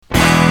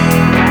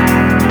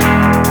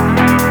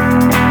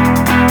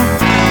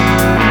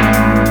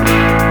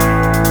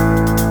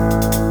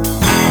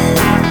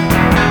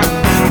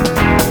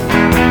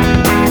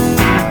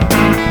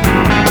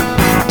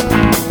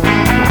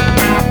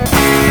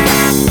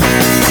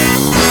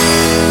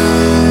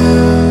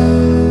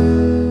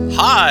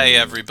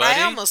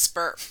I almost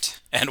burped.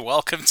 And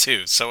welcome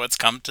to So It's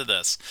Come to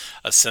This,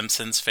 a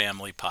Simpsons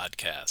family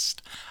podcast.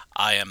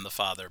 I am the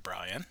father,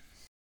 Brian.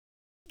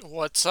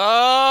 What's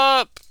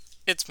up?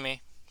 It's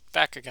me.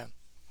 Back again.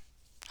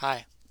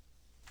 Hi.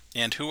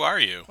 And who are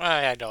you?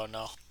 I don't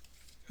know.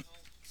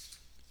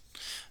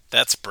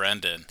 That's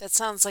Brendan. That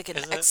sounds like an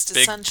Big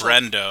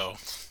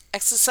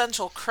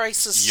existential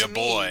crisis Ya to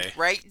boy. me,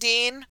 right,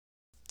 Dean?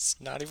 It's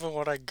not even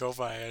what I go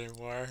by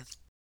anymore.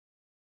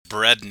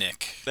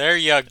 Breadnick. There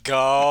you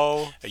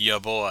go. Ya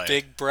boy.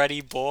 Big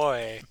bready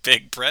boy.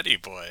 Big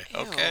bready boy. Ew.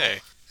 Okay.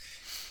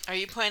 Are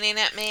you pointing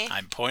at me?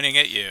 I'm pointing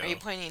at you. Are you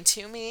pointing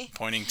to me?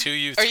 Pointing to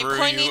you, Are you through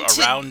pointing you,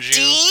 to around you.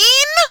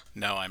 Dean?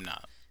 No, I'm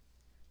not.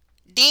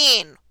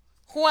 Dean,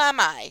 who am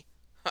I?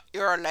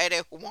 You're a lady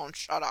who won't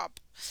shut up.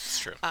 It's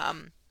true.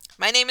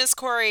 My name is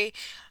Corey.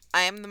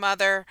 I am the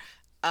mother.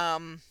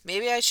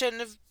 Maybe I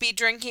shouldn't be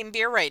drinking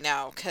beer right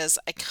now because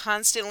I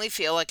constantly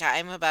feel like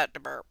I'm about to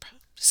burp.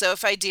 So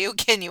if I do,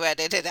 can you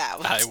edit it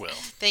out? I will.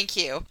 Thank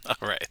you.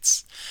 All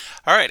right.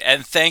 All right,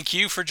 and thank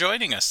you for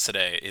joining us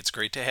today. It's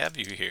great to have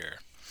you here.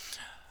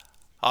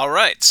 All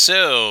right,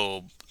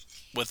 so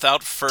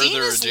without further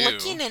Dean is ado...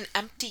 licking an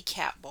empty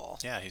cat bowl.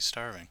 Yeah, he's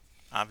starving,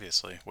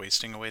 obviously.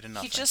 Wasting away to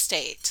nothing. He just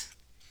ate.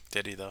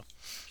 Did he, though?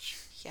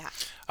 Yeah.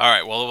 All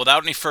right, well,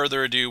 without any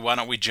further ado, why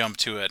don't we jump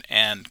to it?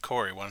 And,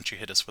 Corey, why don't you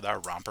hit us with our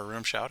Romper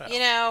Room shout-out? You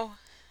know,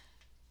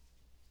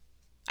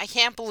 I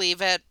can't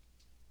believe it.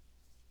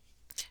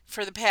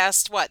 For the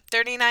past,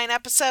 39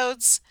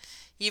 episodes,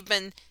 you've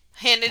been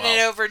handing it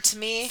over to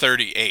me.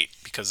 38,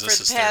 because this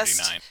is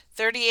 39.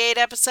 38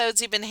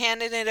 episodes, you've been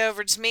handing it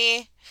over to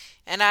me.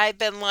 And I've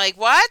been like,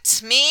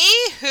 what? Me?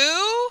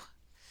 Who?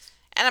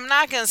 And I'm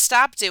not going to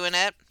stop doing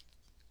it.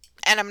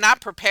 And I'm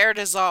not prepared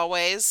as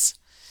always.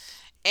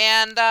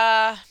 And,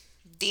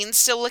 Dean's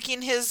still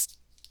licking his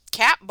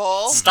cat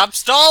bowl. Stop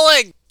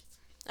stalling!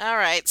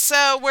 Alright,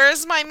 so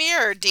where's my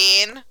mirror,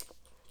 Dean?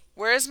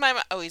 Where's my...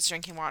 Oh, he's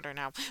drinking water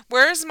now.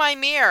 Where's my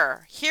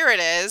mirror? Here it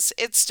is.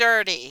 It's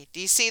dirty.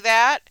 Do you see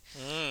that?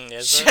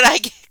 Should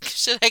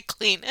I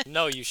clean it?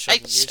 No, you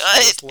shouldn't. I You should.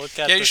 just look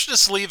at You should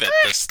just leave it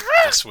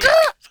this week.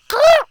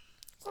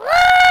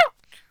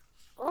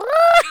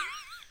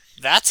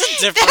 That's a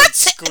different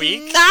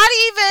squeak. Not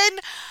even...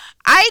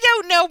 I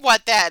don't know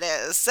what that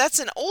is. That's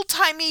an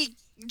old-timey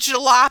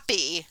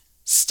jalopy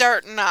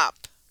starting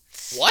up.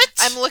 What?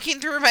 I'm looking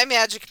through my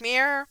magic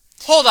mirror.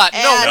 Hold on.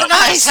 No, we're not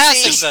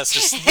passing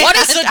this. What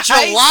is a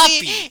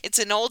jalopy? It's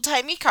an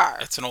old-timey car.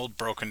 It's an old,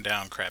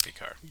 broken-down, crappy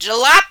car.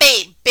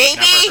 Jalopy,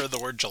 baby! Never heard the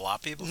word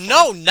jalopy before?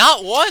 No,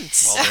 not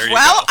once. Well, there you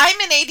Well, go.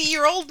 I'm an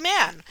 80-year-old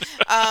man.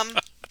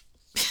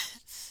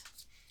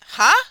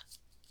 Huh?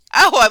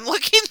 Oh, I'm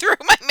looking through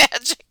my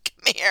magic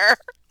mirror.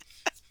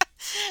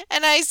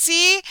 And I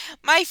see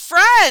my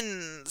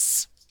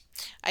friends.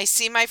 I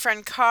see my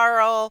friend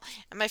Carl,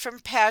 and my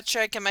friend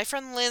Patrick, and my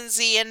friend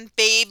Lindsay, and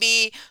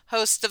Baby,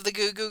 host of the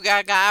Goo Goo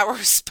Gaga. We're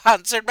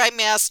sponsored by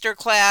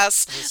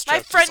Masterclass. My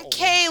friend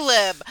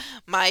Caleb,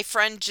 my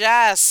friend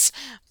Jess,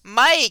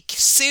 Mike,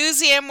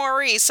 Susie, and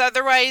Maurice,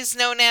 otherwise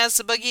known as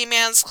the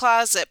Boogeyman's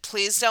Closet.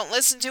 Please don't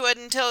listen to it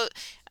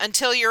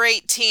until you're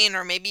 18,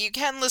 or maybe you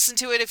can listen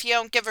to it if you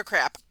don't give a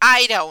crap.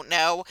 I don't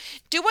know.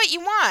 Do what you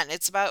want.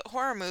 It's about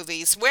horror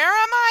movies. Where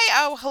am I?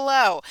 Oh,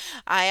 hello.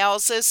 I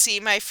also see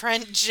my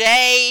friend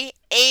Jay,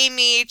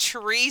 Amy,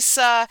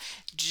 Teresa,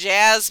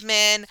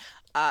 Jasmine,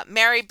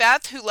 Mary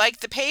Beth, who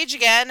liked the page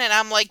again, and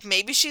I'm like,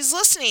 maybe she's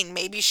listening.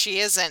 Maybe she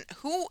isn't.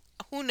 Who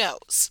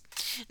knows?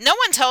 No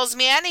one tells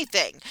me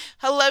anything.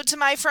 Hello to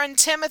my friend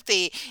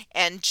Timothy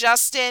and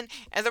Justin.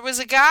 And there was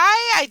a guy,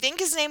 I think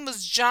his name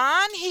was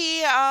John.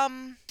 He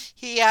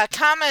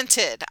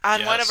commented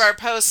on one of our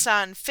posts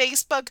on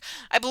Facebook.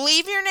 I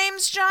believe your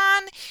name's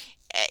John.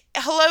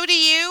 Hello to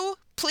you.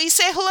 Please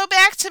say hello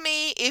back to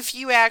me if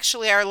you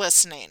actually are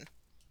listening.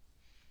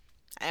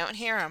 I don't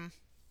hear him.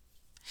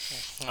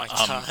 Oh my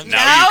God.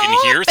 Now you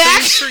can hear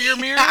things through your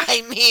mirror?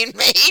 I mean,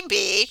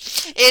 maybe.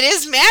 It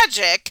is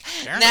magic.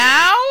 Apparently.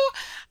 Now,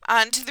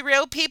 on to the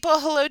real people.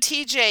 Hello,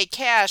 TJ,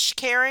 Cash,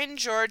 Karen,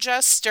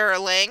 Georgia,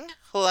 Sterling.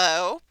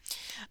 Hello.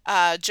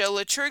 Joe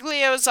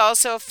Latruglio is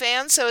also a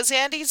fan, so is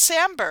Andy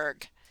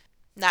Samberg.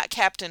 Not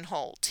Captain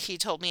Holt. He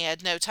told me I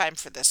had no time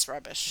for this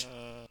rubbish.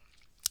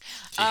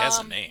 He has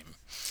a name.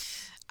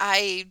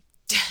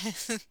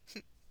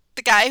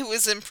 The guy who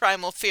was in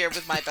Primal Fear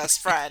with my best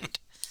friend.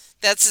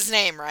 That's his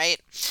name, right?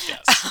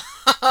 Yes.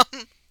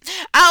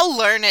 I'll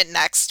learn it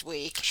next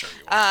week. Sure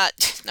you will.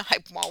 No, I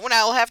won't.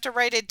 I'll have to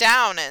write it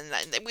down, and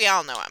we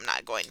all know I'm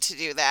not going to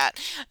do that.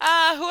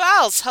 Who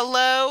else?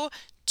 Hello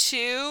to...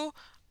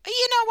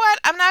 You know what?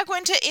 I'm not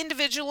going to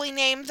individually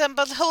name them,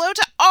 but hello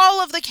to all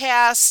of the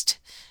cast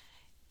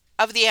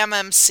of the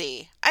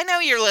MMC. I know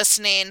you're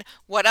listening.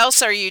 What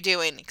else are you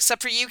doing?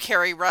 Except for you,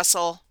 Carrie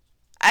Russell.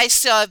 I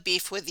still have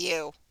beef with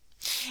you.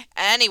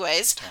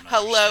 Anyways,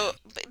 hello,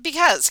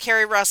 because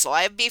Carrie Russell,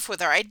 I have beef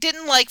with her. I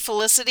didn't like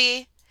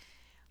Felicity,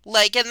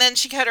 and then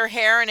she cut her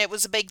hair and it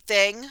was a big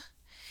thing.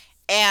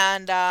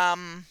 And,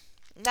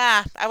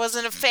 I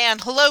wasn't a fan.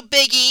 Hello,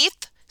 Big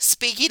Eth.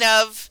 Speaking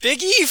of...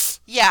 Big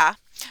Eth? Yeah.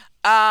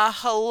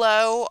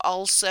 Hello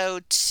also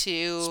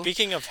to...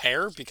 Speaking of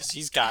hair, because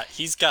he's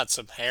got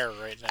some hair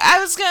right now. I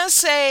was going to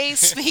say,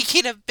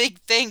 speaking of big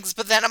things,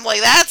 but then I'm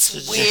like,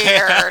 that's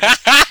weird.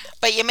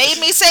 But you made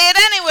me say it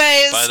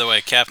anyways. By the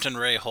way, Captain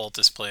Ray Holt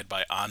is played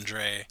by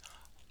Andre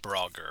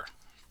Brauger.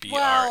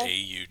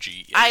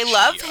 Braughger. I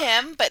love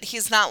him, but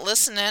he's not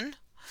listening.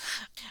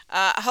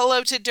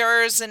 Hello to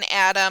Durs and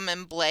Adam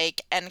and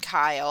Blake and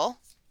Kyle.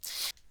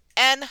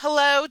 And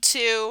hello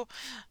to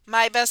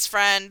my best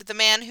friend, the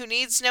man who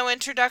needs no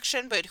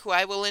introduction, but who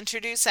I will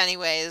introduce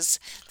anyways,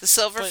 the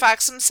Silver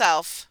Fox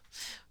himself.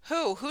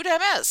 Who'd I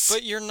miss?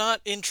 But you're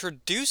not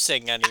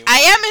introducing anyone. I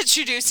am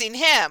introducing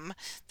him,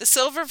 the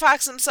Silver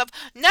Fox himself.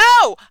 No,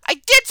 I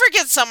did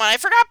forget someone. I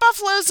forgot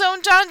Buffalo's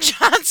own Don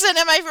Johnson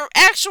and my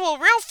actual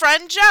real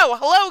friend Joe.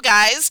 Hello,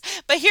 guys.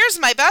 But here's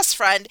my best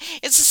friend.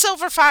 It's the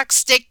Silver Fox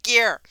Stick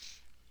Gear.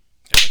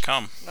 Here they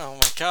come. Oh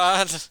my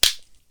God.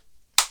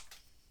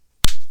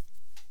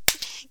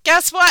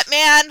 Guess what,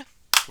 man?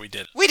 We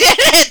did it. We did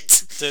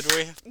it. Did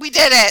we? We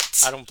did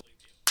it. I don't believe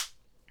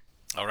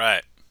you. All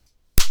right.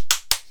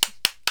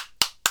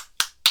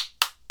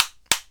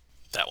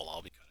 That will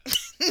all be good.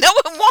 No,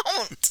 it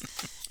won't.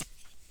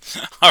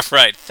 All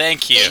right.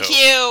 Thank you. Thank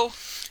you.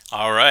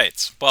 All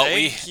right. Well,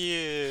 Thank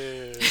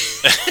you.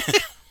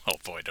 Oh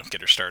boy, don't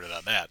get her started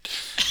on that.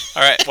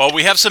 All right. Well,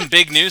 we have some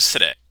big news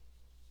today.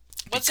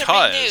 What's the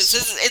big news?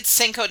 It's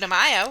Cinco de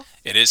Mayo.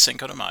 It is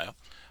Cinco de Mayo. Is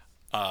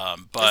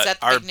But that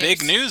the our big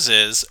big news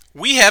news? is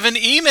we have an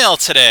email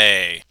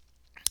today.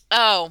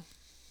 Oh.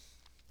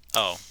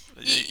 Oh,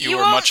 you you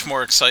were won't- much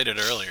more excited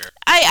earlier.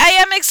 I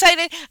am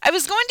excited. I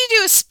was going to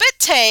do a spit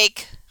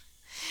take,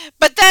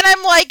 but then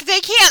I'm like, they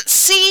can't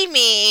see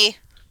me.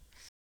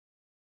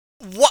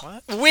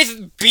 What?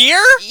 With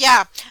beer?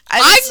 Yeah.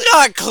 I'm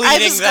not cleaning I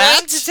was that.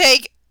 going to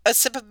take a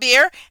sip of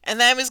beer,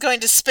 and then I was going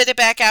to spit it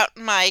back out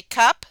in my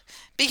cup,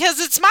 because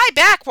it's my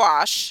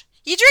backwash.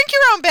 You drink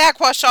your own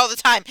backwash all the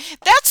time.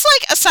 That's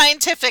like a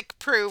scientific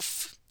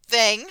proof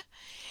thing.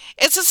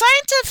 It's a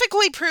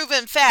scientifically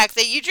proven fact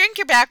that you drink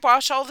your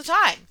backwash all the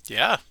time.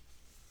 Yeah.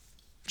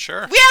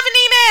 Sure. We have an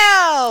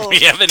email! We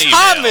have an email.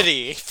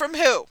 Comedy. From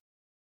who?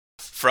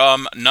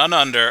 From none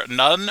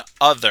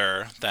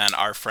other than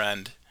our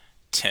friend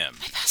Tim.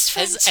 Best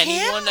friend Has Tim?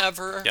 anyone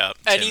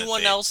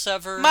Timothy. else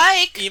ever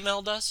Mike.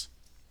 emailed us?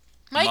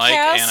 Mike Mike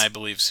has. and I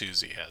believe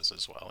Susie has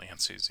as well.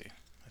 Aunt Susie.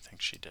 I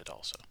think she did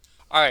also.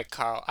 All right,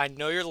 Carl, I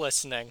know you're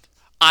listening.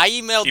 I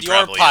emailed He your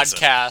probably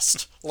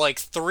podcast like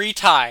 3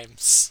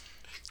 times.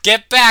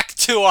 Get back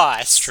to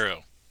us. It's true.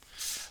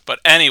 But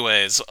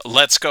anyways,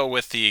 let's go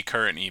with the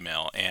current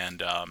email.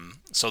 And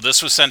so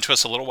this was sent to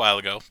us a little while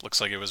ago. Looks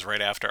like it was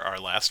right after our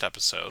last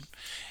episode.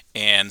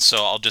 And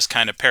so I'll just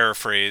kind of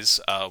paraphrase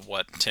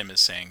what Tim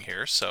is saying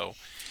here. So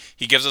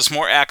he gives us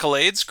more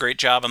accolades. Great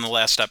job on the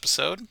last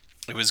episode.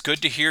 It was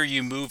good to hear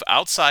you move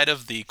outside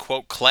of the,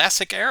 quote,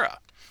 classic era.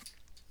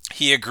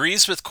 He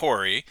agrees with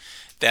Corey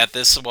that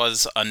this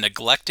was a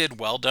neglected,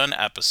 well-done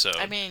episode.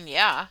 I mean,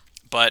 yeah.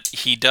 But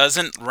he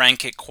doesn't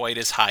rank it quite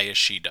as high as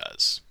she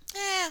does.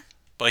 Eh.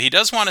 But he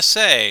does want to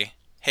say,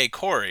 hey,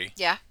 Corey,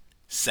 Yeah.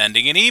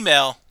 sending an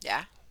email.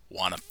 Yeah.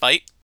 Want to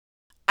fight?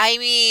 I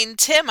mean,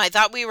 Tim, I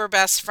thought we were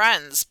best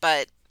friends,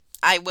 but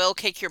I will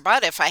kick your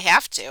butt if I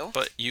have to.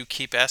 But you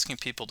keep asking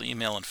people to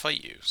email and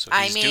fight you. So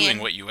I he's mean, doing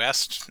what you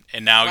asked,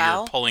 and now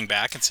well, you're pulling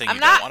back and saying I'm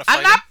you not. don't want to fight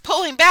I'm not him?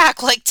 pulling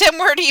back. Like, Tim,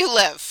 where do you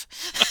live?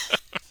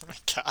 Oh my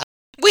God.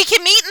 We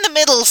can meet in the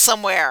middle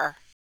somewhere.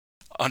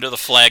 Under the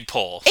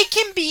flagpole. It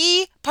can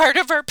be part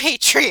of our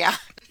Patreon.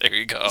 There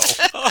you go. There's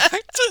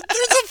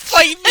a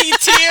fight me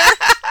tier.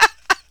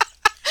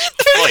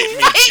 Fight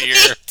me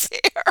here.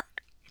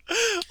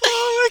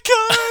 Oh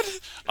my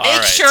God. All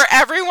Make right. sure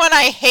everyone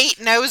I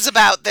hate knows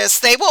about this.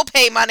 They will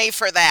pay money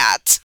for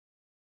that.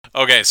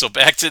 Okay, so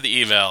back to the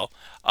email.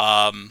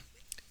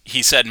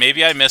 He said,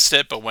 maybe I missed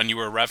it, but when you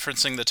were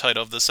referencing the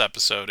title of this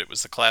episode, it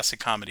was the classic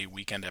comedy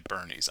Weekend at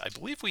Bernie's. I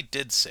believe we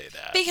did say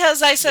that.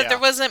 Because I said Yeah. there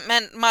wasn't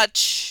meant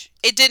much.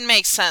 It didn't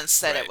make sense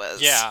that Right. it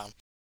was. Yeah.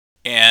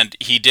 And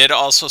he did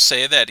also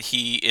say that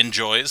he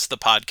enjoys the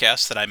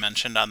podcast that I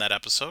mentioned on that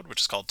episode,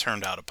 which is called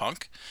Turned Out a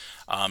Punk.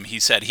 He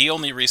said he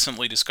only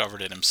recently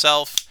discovered it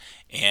himself,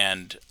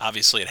 and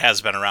obviously it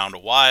has been around a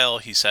while.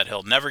 He said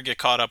he'll never get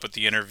caught up with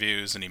the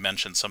interviews, and he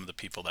mentioned some of the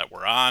people that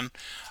were on.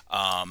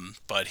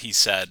 But he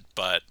said,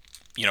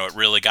 it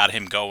really got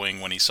him going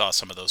when he saw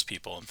some of those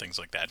people and things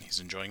like that, and he's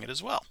enjoying it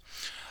as well.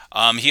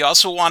 He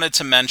also wanted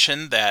to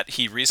mention that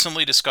he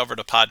recently discovered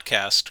a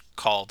podcast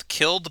called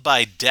Killed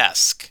by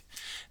Desk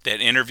that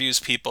interviews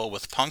people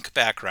with punk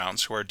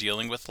backgrounds who are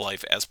dealing with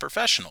life as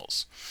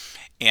professionals.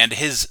 And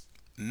his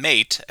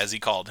mate, as he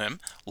called him,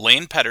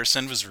 Lane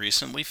Pedersen, was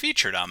recently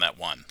featured on that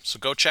one. So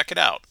go check it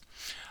out.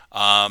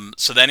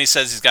 So then he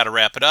says he's got to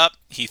wrap it up.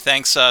 He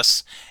thanks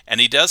us,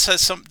 and he does have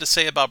something to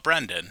say about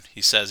Brendan.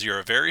 He says, you're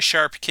a very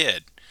sharp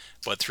kid,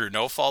 but through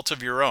no fault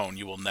of your own,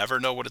 you will never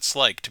know what it's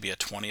like to be a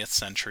 20th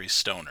century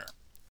stoner.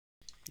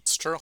 It's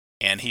true.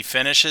 And he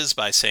finishes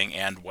by saying,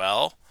 and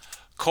well,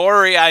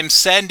 Corey, I'm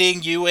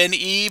sending you an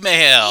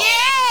email.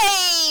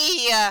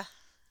 Yay!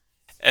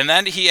 And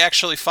then he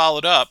actually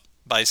followed up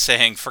by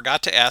saying,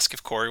 forgot to ask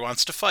if Corey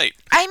wants to fight.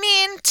 I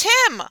mean,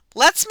 Tim,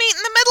 let's meet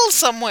in the middle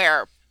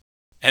somewhere.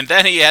 And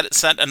then he had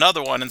sent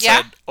another one and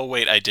Yeah. said, oh,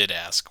 wait, I did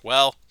ask.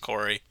 Well,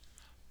 Corey,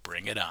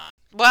 bring it on.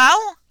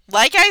 Well,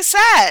 like I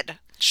said,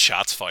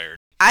 Shots fired.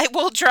 I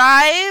will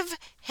drive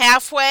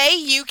halfway.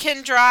 You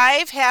can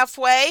drive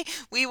halfway.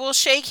 We will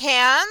shake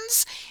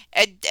hands.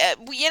 As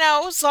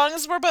long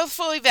as we're both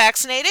fully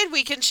vaccinated,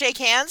 we can shake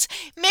hands.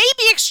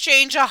 Maybe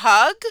exchange a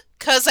hug,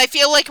 because I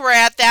feel like we're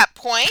at that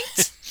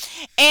point.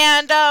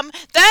 And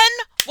then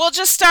we'll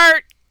just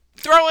start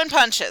throwing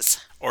punches.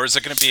 Or is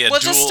it going to be a duel? We'll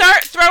just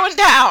start throwing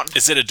down.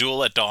 Is it a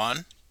duel at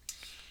dawn?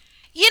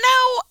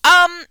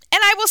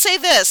 And I will say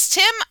this.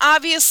 Tim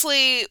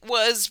obviously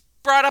was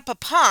brought up a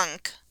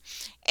punk.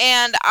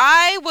 And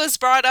I was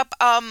brought up,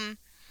 I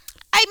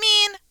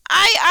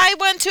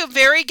went to a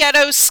very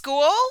ghetto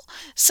school,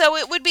 so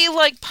it would be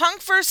like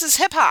punk versus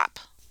hip-hop.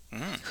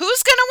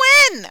 Who's going to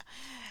win?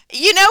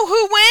 You know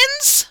who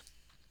wins?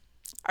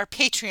 Our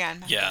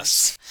Patreon members.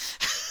 Yes.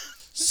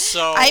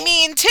 So I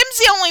mean, Tim's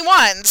the only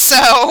one, so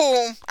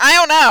I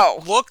don't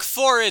know. look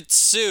for it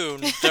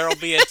soon. There'll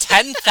be a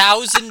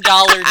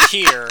 $10,000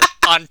 tier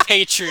on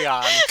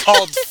Patreon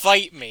called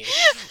Fight Me,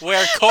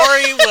 where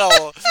Corey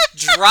will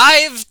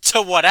drive to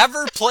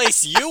whatever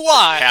place you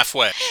want.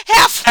 Halfway.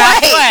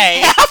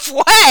 Halfway!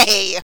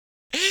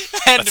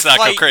 And Let's not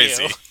go fight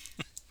crazy. you.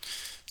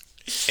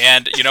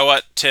 And you know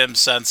what, Tim,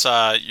 since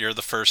you're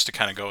the first to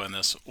kind of go in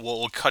this,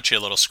 we'll cut you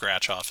a little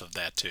scratch off of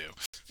that, too.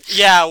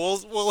 Yeah,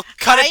 we'll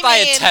cut it by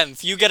a mean-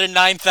 10th. You get a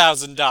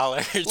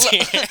 $9,000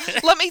 tier.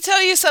 Let me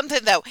tell you something,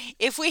 though.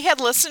 If we had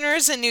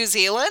listeners in New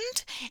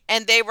Zealand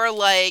and they were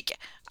like,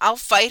 I'll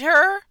fight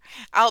her,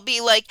 I'll be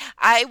like,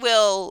 I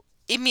will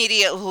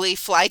immediately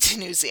fly to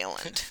New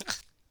Zealand.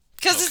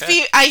 Because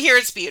Okay. I hear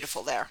it's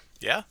beautiful there.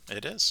 Yeah,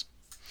 it is.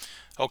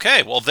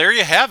 Okay, well, there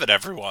you have it,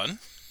 everyone.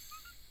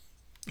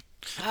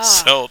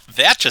 So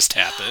that just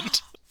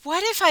happened.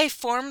 What if I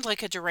formed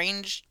like a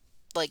deranged,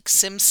 like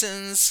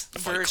Simpsons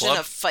Fight version Club?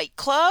 of Fight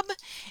Club,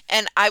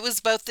 and I was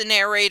both the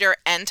narrator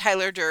and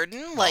Tyler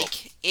Durden,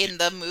 like in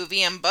the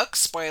movie and book?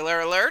 Spoiler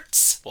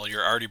alerts. Well,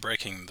 you're already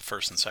breaking the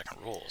first and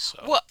second rules,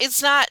 so Well,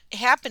 it's not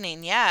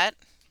happening yet.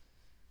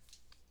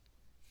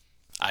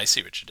 I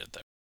see what you did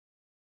there.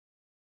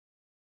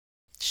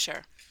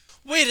 Sure.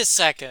 Wait a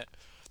second.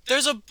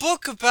 There's a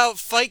book about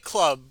Fight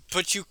Club,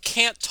 but you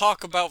can't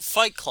talk about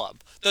Fight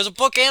Club. There's a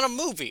book and a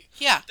movie.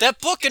 Yeah. That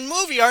book and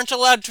movie aren't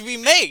allowed to be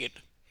made.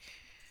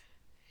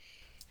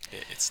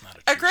 It's not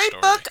A true great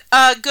story. book,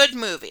 a good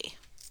movie.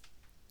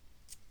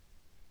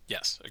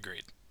 Yes,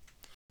 agreed.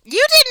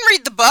 You didn't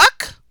read the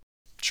book.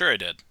 Sure I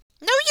did.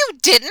 No, you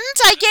didn't.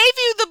 I gave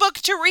you the book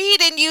to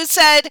read, and you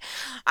said,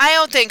 I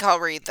don't think I'll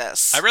read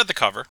this. I read the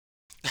cover.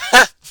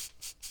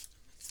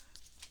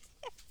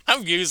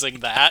 I'm using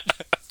that.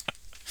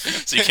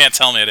 So you can't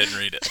tell me I didn't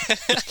read it.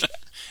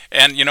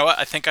 And you know what?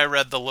 I think I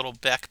read the little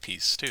back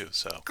piece too.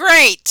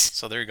 Great.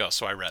 So there you go.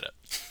 So I read it.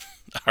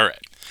 All right.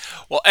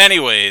 Well,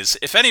 anyways,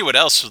 if anyone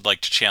else would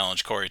like to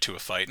challenge Corey to a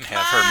fight and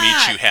have her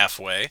meet you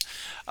halfway,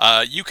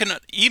 you can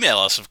email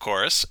us, of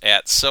course,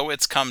 at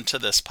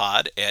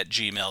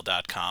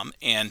soit'scometothispod@gmail.com.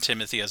 And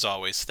Timothy, as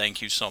always,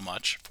 thank you so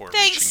much for reaching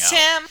Thanks, out.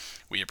 Tim.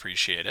 We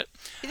appreciate it.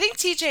 You think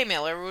TJ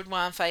Miller would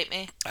want to fight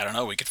me? I don't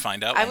know. We could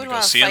find out I when we would go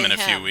wanna see him in fight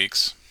a few him.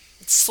 weeks.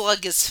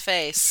 Slug his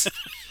face.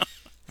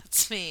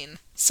 That's mean.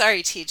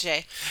 Sorry,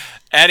 TJ.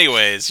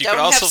 Anyways, you Don't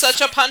could also have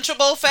such a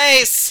punchable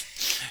face.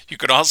 You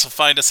can also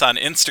find us on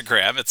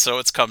Instagram at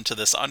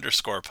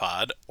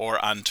 @soit'scometothispod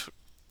or on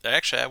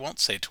actually I won't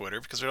say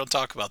Twitter because we don't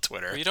talk about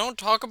Twitter. We don't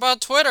talk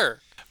about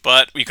Twitter.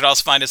 But you can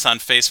also find us on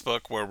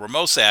Facebook where we're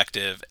most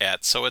active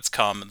at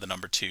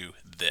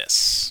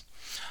soit'scome_this.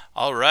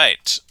 All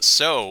right.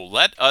 So,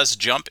 let us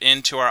jump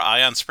into our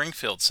Eye on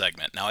Springfield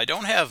segment. Now, I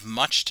don't have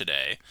much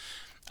today.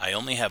 I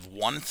only have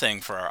one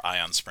thing for our Eye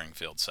on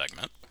Springfield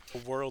segment. The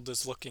world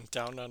is looking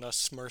down on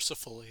us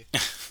mercifully.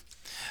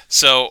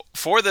 So,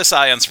 for this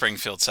Eye on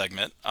Springfield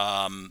segment,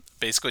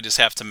 basically just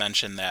have to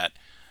mention that,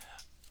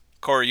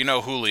 Corey, you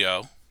know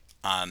Julio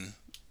on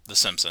The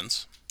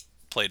Simpsons,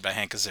 played by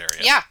Hank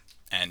Azaria. Yeah,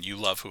 And you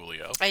love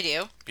Julio I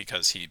do.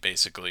 because he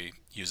basically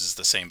uses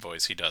the same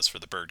voice he does for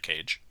the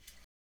Birdcage.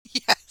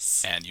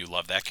 Yes. And you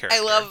love that character.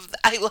 I love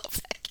that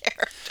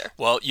character.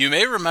 Well, you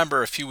may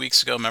remember a few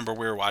weeks ago,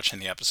 we were watching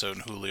the episode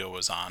and Julio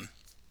was on,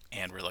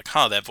 and we're like,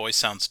 that voice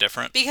sounds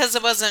different. Because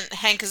it wasn't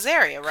Hank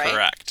Azaria, right?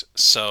 Correct.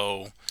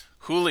 So,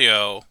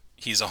 Julio,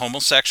 he's a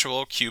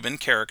homosexual Cuban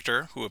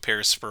character who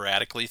appears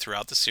sporadically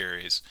throughout the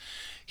series.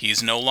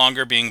 He's no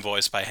longer being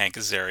voiced by Hank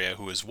Azaria,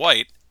 who is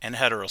white and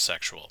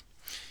heterosexual.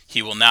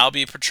 He will now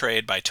be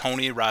portrayed by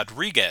Tony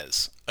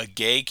Rodriguez, a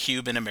gay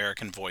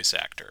Cuban-American voice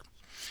actor.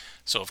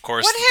 So, of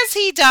course... What has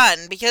he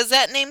done? Because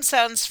that name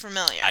sounds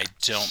familiar. I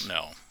don't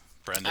know.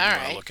 Brendan, All you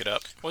want right. to look it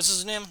up? What's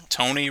his name?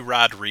 Tony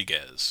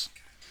Rodriguez.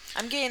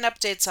 I'm getting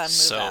updates on move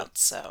So-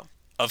 outs, so.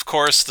 Of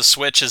course, The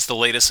Switch is the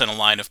latest in a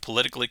line of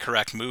politically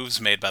correct moves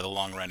made by the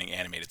long-running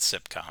animated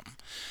sitcom.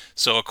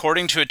 So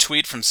according to a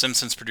tweet from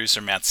Simpsons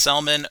producer Matt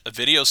Selman, a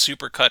video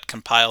supercut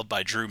compiled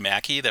by Drew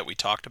Mackey that we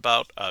talked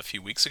about a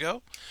few weeks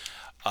ago,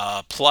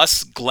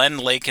 plus Glenn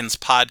Lakin's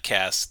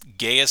podcast,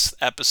 Gayest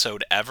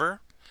Episode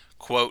Ever,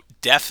 quote,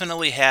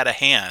 definitely had a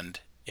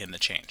hand in the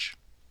change.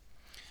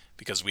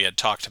 Because we had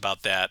talked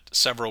about that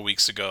several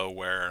weeks ago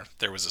where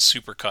there was a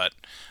supercut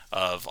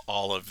of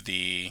all of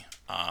the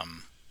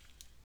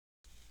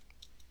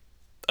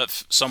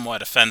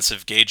somewhat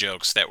offensive gay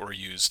jokes that were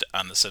used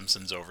on The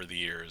Simpsons over the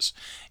years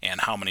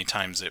and how many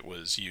times it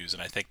was used.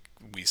 And I think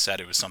we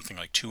said it was something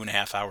like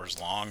 2.5 hours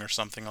long or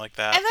something like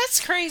that. And that's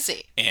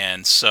crazy.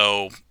 And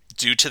so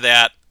due to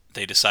that,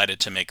 they decided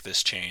to make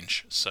this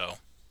change. So,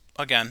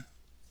 again,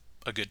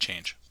 a good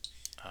change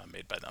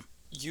made by them.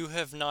 You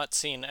have not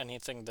seen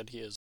anything that he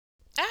is.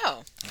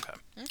 Oh. Okay.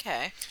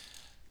 Okay.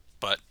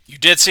 But you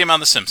did see him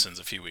on The Simpsons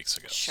a few weeks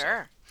ago.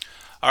 Sure. So.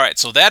 All right,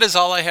 so that is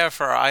all I have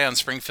for our Eye on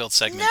Springfield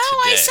segment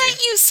no, today. I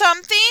sent you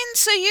something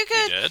so you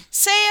could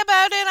say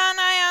about it on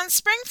Eye on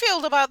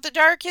Springfield about the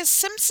Darkest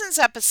Simpsons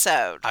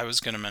episode. I was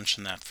going to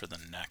mention that for the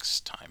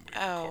next time we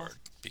record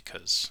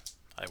because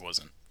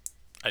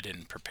I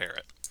didn't prepare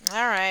it.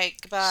 All right,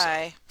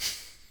 goodbye. So,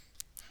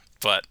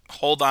 but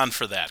hold on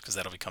for that because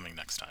that'll be coming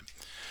next time.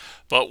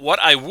 But what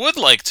I would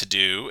like to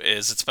do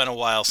is, it's been a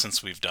while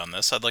since we've done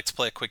this, I'd like to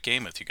play a quick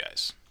game with you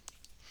guys.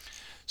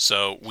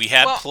 So we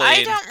had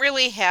played. I don't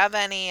really have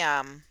any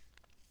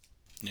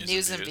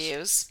news and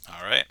views.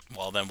 All right.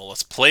 Well, then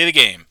let's play the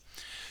game.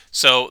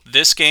 So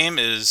this game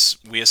is,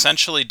 we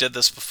essentially did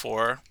this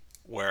before,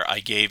 where I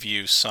gave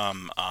you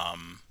some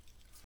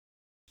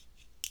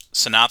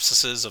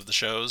synopsises of the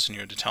shows, and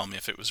you had to tell me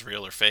if it was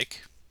real or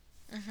fake.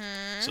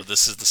 Mm-hmm. So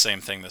this is the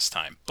same thing this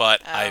time,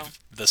 but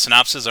the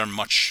synopses are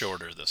much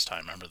shorter this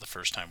time. Remember the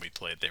first time we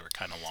played, they were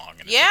kind of long.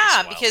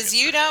 And because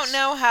you don't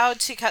know how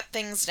to cut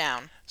things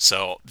down.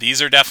 So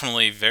these are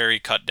definitely very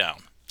cut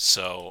down.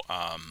 So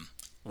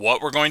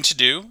what we're going to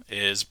do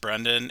is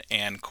Brendan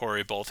and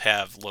Corey both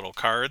have little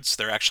cards.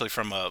 They're actually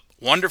from a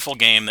wonderful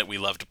game that we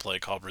love to play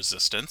called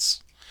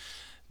Resistance.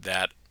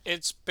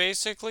 It's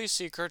basically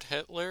Secret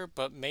Hitler,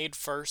 but made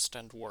first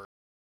and worse.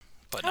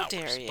 But how not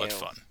dare worse, you. but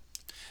fun.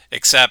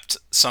 Except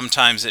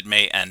sometimes it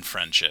may end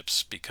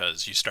friendships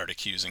because you start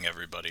accusing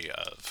everybody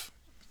of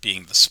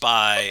being the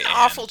spy. What an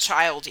awful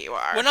child you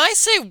are. When I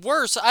say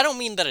worse, I don't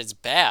mean that it's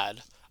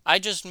bad. I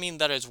just mean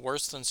that it's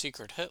worse than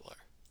Secret Hitler.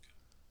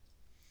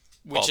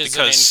 Which is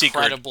an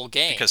incredible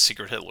game. Because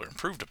Secret Hitler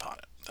improved upon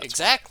it. That's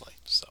exactly.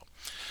 Why. So,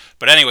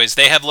 but anyways,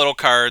 they have little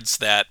cards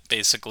that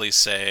basically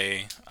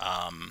say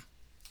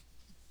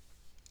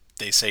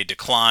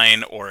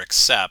decline or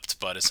accept,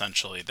 but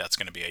essentially that's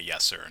going to be a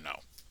yes or a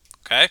no.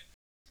 Okay?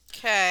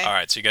 Okay. All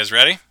right, so you guys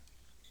ready?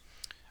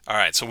 All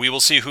right, so we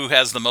will see who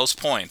has the most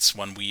points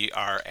when we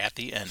are at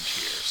the end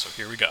here. So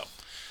here we go.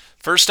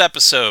 First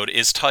episode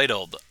is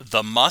titled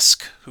The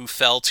Musk Who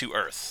Fell to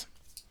Earth.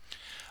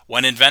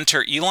 When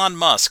inventor Elon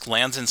Musk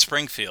lands in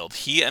Springfield,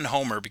 he and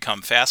Homer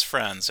become fast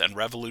friends and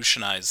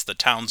revolutionize the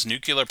town's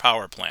nuclear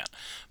power plant.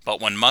 But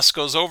when Musk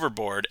goes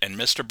overboard and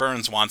Mr.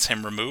 Burns wants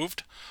him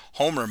removed,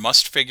 Homer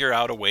must figure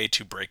out a way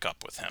to break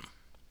up with him.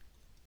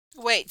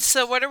 Wait,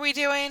 so what are we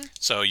doing?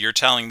 So you're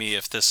telling me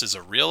if this is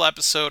a real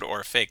episode or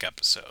a fake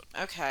episode.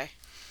 Okay.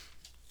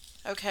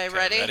 Okay,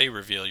 ready? Ready?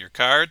 Reveal your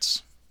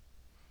cards.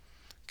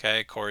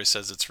 Okay, Corey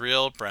says it's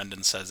real.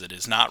 Brendan says it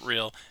is not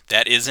real.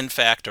 That is, in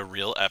fact, a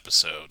real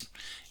episode.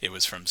 It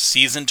was from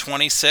season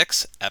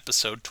 26,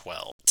 episode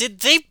 12.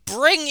 Did they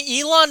bring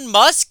Elon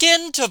Musk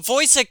in to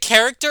voice a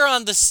character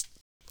on this?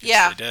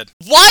 Yeah. Yes, they did.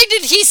 Why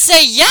did he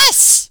say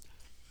yes?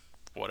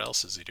 What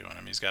else is he doing? I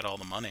mean, he's got all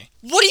the money.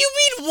 What do you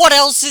mean, what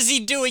else is he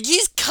doing?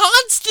 He's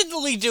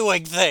constantly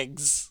doing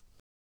things.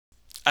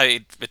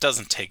 It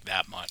doesn't take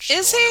that much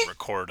to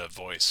record a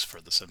voice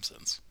for The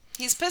Simpsons.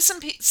 He's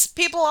pissing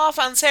people off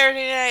on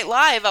Saturday Night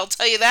Live, I'll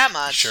tell you that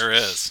much. Sure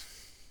is.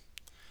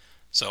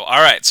 So,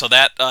 all right. So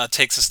that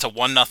takes us to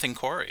 1-0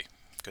 Corey.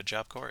 Good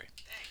job, Corey.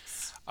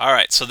 Thanks. All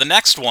right. So the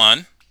next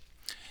one.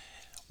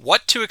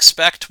 What to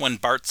expect when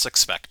Bart's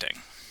expecting.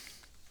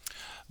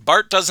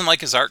 Bart doesn't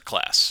like his art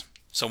class.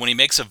 So when he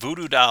makes a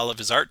voodoo doll of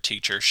his art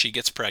teacher, she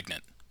gets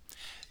pregnant.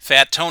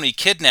 Fat Tony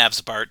kidnaps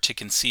Bart to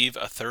conceive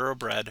a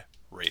thoroughbred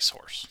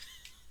racehorse.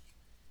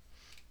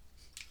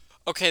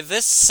 Okay,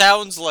 this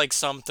sounds like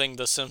something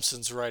the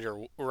Simpsons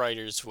writers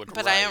would write.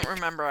 But I don't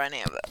remember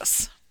any of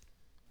this.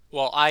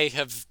 Well, I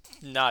have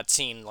not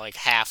seen like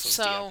half of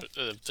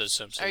the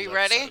Simpsons. Are you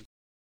ready?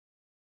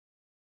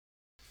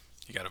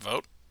 You got to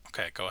vote?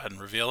 Okay, go ahead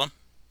and reveal them.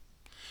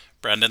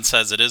 Brendan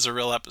says it is a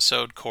real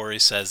episode. Corey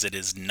says it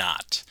is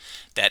not.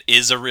 That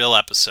is a real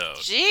episode.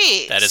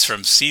 Jeez. That is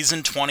from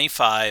season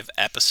 25,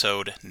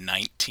 episode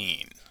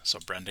 19. So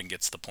Brendan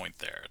gets the point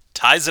there.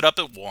 Ties it up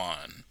at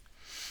 1.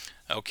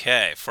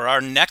 Okay, for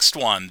our next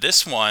one,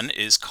 this one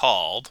is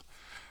called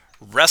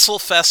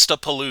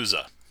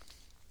WrestleFestapalooza.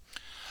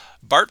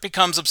 Bart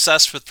becomes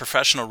obsessed with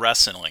professional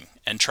wrestling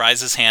and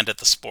tries his hand at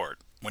the sport.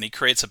 when he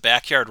creates a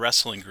backyard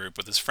wrestling group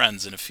with his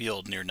friends in a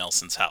field near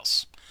Nelson's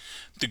house.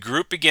 The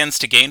group begins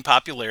to gain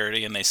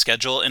popularity and they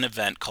schedule an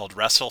event called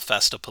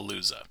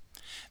WrestleFestapalooza.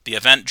 The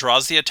event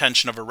draws the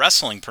attention of a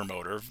wrestling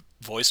promoter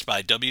voiced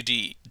by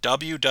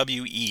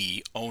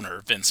WWE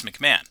owner Vince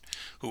McMahon,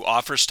 who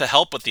offers to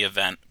help with the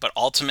event but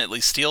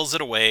ultimately steals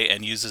it away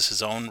and uses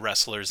his own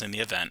wrestlers in the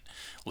event,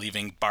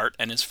 leaving Bart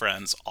and his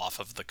friends off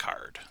of the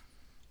card.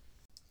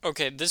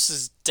 Okay, this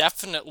is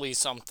definitely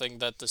something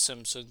that the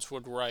Simpsons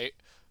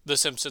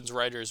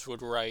writers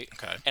would write.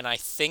 Okay. And I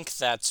think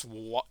that's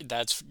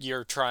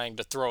you're trying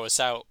to throw us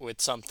out with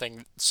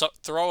something,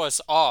 throw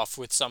us off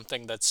with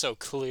something that's so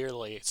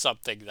clearly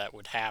something that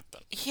would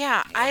happen.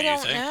 Yeah, What I do you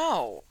don't think?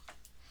 know.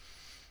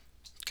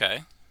 Okay.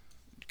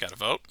 You got a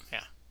vote?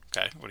 Yeah.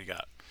 Okay, what do you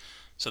got?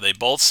 So they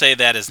both say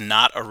that is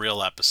not a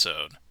real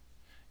episode.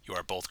 You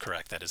are both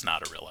correct. That is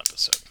not a real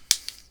episode.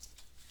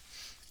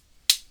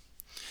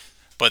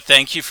 But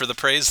thank you for the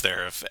praise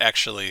there of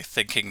actually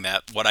thinking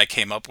that what I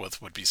came up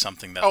with would be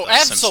something that the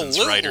Simpsons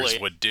writers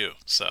would do.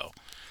 So,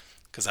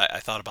 because I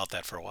thought about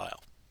that for a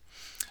while.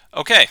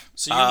 Okay.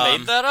 So you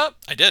made that up?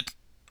 I did.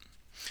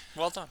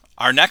 Well done.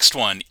 Our next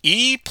one,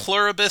 E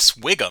pluribus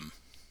Wiggum.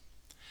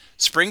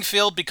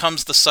 Springfield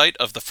becomes the site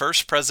of the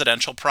first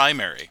presidential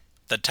primary.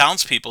 The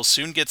townspeople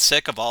soon get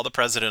sick of all the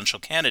presidential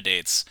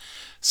candidates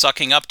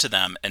sucking up to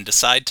them and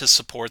decide to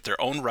support their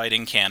own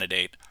writing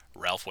candidate,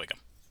 Ralph Wiggum.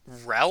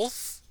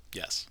 Ralph?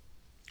 Yes,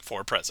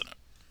 for president.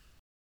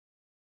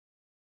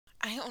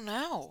 I don't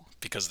know.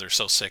 Because they're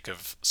so sick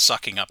of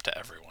sucking up to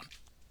everyone.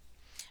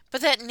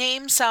 But that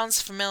name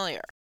sounds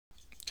familiar.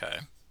 Okay,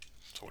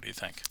 so what do you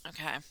think?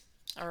 Okay.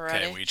 All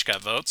right. Okay, we each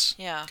got votes?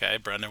 Yeah. Okay,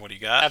 Brendan, what do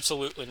you got?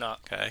 Absolutely not.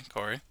 Okay,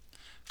 Corey?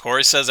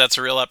 Corey says that's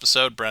a real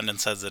episode. Brendan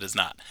says it is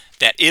not.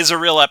 That is a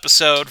real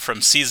episode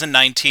from season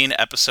 19,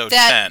 episode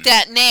 10.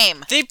 That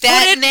name. They put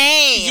that it,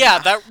 name. Yeah,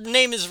 that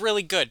name is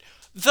really good.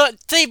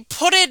 They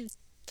put it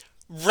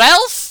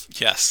Ralph?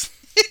 Yes.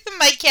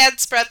 My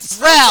cat's breath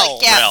smells Ralph.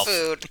 like cat Ralph.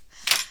 food.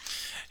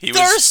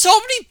 There are so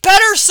many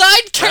better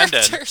side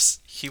Brendan, characters.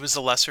 he was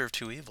the lesser of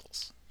two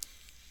evils.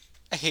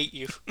 I hate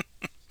you.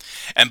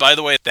 And by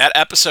the way, that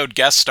episode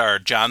guest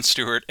starred Jon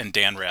Stewart and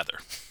Dan Rather.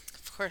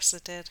 Of course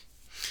it did.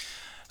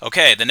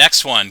 Okay, the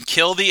next one,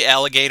 Kill the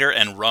Alligator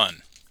and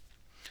Run.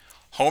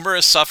 Homer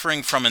is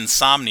suffering from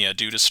insomnia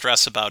due to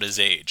stress about his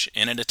age.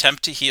 In an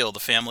attempt to heal, the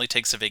family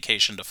takes a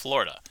vacation to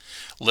Florida.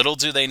 Little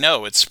do they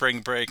know it's spring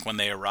break when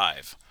they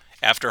arrive.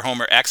 After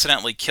Homer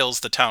accidentally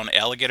kills the town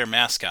alligator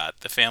mascot,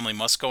 the family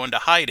must go into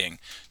hiding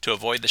to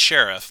avoid the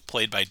sheriff,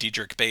 played by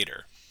Diedrich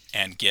Bader,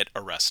 and get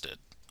arrested.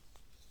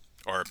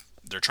 Or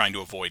they're trying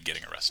to avoid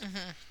getting arrested.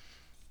 Mm-hmm.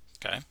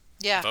 Okay?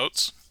 Yeah.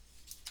 Votes?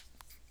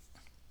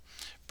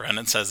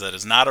 Brendan says that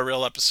is not a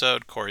real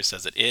episode. Corey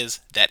says it is.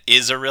 That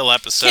is a real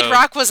episode. Kid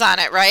Rock was on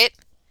it, right?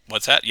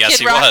 What's that? Yes,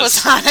 Kid he Rock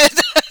was. on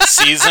it.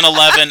 Season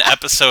 11,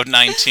 episode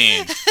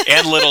 19.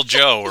 And Little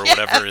Joe, or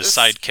whatever his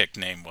Yes. sidekick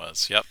name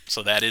was. Yep,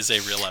 so that is a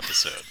real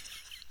episode.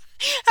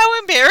 How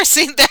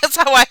embarrassing. That's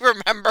how I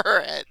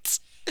remember it.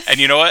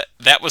 And you know what?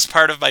 That was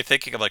part of my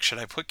thinking. I'm like, should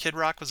I put Kid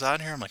Rock was on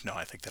here? I'm like, no,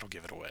 I think that'll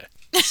give it away.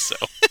 So,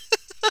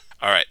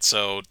 all right,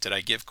 so did I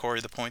give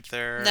Corey the point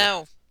there?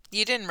 No,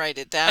 you didn't write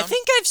it down. I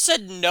think I've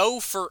said no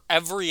for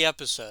every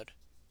episode.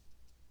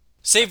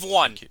 Save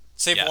one.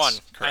 Save Yes, one.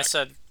 correct. I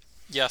said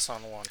yes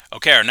on one.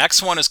 Okay, our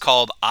next one is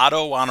called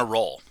Otto on a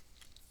Roll.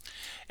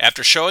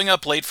 After showing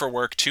up late for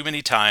work too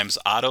many times,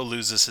 Otto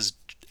loses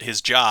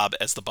his job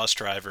as the bus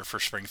driver for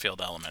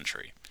Springfield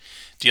Elementary.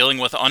 Dealing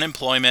with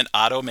unemployment,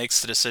 Otto makes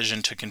the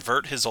decision to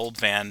convert his old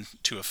van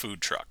to a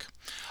food truck.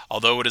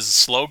 Although it is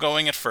slow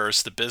going at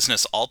first, the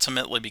business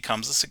ultimately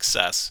becomes a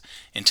success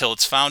until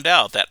it's found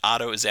out that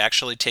Otto is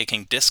actually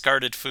taking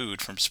discarded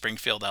food from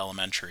Springfield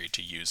Elementary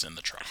to use in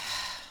the truck.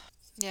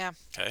 Yeah.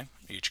 Okay,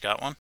 you each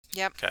got one?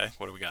 Yep. Okay,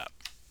 what do we got?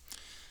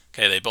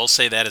 Okay, they both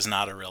say that is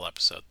not a real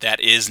episode. That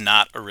is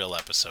not a real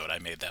episode. I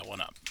made that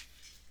one up.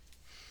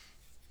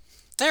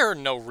 There are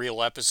no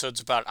real episodes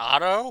about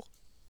Otto.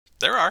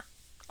 There are.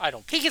 I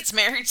don't. He gets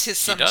married to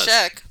some does.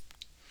 chick.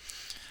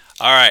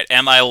 All right,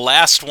 and my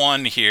last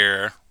one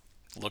here.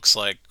 Looks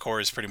like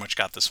Corey's pretty much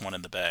got this one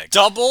in the bag.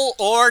 Double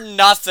or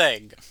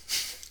nothing.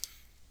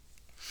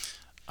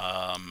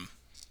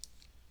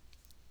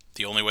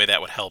 The only way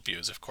that would help you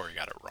is if Corey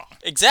got it wrong.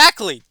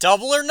 Exactly.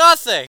 Double or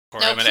nothing.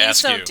 Corey, No, I'm going to please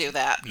ask don't you. do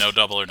that. No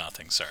double or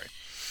nothing, sorry.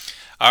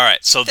 All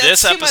right, so That's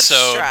this too much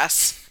episode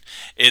stress.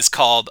 is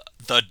called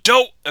The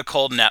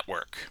Doe-Icole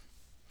Network.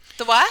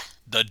 The what?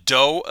 The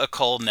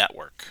Doe-Icole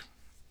Network.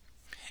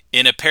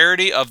 In a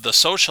parody of The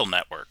Social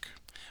Network,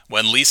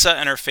 when Lisa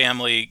and her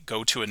family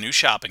go to a new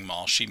shopping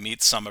mall, she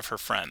meets some of her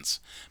friends,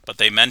 but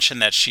they mention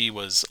that she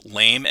was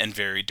lame and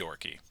very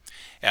dorky.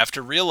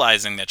 After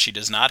realizing that she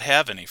does not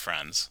have any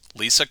friends,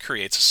 Lisa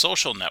creates a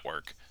social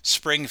network,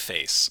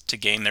 Springface, to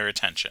gain their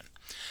attention.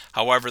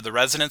 However, the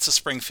residents of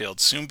Springfield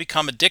soon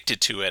become addicted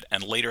to it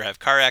and later have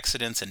car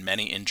accidents and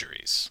many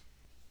injuries.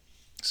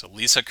 So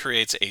Lisa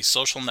creates a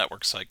social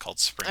network site called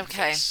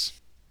Springface.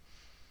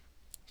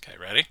 Okay,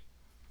 ready?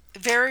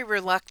 Very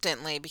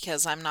reluctantly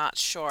because I'm not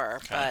sure,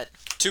 Okay. but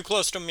Too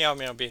close to Meow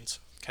Meow Beans.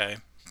 Okay.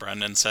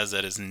 Brendan says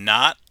it is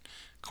not.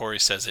 Corey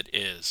says it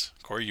is.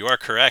 Corey, you are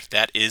correct.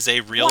 That is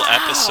a real Wow.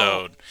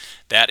 episode.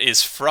 That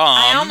is from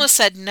I almost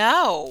said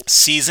no.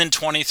 season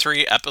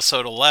 23,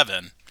 episode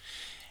 11.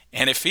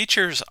 And it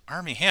features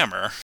Armie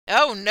Hammer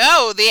Oh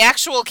no, the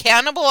actual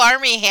cannibal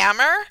Armie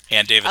Hammer?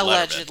 and David Letterman.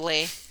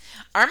 Allegedly.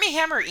 Armie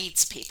Hammer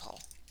eats people.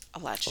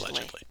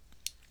 Allegedly.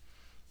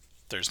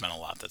 There's been a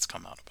lot that's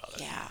come out about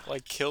it. Yeah.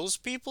 Like, kills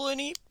people and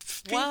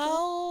eats people?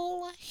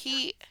 Well,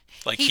 he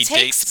He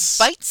takes dates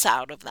bites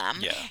out of them.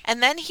 Yeah.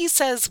 And then he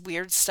says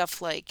weird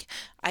stuff like,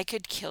 I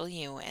could kill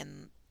you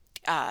and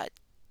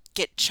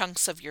get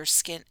chunks of your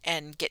skin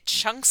and get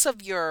chunks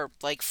of your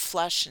like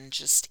flesh and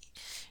just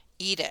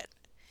eat it.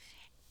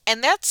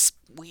 And that's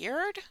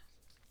weird.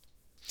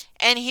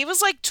 And he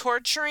was like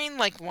torturing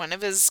like one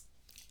of his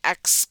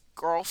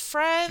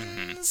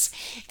ex-girlfriends.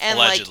 And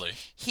Allegedly. like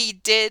he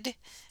did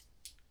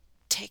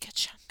take a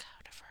chunk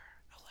out of her,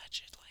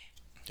 allegedly.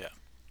 Yeah,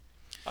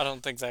 I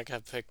don't think that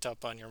got picked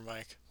up on your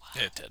mic.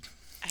 it did.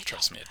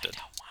 Trust me, it did. I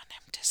don't want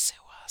him to sue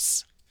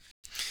us.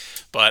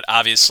 But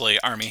obviously,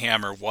 Armie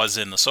Hammer was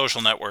in The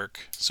Social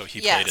Network, so he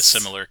played a Yes.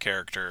 similar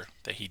character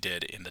that he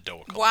did in the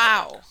Doa.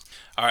 Wow.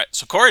 All right,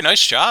 so Corey,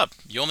 nice job.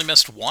 You only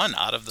missed one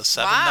out of the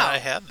 7 Wow. that I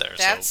had there.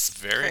 That's so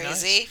very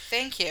crazy. nice.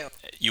 Thank you.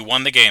 You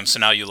won the game, so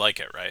now you like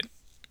it, right?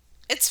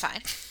 It's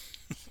fine.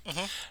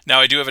 Now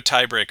I do have a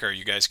tiebreaker. Are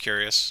you guys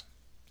curious?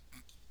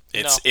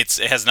 It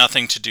has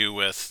nothing to do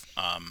with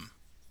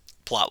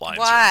plot lines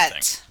or anything.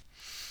 What?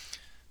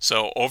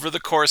 So over the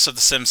course of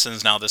The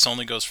Simpsons, now this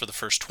only goes for the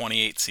first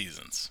 28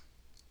 seasons.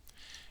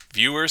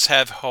 Viewers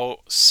have heard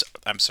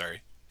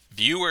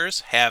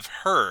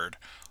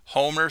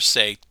Homer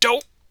say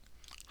 "dope"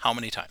 how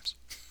many times?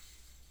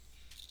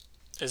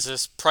 Is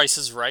this Price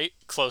is Right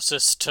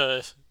closest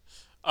to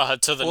the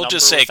number? We'll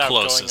just say without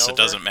closest. going It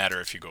doesn't over? matter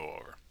if you go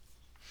over.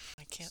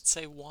 I can't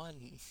say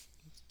one.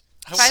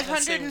 I wanna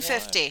say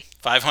 550. one.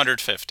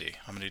 550.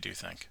 How many do you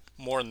think?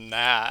 More than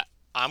that.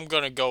 I'm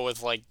gonna go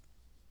with like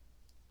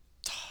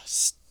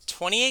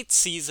 28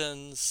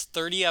 seasons,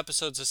 30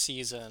 episodes a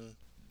season.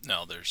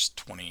 No, there's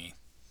 20.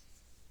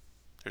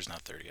 There's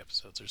not 30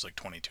 episodes. There's like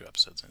 22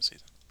 episodes in a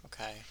season.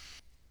 Okay.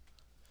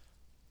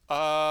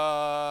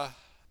 I'm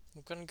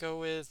gonna go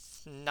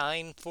with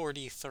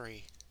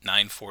 943.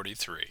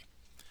 943.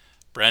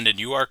 Brendan,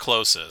 you are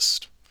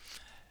closest.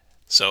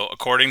 So,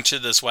 according to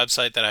this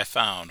website that I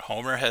found,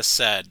 Homer has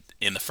said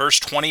in the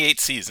first 28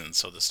 seasons,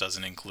 so this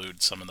doesn't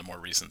include some of the more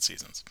recent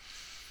seasons,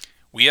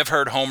 we have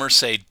heard Homer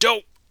say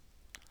 "dope"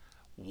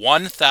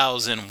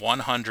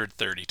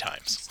 1,130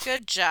 times.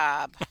 Good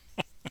job.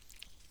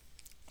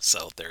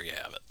 So, there you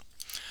have it.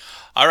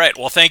 All right,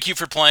 well, thank you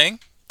for playing,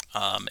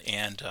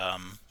 and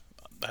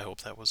I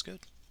hope that was good.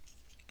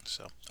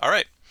 So, all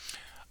right.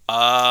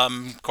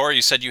 Corey,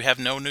 you said you have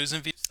no news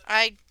and views?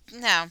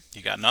 No.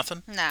 You got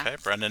nothing? No. Okay,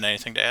 Brendan,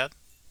 anything to add?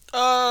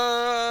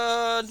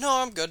 No,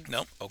 I'm good.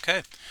 Nope.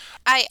 Okay.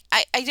 I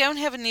don't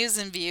have a news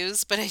and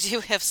views, but I do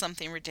have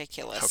something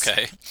ridiculous.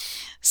 Okay.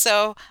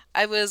 So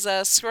I was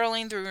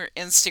scrolling through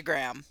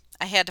Instagram.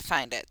 I had to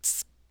find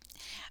it.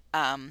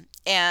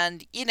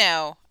 And you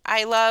know,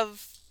 I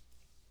love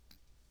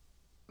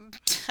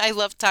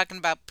talking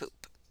about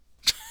poop.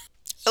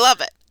 I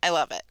love it. I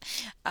love it.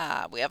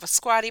 We have a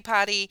squatty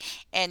potty,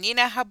 and you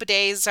know how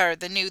bidets are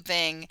the new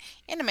thing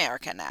in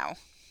America now.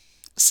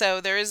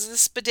 So there is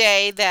this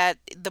bidet that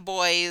the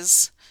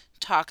boys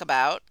talk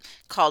about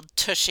called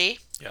Tushy.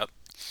 Yep.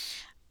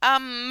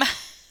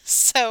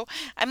 So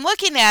I'm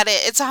looking at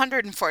it. It's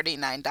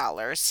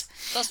 $149.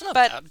 That's not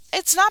But bad.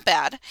 it's not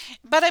bad.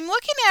 But I'm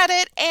looking at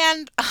it,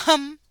 and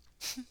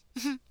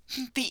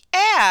the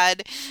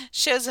ad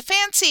shows a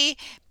fancy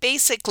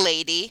basic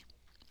lady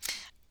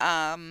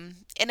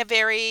in a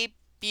very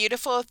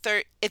beautiful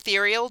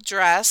ethereal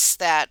dress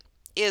that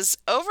is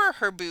over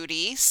her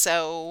booty,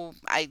 so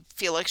I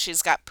feel like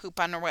she's got poop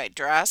on her white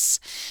dress.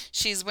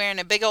 She's wearing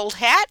a big old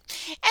hat,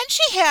 and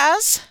she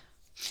has,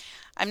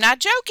 I'm not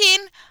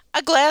joking,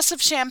 a glass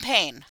of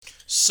champagne.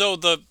 So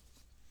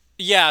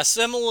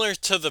similar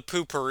to the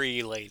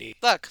poopery lady.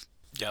 Look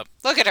Yep.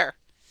 at her.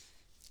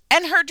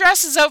 And her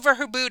dress is over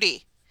her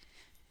booty.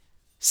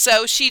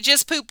 So she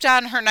just pooped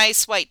on her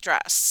nice white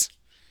dress.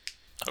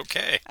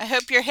 Okay. I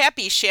hope you're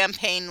happy,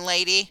 champagne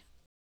lady.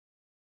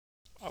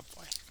 Oh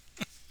boy.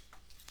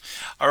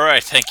 All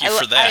right. Thank you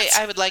for that.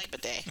 I would like a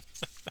bidet.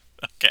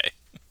 Okay.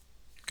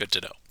 Good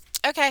to know.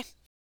 Okay.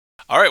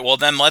 All right. Well,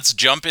 then let's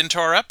jump into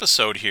our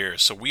episode here.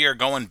 So we are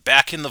going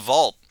back in the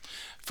vault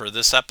for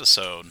this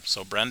episode.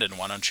 So, Brendan,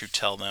 why don't you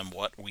tell them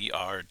what we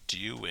are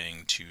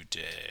doing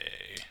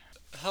today?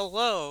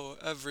 Hello,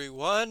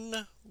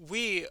 everyone.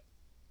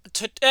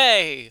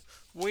 Today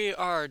we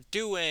are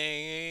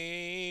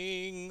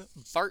doing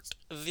Bart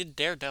the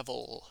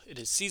Daredevil. It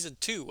is season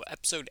 2,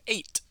 episode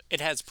 8.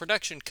 It has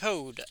production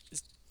code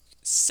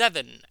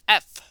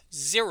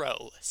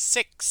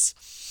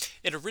 7F06.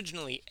 It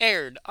originally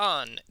aired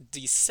on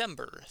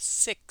December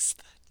 6th,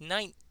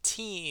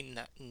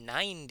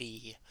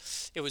 1990.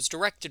 It was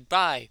directed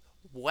by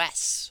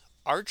Wes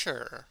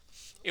Archer.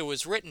 It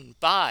was written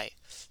by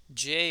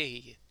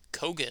Jay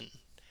Kogan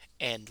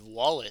and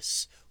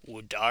Wallace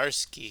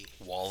Wodarski.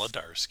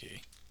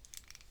 Wolodarski.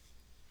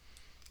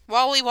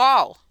 Wally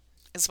Wall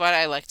is what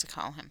I like to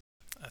call him.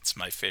 That's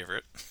my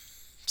favorite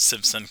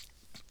Simpson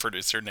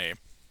producer name.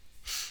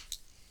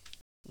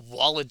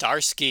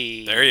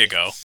 Wolodarski. There you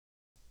go.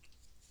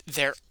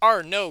 There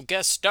are no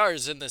guest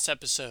stars in this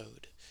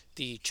episode.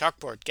 The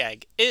chalkboard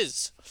gag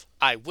is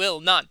I will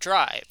not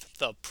drive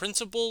the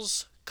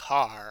principal's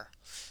car.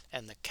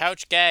 And the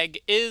couch gag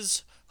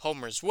is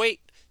Homer's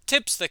weight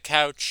tips the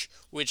couch,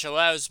 which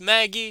allows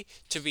Maggie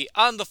to be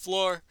on the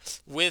floor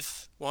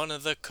with one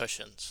of the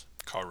cushions.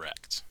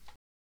 Correct.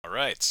 All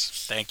right.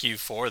 Thank you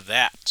for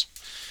that.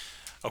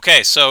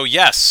 Okay, so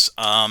yes,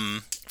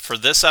 for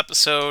this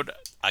episode,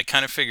 I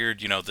kind of figured,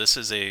 this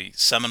is a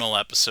seminal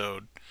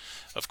episode.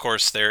 Of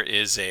course, there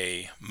is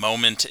a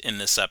moment in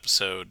this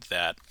episode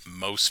that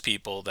most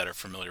people that are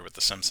familiar with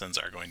The Simpsons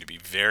are going to be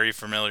very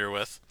familiar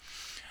with.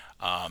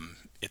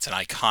 It's an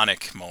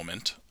iconic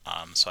moment,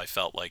 so I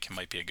felt like it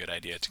might be a good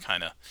idea to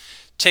kind of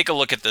take a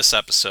look at this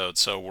episode.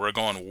 So we're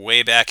going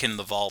way back in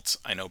the vault.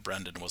 I know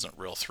Brendan wasn't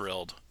real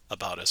thrilled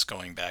about us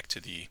going back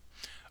to the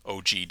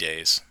OG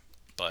days,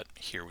 but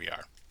here we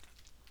are.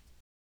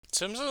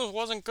 Simpsons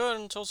wasn't good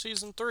until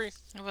season 3.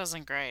 It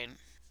wasn't great.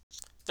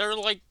 There are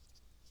like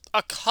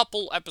a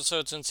couple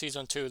episodes in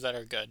season 2 that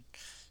are good.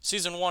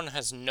 Season 1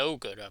 has no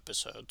good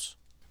episodes.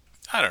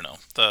 I don't know.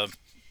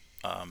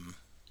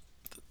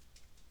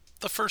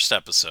 The first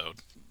episode,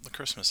 the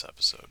Christmas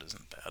episode,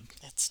 isn't bad.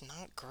 It's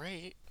not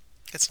great.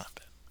 It's not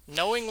bad.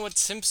 Knowing what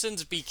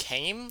Simpsons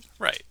became,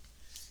 Right.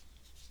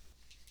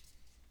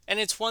 and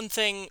it's one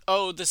thing,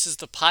 this is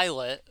the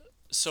pilot,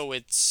 so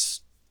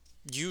it's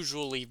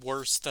usually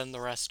worse than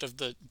the rest of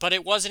the... But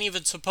it wasn't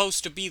even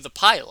supposed to be the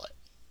pilot.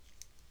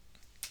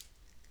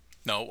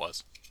 No, it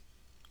was.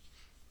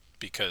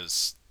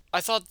 Because... I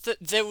thought that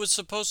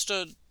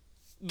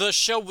the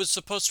show was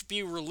supposed to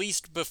be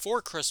released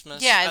before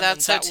Christmas. Yeah, and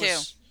that's then so that too.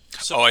 was-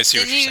 Oh, I see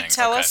what Didn't you're you saying.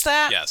 tell Okay. us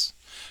that? Yes.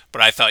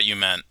 But I thought you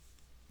meant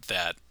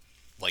that,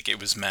 like,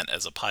 it was meant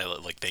as a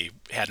pilot, like they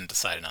hadn't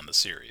decided on the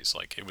series.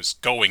 Like, it was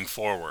going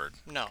forward.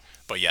 No.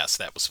 But yes,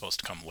 that was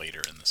supposed to come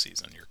later in the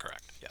season. You're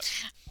correct.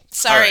 Yes.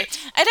 Sorry. All right.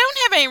 I don't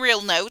have any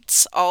real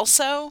notes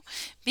also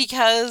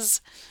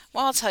because,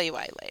 well, I'll tell you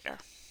why later.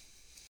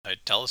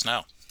 Tell us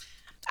now.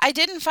 I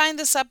didn't find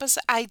this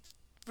episode, I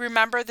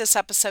remember this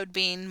episode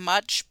being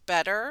much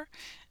better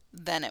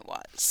than it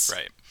was.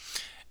 Right.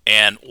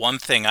 And one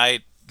thing I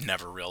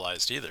never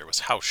realized either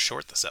was how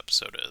short this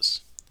episode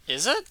is.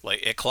 Is it?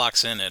 Like, it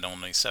clocks in at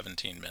only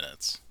 17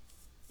 minutes.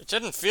 It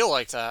didn't feel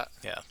like that.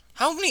 Yeah.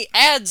 How many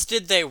ads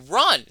did they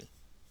run?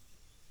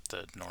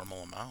 The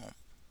normal amount.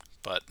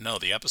 But no,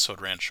 the episode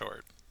ran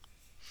short.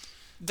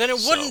 Then it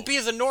So- wouldn't be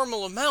the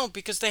normal amount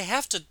because they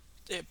have to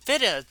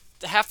fit a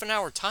half an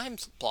hour time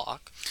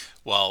block.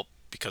 Well,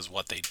 because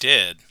what they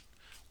did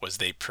was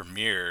they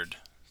premiered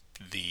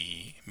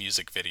the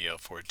music video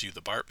for Do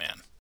the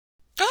Bartman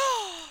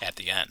at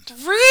the end.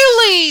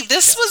 Really?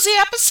 This was the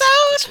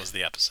episode? This was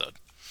the episode.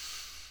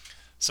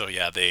 So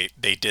yeah, they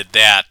did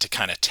that to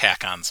kind of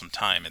tack on some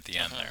time at the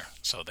end there.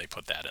 So they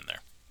put that in there.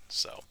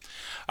 So,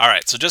 all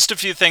right. So just a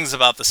few things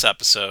about this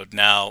episode.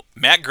 Now,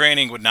 Matt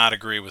Groening would not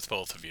agree with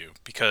both of you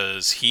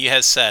because he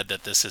has said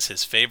that this is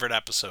his favorite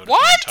episode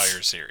What? of the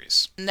entire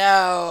series.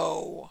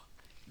 No.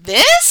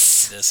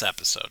 This? This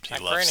episode. He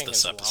Matt loves Groening this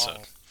is episode.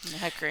 wrong.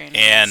 That green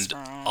And is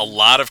wrong. a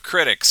lot of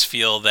critics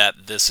feel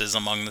that this is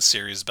among the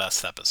series'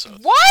 best episodes.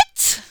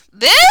 What?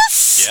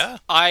 This? Yeah.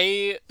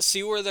 I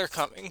see where they're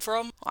coming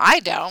from I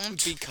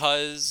don't.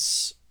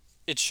 because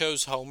it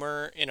shows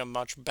Homer in a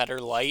much better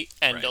light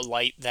and Right. a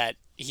light that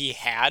he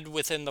had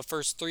within the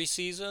first 3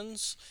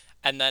 seasons,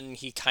 and then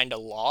he kind of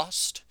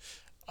lost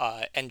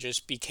and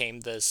just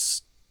became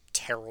this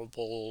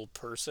terrible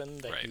person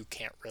that Right. you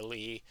can't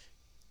really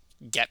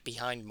get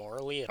behind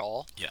morally at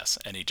all. Yes,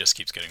 and he just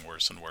keeps getting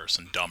worse and worse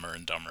and dumber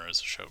as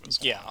the show goes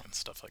along Yeah. and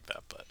stuff like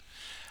that. But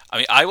I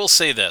mean, I will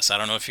say this. I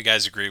don't know if you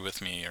guys agree with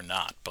me or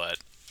not, but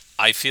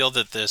I feel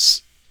that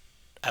this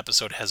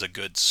episode has a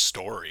good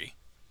story.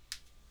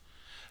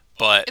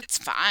 But It's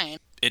fine.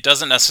 it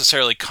doesn't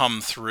necessarily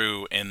come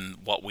through in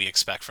what we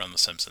expect from The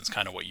Simpsons,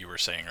 kind of what you were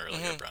saying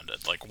earlier, Brenda.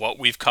 Like, what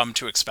we've come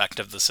to expect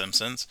of The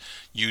Simpsons,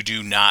 you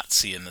do not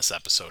see in this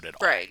episode at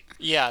all. Right.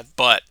 Yeah,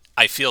 But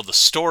I feel the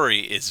story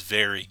is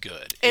very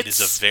good. It is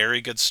It's- a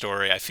very good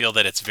story. I feel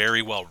that it's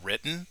very well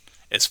written.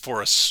 As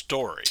for a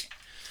story,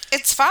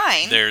 It's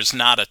fine. there's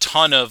not a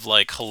ton of,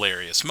 like,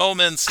 hilarious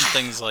moments and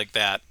things like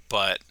that,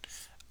 but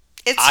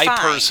It's I fine.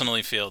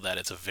 personally feel that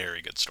it's a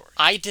very good story.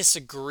 I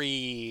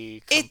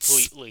disagree It's-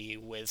 completely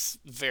with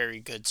very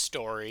good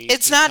story.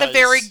 It's not a because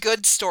very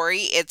good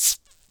story. It's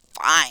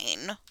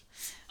fine.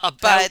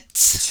 About but-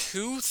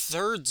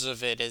 2/3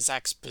 of it is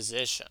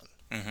exposition.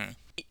 Mm-hmm.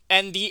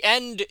 And the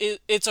end,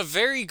 it's a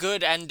very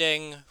good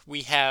ending.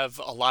 We have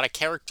a lot of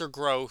character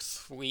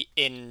growth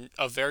in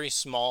a very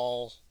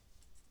small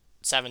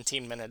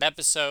 17-minute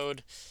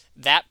episode.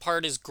 That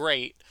part is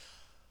great.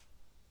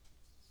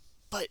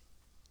 But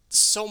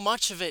so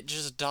much of it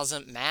just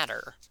doesn't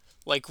matter.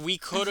 Like, we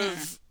could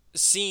have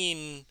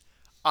seen,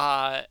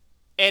 and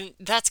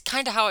that's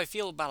kind of how I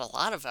feel about a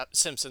lot of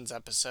Simpsons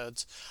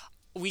episodes.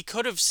 We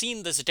could have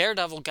seen this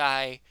Daredevil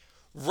guy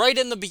right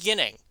in the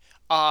beginning.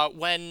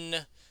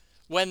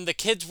 When the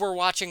kids were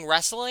watching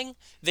wrestling,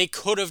 they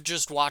could have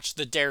just watched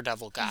the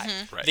Daredevil guy.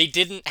 Right. They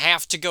didn't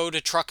have to go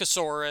to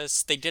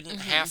Truckosaurus. They didn't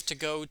have to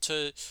go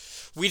to...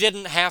 We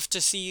didn't have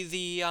to see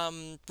the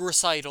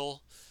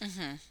recital.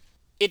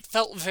 It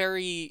felt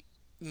very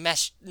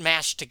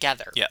mashed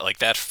together. Yeah, like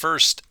that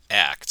first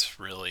act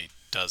really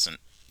doesn't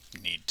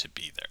need to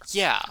be there.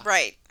 Yeah.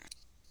 Right.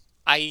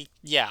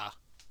 Yeah.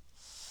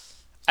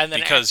 And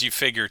then Because you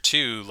figure,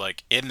 too,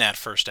 like, in that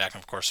first act,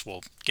 and of course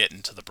we'll get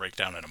into the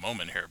breakdown in a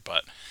moment here,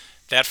 but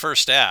that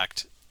first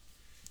act,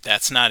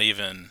 that's not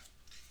even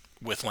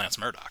with Lance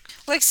Murdoch.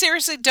 Like,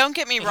 seriously, don't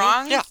get me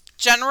wrong. Yeah.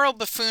 General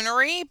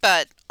buffoonery,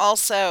 but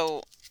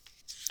also,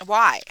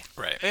 why?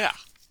 Right. Yeah.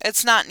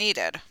 It's not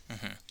needed.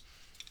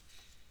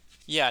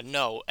 Yeah,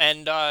 no.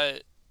 And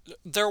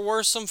there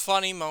were some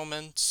funny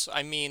moments.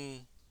 I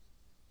mean,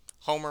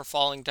 Homer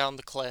falling down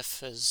the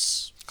cliff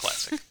is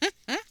Classic.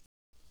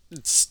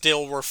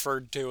 still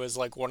referred to as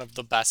like one of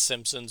the best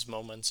Simpsons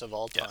moments of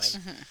all time. Yes.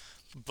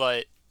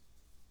 But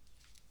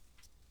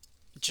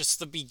just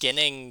the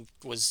beginning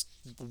was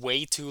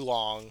way too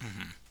long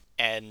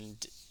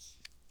and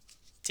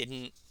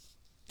didn't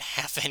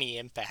have any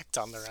impact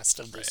on the rest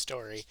of the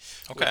story.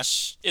 Okay.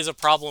 Which is a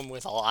problem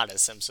with a lot of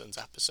Simpsons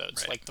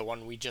episodes. Right. Like the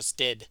one we just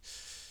did.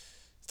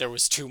 There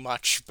was too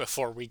much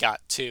before we got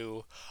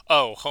to,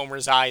 oh,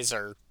 Homer's eyes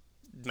are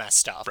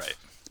messed up. Right.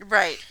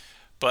 Right.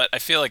 But I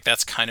feel like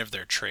that's kind of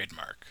their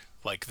trademark.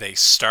 Like, they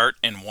start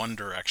in one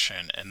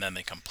direction, and then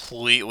they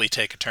completely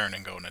take a turn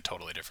and go in a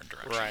totally different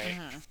direction. Right.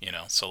 You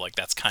know, so, like,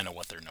 that's kind of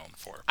what they're known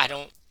for. I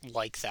don't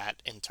like that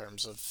in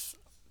terms of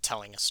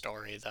telling a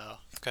story, though.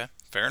 Okay,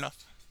 fair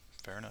enough.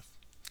 Fair enough.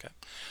 Okay.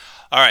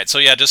 All right, so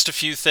yeah, just a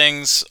few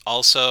things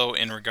also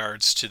in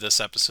regards to this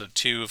episode,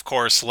 too. Of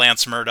course,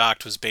 Lance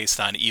Murdoch was based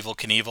on Evel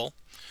Knievel,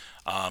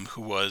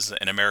 who was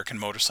an American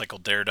motorcycle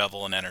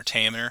daredevil and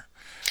entertainer.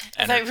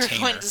 I thought you were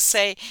going to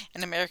say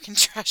an American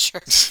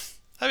treasure.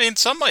 I mean,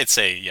 some might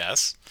say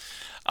yes.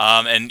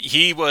 And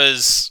he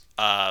was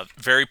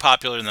very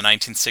popular in the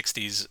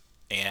 1960s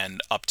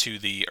and up to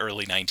the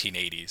early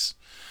 1980s.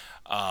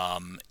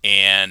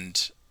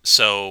 And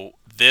so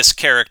this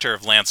character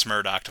of Lance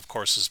Murdoch, of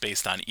course, was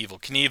based on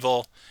Evel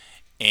Knievel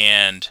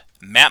and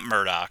Matt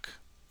Murdock,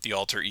 the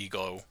alter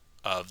ego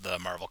of the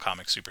Marvel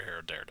Comics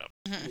superhero Daredevil.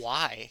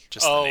 Why?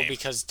 Just the name.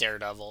 Because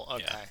Daredevil.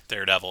 Okay. Yeah,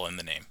 Daredevil in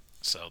the name.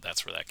 So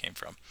that's where that came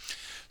from.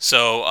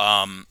 So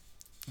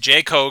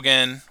Jake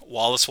Hogan,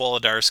 Wallace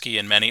Wolodarski,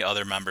 and many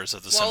other members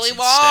of the Simpsons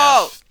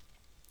staff,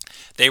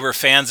 they were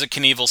fans of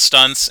Knievel's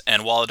stunts,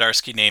 and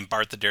Wolodarski named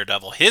Bart the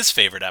Daredevil his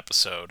favorite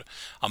episode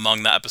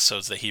among the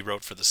episodes that he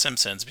wrote for The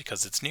Simpsons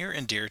because it's near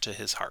and dear to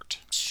his heart.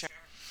 Sure.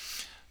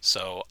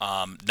 So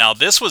now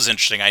this was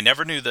interesting. I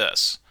never knew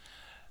this.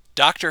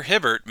 Dr.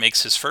 Hibbert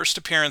makes his first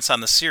appearance on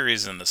the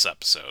series in this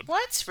episode.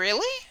 What?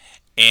 Really?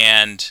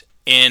 And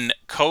in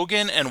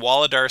Kogan and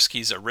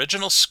Wolodarski's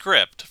original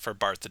script for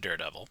Bart the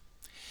Daredevil,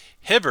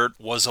 Hibbert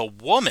was a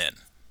woman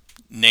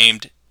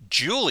named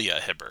Julia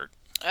Hibbert,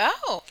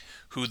 Oh.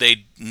 who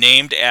they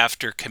named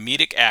after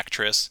comedic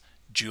actress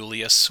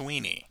Julia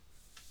Sweeney.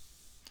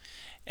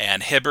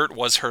 And Hibbert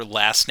was her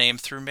last name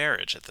through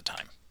marriage at the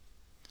time.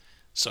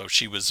 So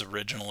she was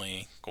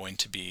originally going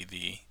to be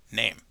the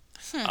name.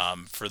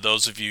 For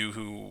those of you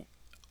who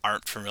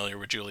aren't familiar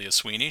with Julia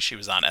Sweeney, she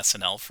was on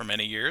SNL for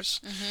many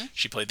years.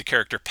 She played the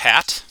character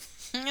Pat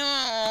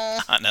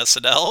Oh. on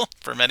SNL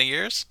for many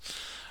years.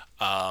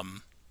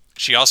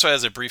 She also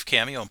has a brief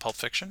cameo in Pulp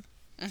Fiction.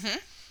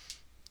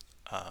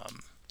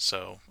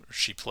 So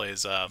she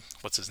plays,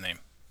 what's his name?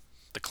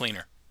 The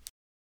cleaner.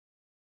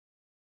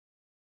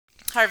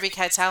 Harvey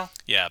Keitel.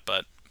 Yeah,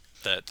 but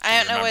that I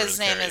don't know remember what his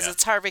the name character, is. yeah.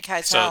 It's Harvey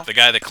Keitel. So the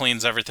guy that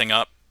cleans everything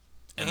up,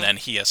 and then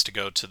he has to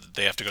go to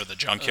they have to go to the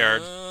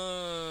junkyard,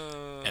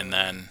 and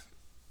then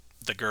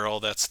the girl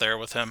that's there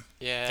with him,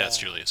 Yeah. that's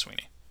Julia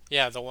Sweeney.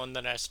 Yeah, the one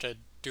that has to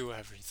do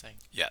everything.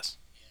 Yes.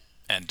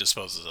 And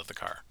disposes of the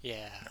car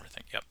Yeah. and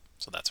everything. Yep.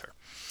 So that's her.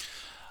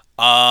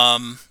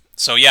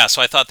 So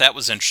I thought that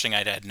was interesting.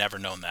 I had never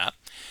known that.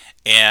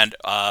 And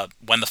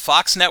when the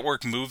Fox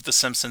network moved The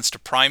Simpsons to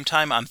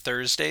primetime on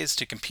Thursdays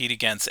to compete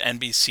against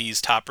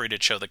NBC's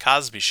top-rated show, The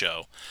Cosby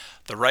Show,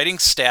 the writing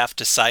staff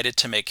decided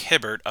to make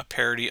Hibbert a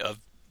parody of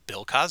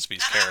Bill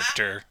Cosby's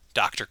character,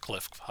 Dr.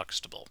 Cliff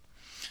Huxtable.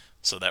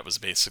 So that was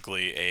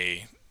basically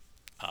a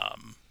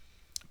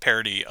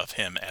parody of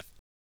him at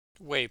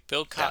Wait,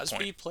 Bill that Cosby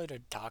point. played a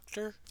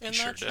doctor in He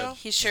that sure did. show?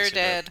 He sure Yes, he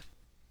did. did.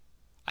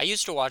 I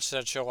used to watch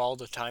that show all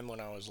the time when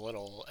I was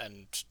little,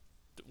 and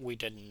we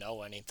didn't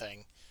know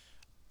anything.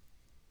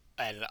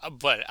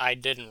 But I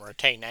didn't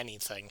retain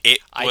anything.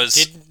 I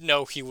didn't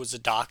know he was a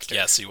doctor.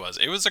 Yes, he was.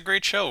 It was a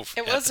great show. It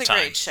at was the a time,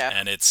 great show.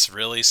 and it's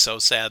really so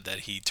sad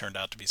that he turned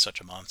out to be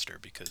such a monster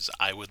because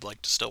I would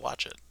like to still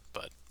watch it,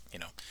 but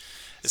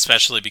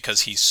especially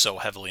because he's so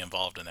heavily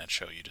involved in that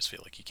show. You just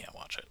feel like you can't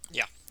watch it.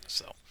 Yeah.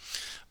 So,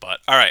 but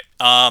all right.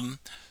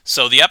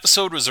 So the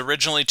episode was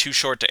originally too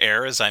short to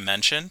air, as I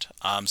mentioned.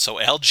 So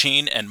Al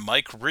Jean and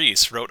Mike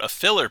Reese wrote a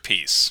filler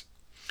piece.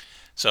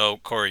 So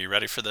Corey, you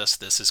ready for this?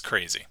 This is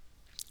crazy.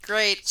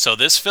 Great. So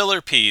this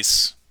filler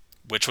piece,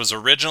 which was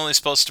originally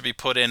supposed to be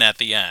put in at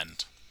the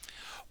end,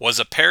 was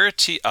a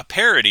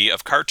parody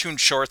of cartoon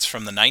shorts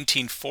from the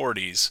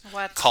 1940s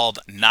What? called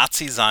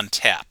Nazis on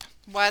Tap.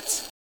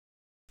 What?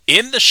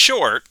 In the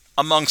short,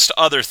 amongst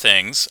other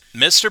things,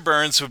 Mr.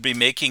 Burns would be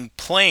making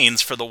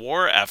planes for the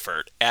war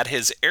effort at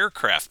his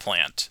aircraft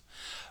plant.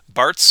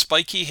 Bart's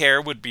spiky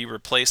hair would be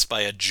replaced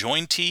by a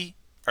pointy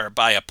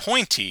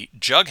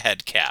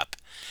jughead cap,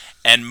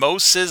 and Mo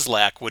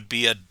Sizlak would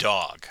be a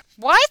dog.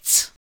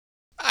 What?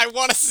 I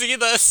want to see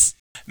this.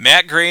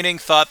 Matt Groening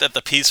thought that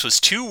the piece was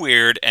too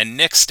weird and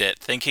nixed it,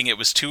 thinking it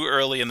was too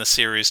early in the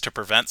series to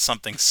prevent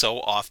something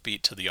so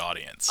offbeat to the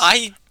audience.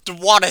 I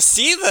want to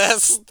see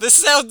this. This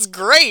sounds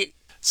great.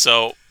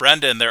 So,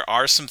 Brendan, there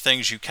are some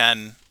things you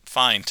can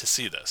find to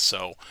see this.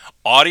 So,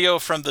 audio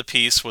from the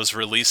piece was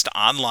released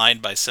online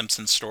by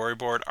Simpsons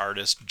storyboard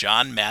artist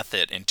John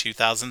Mathitt in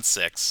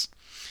 2006,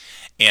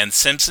 and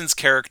Simpsons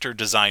character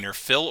designer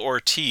Phil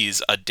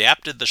Ortiz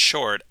adapted the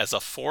short as a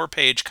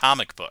 4-page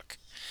comic book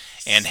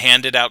and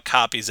handed out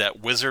copies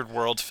at Wizard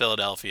World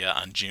Philadelphia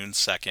on June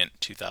 2nd,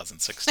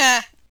 2016.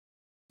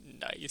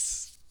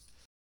 Nice.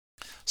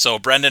 So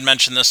Brendan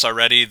mentioned this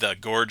already, the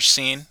gorge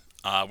scene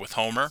with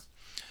Homer.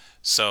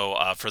 So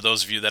for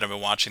those of you that have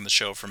been watching the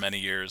show for many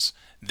years,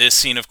 this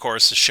scene, of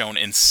course, is shown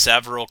in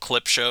several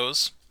clip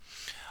shows.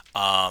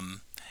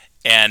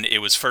 And it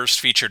was first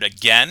featured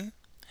again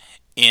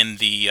in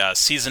the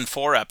Season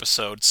 4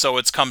 episode, So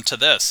It's Come to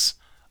This,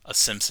 a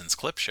Simpsons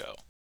clip show.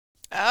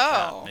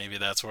 Oh. Maybe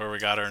that's where we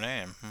got our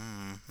name.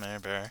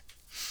 Maybe.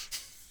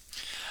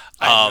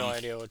 I have no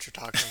idea what you're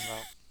talking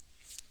about.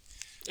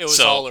 It was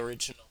all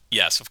original.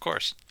 Yes, of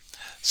course.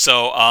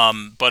 So,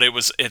 but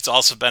it's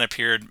also been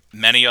appeared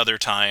many other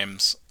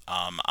times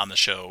on the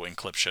show in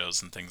clip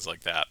shows and things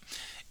like that.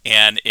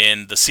 And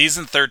in the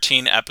season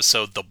 13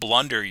 episode, The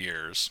Blunder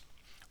Years,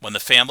 when the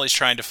family's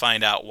trying to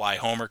find out why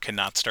Homer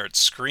cannot start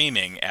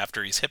screaming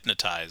after he's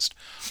hypnotized,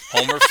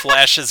 Homer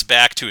flashes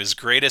back to his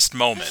greatest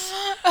moment,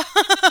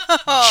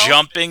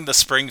 jumping the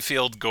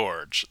Springfield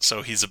Gorge.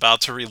 So he's about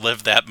to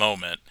relive that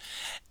moment.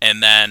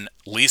 And then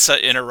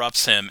Lisa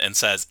interrupts him and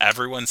says,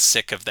 "Everyone's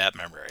sick of that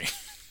memory,"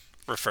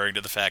 referring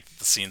to the fact that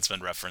the scene's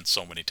been referenced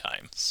so many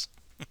times.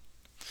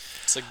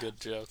 It's a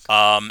good joke.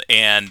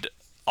 And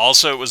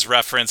also it was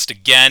referenced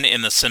again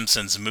in The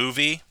Simpsons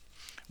movie,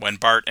 when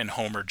Bart and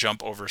Homer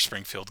jump over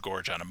Springfield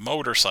Gorge on a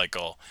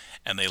motorcycle,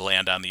 and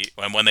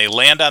when they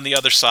land on the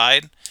other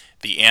side,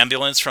 the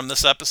ambulance from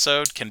this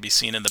episode can be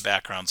seen in the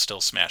background still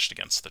smashed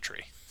against the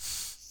tree.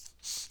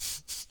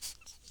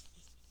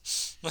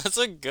 That's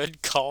a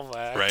good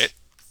callback. Right?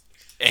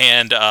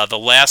 And the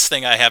last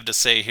thing I have to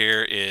say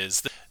here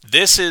is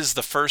this is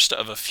the first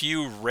of a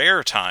few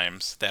rare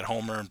times that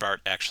Homer and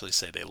Bart actually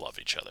say they love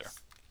each other.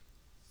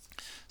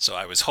 So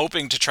I was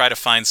hoping to try to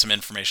find some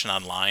information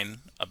online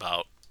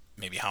about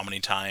maybe how many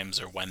times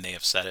or when they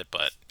have said it,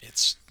 but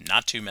it's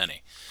not too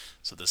many.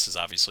 So this is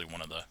obviously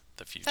one of the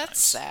few times.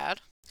 That's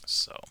sad.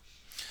 So,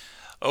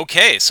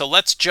 okay, so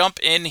let's jump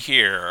in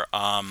here.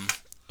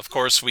 Of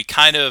course, we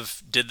kind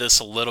of did this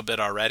a little bit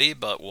already,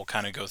 but we'll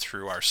kind of go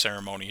through our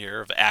ceremony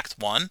here of Act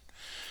 1.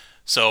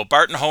 So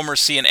Bart and Homer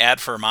see an ad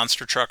for a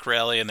monster truck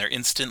rally, and they're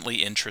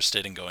instantly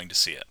interested in going to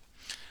see it.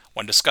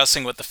 When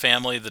discussing with the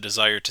family the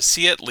desire to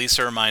see it,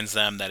 Lisa reminds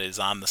them that it is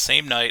on the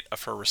same night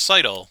of her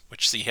recital,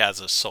 which she has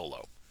as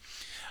solo.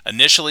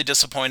 Initially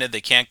disappointed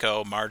they can't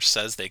go, Marge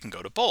says they can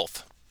go to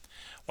both.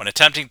 When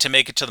attempting to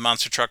make it to the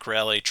monster truck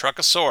rally,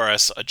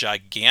 Truckosaurus, a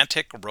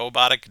gigantic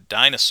robotic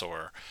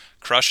dinosaur,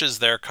 crushes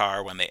their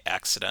car when they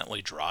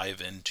accidentally drive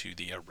into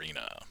the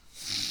arena.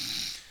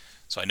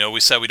 So I know we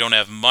said we don't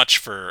have much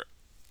for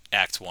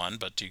Act 1,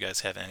 but do you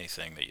guys have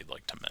anything that you'd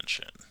like to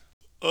mention?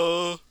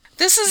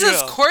 This is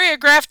as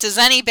choreographed as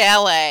any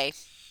ballet.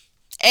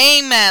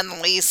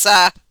 Amen,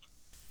 Lisa.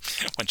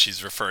 When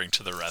she's referring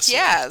to the wrestling.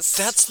 Yes.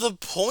 That's the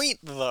point,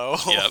 though.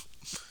 Yep.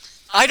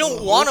 I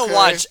don't want to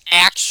watch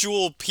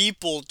actual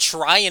people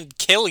try and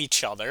kill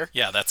each other.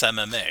 Yeah, that's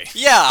MMA.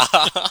 Yeah.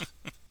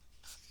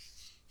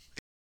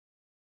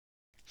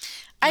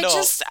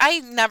 I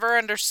never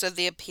understood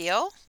the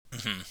appeal.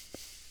 Mm-hmm.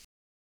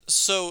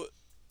 So,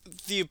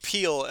 the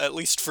appeal, at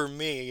least for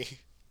me,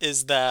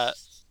 is that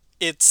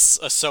it's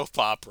a soap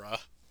opera,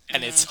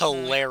 and it's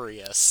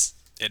hilarious.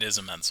 It is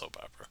a men's soap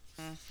opera.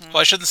 Well,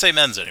 I shouldn't say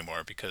men's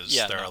anymore, because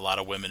there are a lot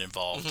of women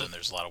involved, and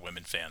there's a lot of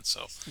women fans,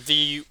 so...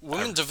 The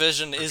women's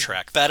division is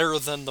retract better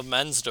than the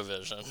men's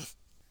division.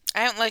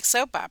 I don't like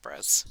soap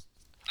operas.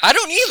 I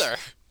don't either,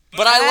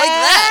 but I like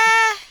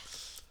that.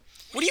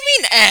 What do you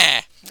mean,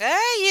 eh?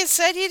 You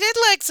said you did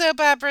like soap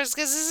operas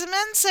because it's a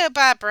men's soap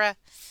opera.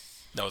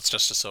 No, it's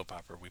just a soap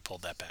opera. We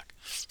pulled that back.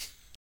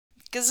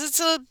 Because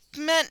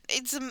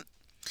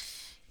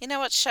You know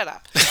what? Shut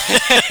up.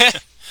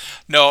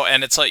 No,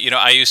 and it's like,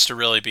 I used to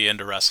really be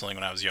into wrestling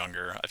when I was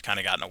younger. I've kind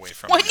of gotten away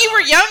from When it you now.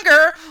 were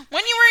younger?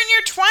 When you were in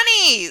your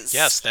 20s?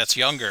 Yes, that's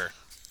younger.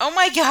 Oh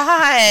my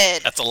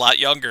god. That's a lot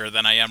younger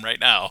than I am right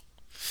now.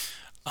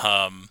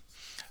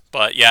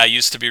 But yeah, I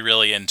used to be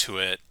really into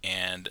it,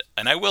 and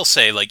I will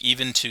say, like,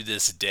 even to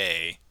this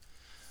day,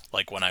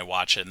 like when I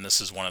watch it, and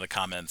this is one of the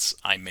comments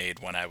I made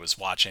when I was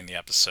watching the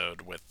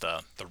episode with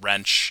the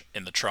wrench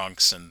in the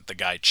trunks and the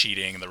guy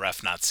cheating and the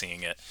ref not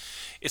seeing it.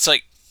 It's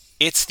like,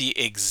 it's the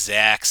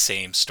exact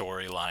same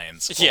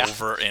storylines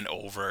over and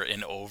over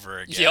and over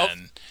again.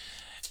 Yep.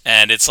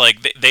 And it's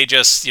like they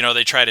just,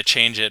 they try to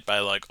change it by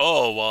like,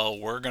 oh, well,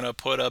 we're going to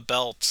put a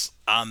belt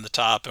on the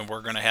top and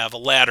we're going to have a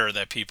ladder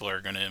that people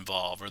are going to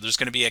involve, or there's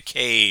going to be a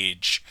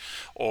cage,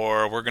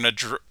 or we're going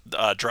to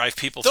drive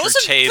people Those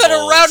through have tables.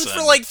 been around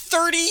for like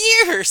 30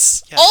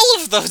 years. Yes.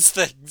 All of those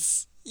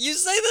things. You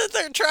say that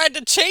they're trying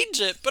to change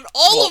it, but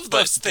all of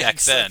those things. Back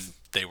then,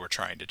 they were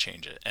trying to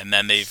change it. And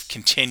then they've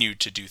continued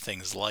to do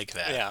things like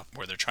that,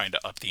 where they're trying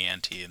to up the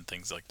ante and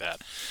things like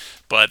that.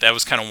 But that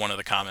was kind of one of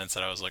the comments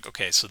that I was like,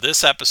 okay, so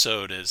this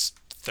episode is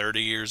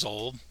 30 years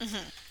old,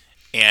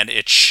 and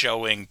it's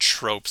showing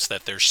tropes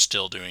that they're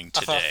still doing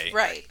today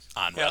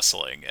on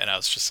wrestling. And I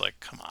was just like,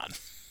 come on.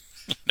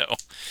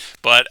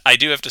 But I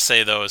do have to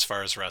say, though, as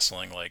far as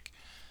wrestling, like,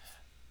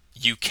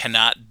 you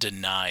cannot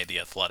deny the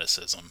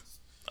athleticism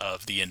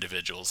of the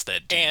individuals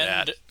that do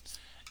that.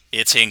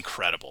 It's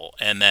incredible.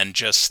 And then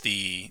just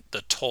the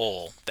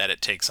toll that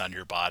it takes on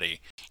your body.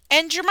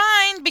 And your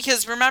mind,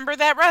 because remember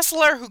that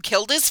wrestler who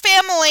killed his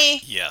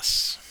family?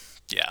 Yes.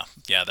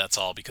 Yeah, that's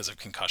all because of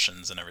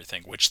concussions and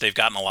everything, which they've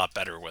gotten a lot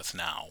better with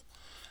now,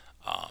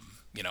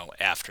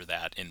 after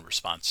that, in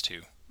response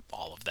to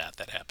all of that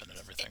happened and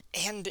everything.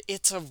 And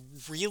it's a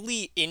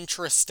really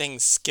interesting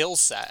skill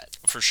set.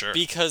 For sure.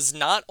 Because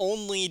not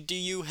only do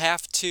you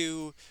have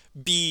to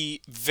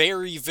be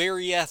very,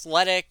 very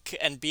athletic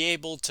and be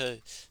able to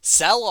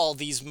sell all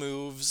these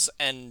moves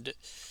and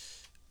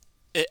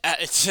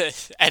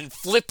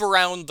flip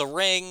around the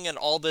ring and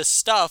all this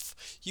stuff,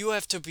 you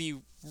have to be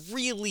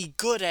really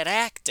good at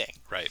acting.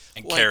 Right.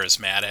 And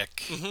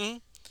charismatic. Mm-hmm.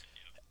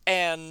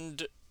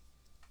 And,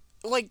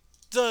 like,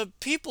 the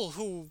people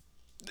who...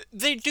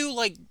 They do,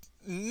 like,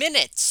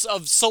 minutes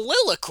of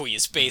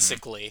soliloquies,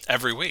 basically.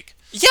 Every week.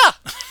 Yeah!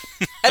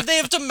 And they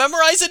have to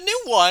memorize a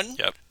new one.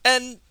 Yep.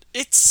 And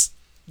it's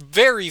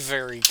very,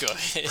 very good.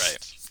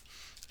 Right.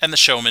 And the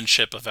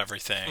showmanship of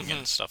everything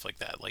and stuff like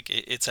that. Like,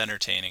 it's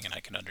entertaining, and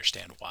I can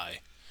understand why,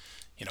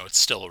 it's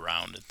still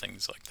around and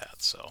things like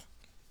that, so...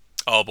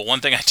 Oh, but one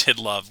thing I did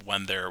love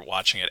when they're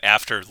watching it,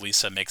 after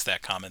Lisa makes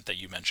that comment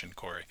that you mentioned,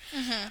 Corey,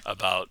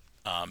 about,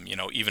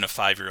 even a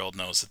 5-year-old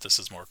knows that this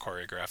is more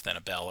choreographed than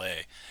a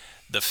ballet.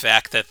 The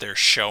fact that they're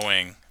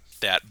showing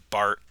that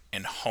Bart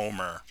and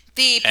Homer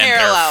and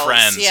their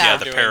friends, the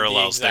doing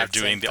parallels, the they're exact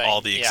doing same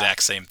all thing. the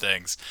exact same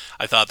things.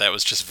 I thought that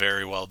was just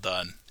very well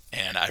done,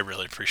 and I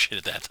really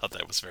appreciated that. I thought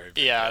that was very,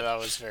 very good. That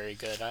was very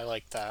good. I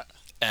like that.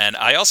 And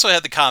I also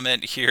had the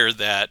comment here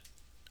that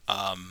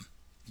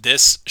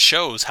this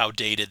shows how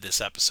dated this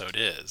episode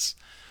is.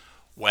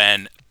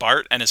 When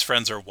Bart and his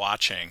friends are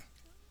watching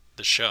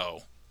the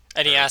show,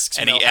 and he asks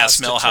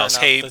Milhouse,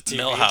 hey,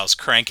 Milhouse,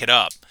 crank it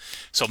up.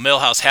 So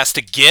Milhouse has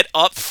to get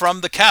up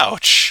from the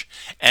couch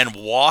and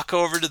walk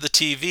over to the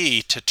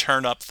TV to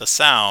turn up the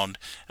sound.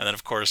 And then,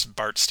 of course,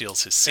 Bart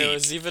steals his seat. It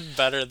was even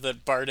better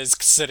that Bart is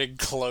sitting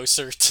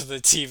closer to the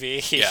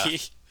TV. Yeah.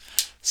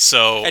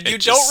 So and you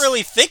don't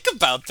really think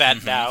about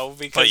that now,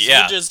 because you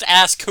just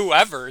ask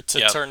whoever to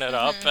turn it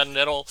up, and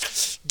it'll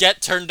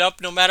get turned up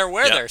no matter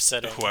where they're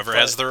sitting. Whoever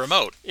has the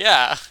remote.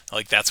 Yeah.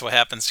 Like, that's what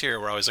happens here.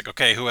 We're always like,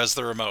 okay, who has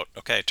the remote?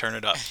 Okay, turn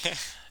it up.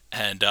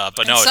 And but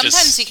and no,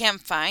 sometimes you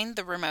can't find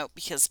the remote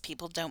because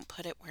people don't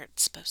put it where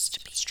it's supposed to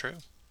be. It's true.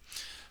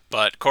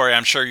 But Corey,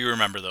 I'm sure you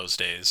remember those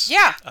days.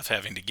 Yeah. Of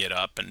having to get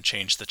up and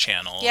change the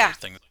channel. Yeah. And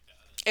things like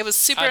that. It was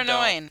super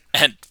annoying.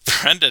 And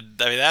Brenda,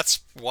 that's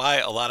why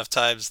a lot of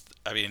times,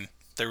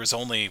 there was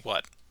only,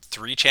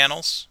 3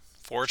 channels?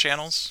 4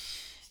 channels?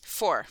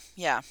 4,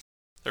 yeah.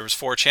 There was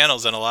 4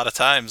 channels, and a lot of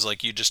times,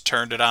 like, you just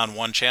turned it on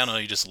one channel,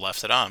 you just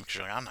left it on, because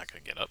you're like, I'm not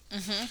going to get up.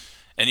 Mm-hmm.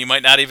 And you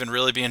might not even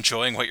really be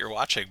enjoying what you're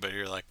watching, but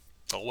you're like,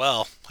 oh,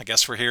 well, I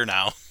guess we're here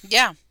now.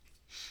 Yeah.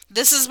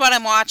 This is what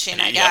I'm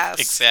watching, I guess.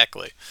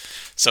 Exactly.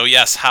 So,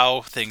 yes, how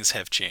things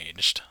have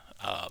changed.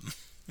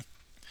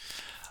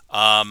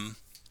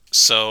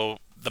 So,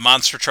 the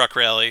Monster Truck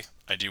Rally,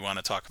 I do want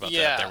to talk about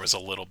that. There was a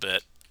little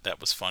bit that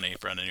was funny.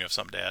 Brendan, you have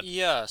something to add?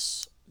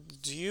 Yes.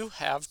 Do you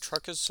have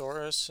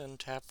Truckosaurus in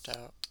Tapped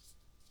Out?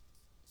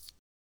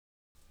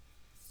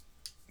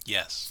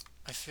 Yes.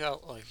 I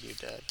felt like you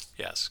did.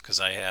 Yes, because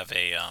I have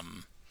a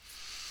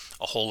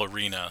whole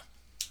arena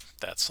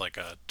that's like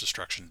a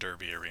Destruction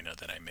Derby arena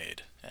that I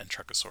made, and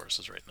Truckosaurus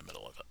is right in the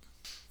middle of it.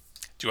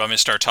 Do you want me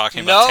to start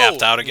talking about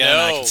Tapped Out again?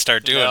 I can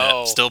start doing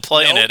it. Still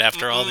playing it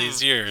after all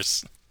these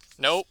years.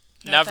 Nope.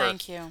 No, never.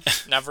 Thank you.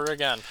 Never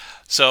again.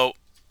 So,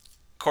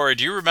 Corey,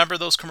 do you remember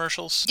those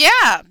commercials?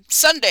 Yeah.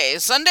 Sunday.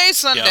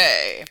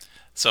 Yep.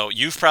 So,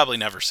 you've probably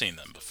never seen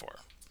them before.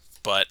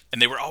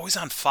 And they were always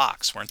on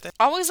Fox, weren't they?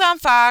 Always on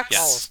Fox.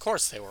 Yes. Oh, of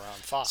course they were on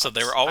Fox. So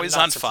they were always I'm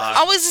not on surprised. Fox.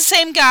 Always the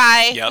same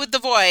guy Yep. with the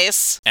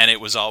voice. And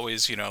it was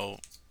always,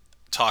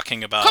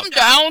 talking about... Come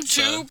down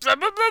to blah,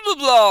 blah, blah, blah,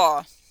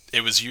 blah.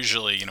 It was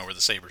usually, where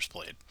the Sabres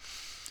played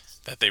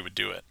that they would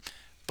do it.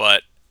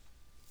 But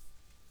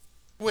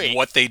Wait,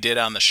 what they did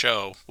on the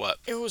show, what?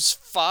 it was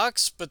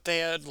Fox, but they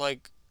had,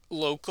 like,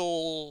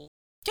 local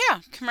Yeah,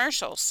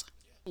 commercials.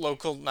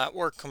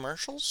 network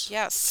commercials?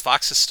 Yes.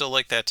 Fox is still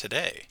like that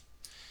today.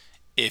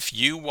 If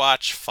you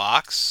watch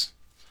Fox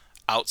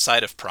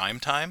outside of prime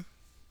time,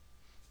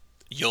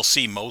 you'll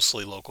see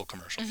mostly local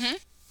commercials. Mm-hmm.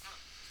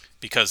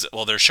 Because,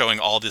 they're showing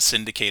all the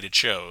syndicated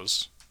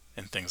shows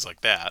and things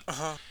like that.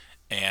 Uh-huh.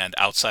 And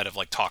outside of,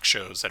 like, talk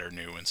shows that are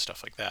new and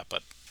stuff like that.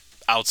 But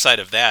outside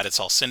of that, it's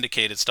all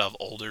syndicated stuff,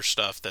 older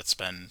stuff that's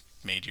been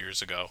made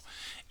years ago.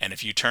 And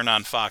if you turn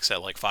on Fox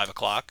at, like, 5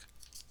 o'clock,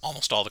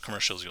 almost all the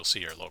commercials you'll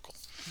see are local.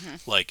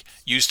 Mm-hmm. Like,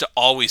 you used to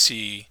always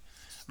see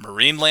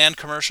Marineland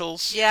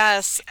commercials.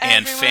 Yes.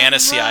 And Everyone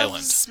Fantasy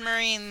loves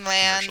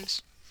Marineland.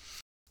 Commercials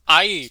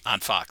I on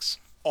Fox.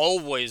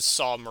 always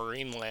saw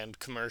Marineland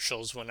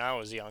commercials when I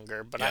was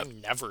younger, but Yep. I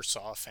never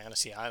saw a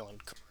Fantasy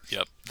Island commercial.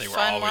 Yep, they were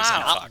Fun, always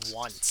on wow. Fox. Not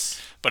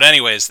once. But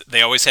anyways,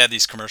 they always had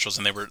these commercials,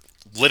 and they were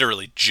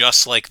literally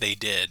just like they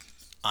did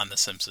on The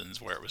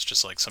Simpsons, where it was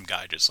just like some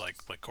guy just like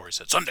Corey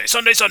said, Sunday,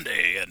 Sunday,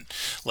 Sunday, and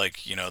like,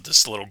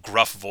 this little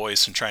gruff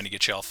voice and trying to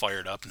get you all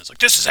fired up, and it's like,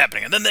 this is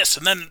happening, and then this,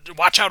 and then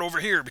watch out over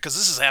here because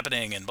this is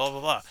happening, and blah, blah,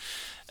 blah.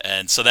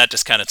 And so that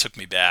just kind of took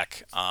me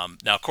back.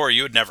 Now, Corey,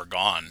 you had never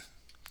gone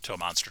to a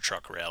monster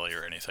truck rally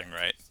or anything,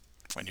 right?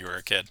 When you were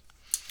a kid?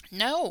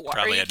 No.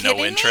 Probably Are you had no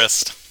kidding me?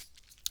 interest.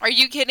 Are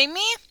you kidding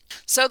me?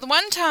 So the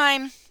one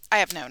time, I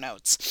have no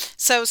notes.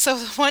 So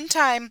the one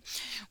time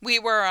we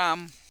were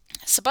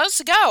supposed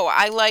to go,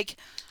 I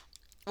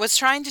was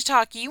trying to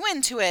talk you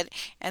into it,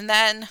 and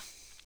then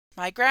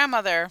my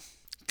grandmother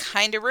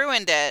kind of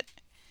ruined it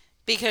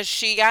because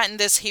she got in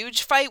this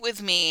huge fight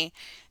with me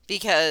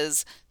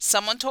because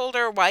someone told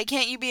her, why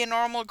can't you be a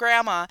normal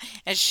grandma?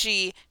 And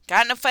she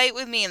got in a fight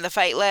with me, and the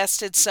fight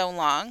lasted so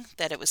long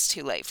that it was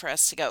too late for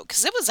us to go.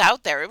 Because it was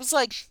out there. It was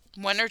like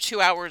 1 or 2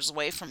 hours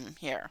away from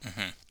here.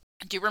 Mm-hmm.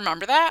 Do you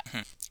remember that? Mm-hmm.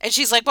 And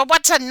she's like, well,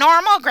 what's a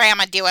normal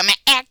grandma doing?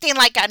 Acting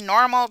like a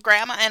normal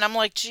grandma? And I'm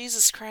like,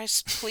 Jesus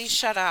Christ, please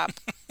shut up.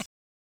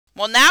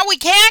 Well, now we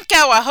can't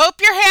go. I hope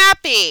you're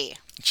happy.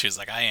 She was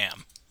like, I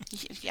am.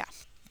 Yeah.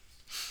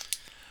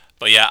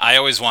 But yeah, I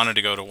always wanted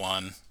to go to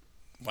one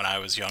when I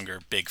was younger.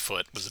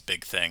 Bigfoot was a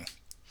big thing.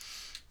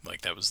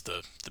 Like, that was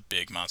the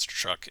big monster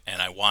truck.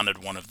 And I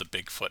wanted one of the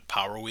Bigfoot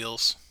Power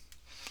Wheels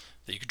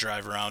that you could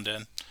drive around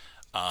in.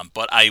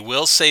 But I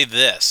will say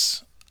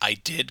this. I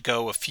did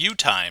go a few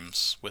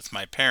times with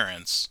my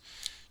parents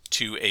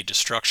to a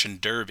destruction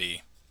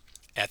derby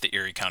at the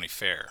Erie County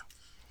Fair.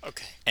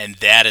 Okay. And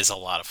that is a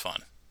lot of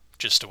fun.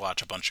 Just to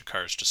watch a bunch of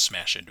cars just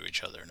smash into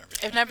each other and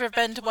everything. I've never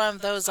been to one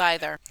of those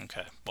either.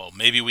 Okay. Well,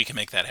 maybe we can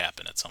make that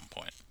happen at some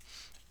point.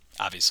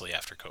 Obviously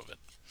after COVID.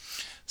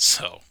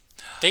 So.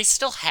 They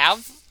still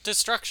have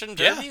destruction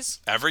derbies?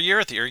 Yeah. Every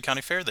year at the Erie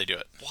County Fair they do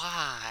it.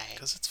 Why?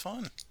 Because it's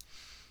fun.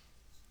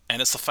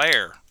 And it's the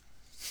fair.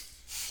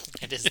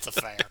 It is the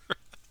fair.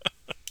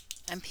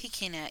 I'm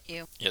peeking at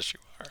you. Yes, you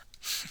are.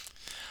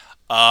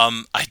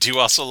 I do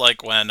also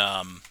like when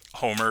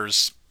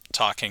Homer's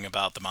talking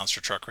about the monster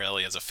truck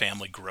rally as a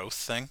family growth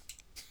thing.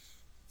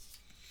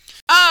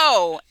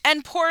 Oh,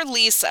 and poor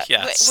Lisa.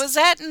 Yes. Was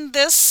that in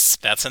this?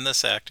 That's in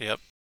this act, yep.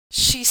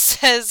 She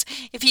says,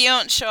 if you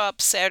don't show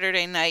up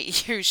Saturday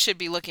night, you should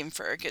be looking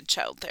for a good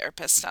child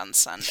therapist on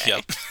Sunday.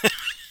 Yep.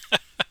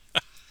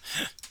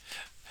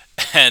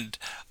 And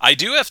I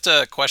do have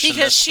to question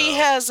because this, she though.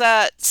 has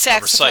a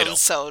saxophone recital.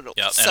 solo.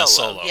 Yep, and a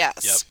solo.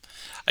 Yes. Yep.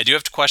 I do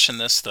have to question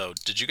this, though.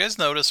 Did you guys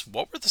notice,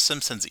 what were the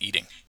Simpsons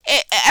eating?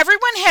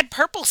 Everyone had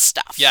purple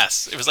stuff.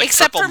 Yes, it was like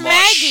except purple for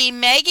mush. Maggie.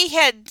 Maggie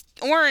had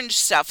orange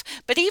stuff,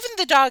 but even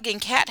the dog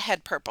and cat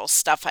had purple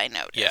stuff, I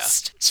noticed.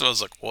 Yeah. So I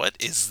was like, what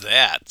is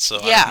that? So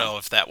Yeah. I don't know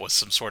if that was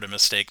some sort of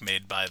mistake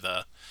made by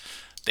the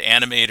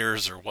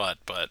animators or what,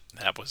 but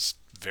that was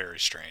very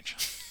strange.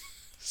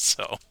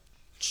 So.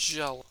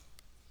 Joe.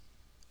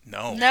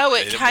 No,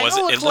 it kinda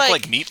wasn't. looked It looked like-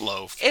 like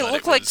meatloaf. It but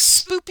looked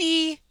was,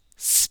 like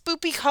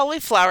spoopy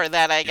cauliflower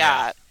that I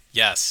got.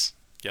 Yes.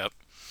 Yep.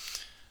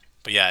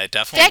 But yeah, it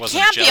definitely That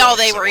wasn't can't be Jell-O all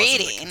they 'cause it were wasn't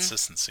the eating.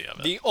 consistency of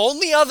it. The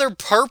only other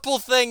purple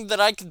thing that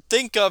I can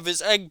think of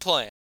is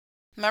eggplant.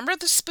 Remember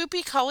the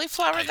spoopy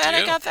cauliflower I that I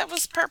do. got that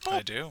was purple?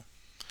 I do.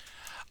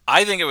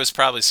 I think it was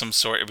probably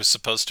it was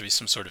supposed to be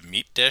some sort of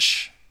meat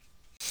dish,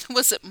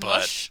 Was it but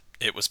mush?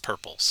 it was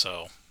purple,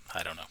 so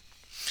I don't know.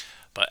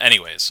 But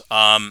anyways,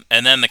 and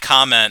then the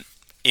comment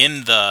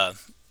in the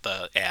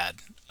ad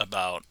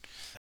about,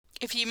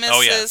 If you miss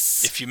oh yeah,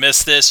 this, if you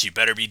miss this, you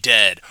better be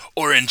dead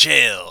or in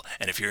jail,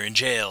 and if you're in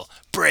jail,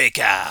 break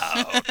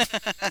out.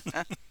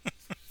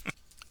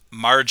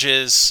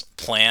 Marge's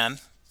plan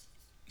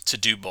to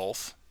do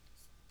both,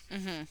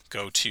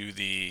 go to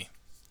the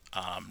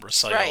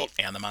recital Right.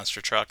 and the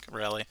monster truck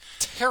rally,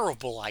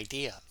 Terrible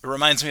idea. it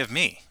reminds me of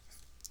me.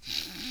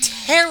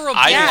 terrible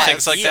I do Yes.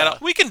 things like idea.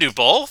 that. We can do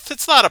both.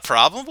 It's not a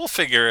problem. We'll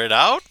figure it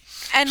out.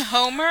 And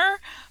Homer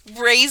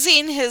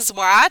raising his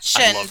watch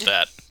I and love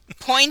that.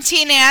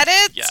 pointing at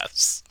it.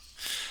 Yes.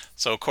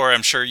 So, Corey,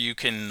 I'm sure you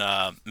can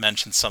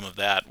mention some of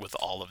that with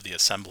all of the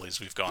assemblies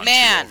we've gone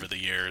Man, to over the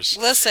years.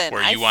 listen,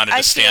 where I- you wanted I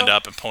to stand feel-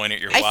 up and point at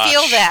your I watch.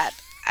 feel that.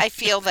 I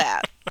feel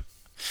that.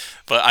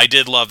 But I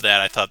did love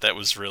that. I thought that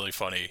was really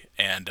funny,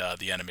 and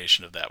the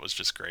animation of that was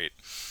just great.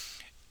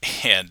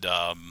 And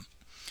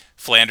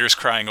Flanders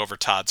crying over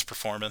Todd's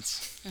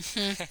performance,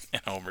 and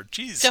Homer,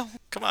 geez,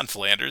 Don't- come on,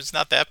 Flanders,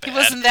 not that bad. He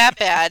wasn't that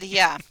bad.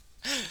 Yeah.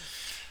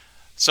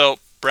 So,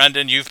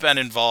 Brendan, you've been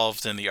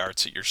involved in the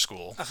arts at your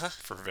school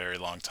for a very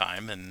long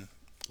time, and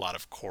a lot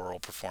of choral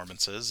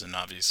performances, and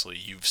obviously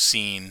you've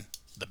seen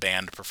the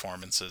band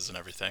performances and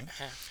everything.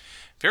 Have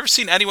you ever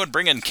seen anyone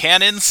bring in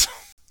cannons?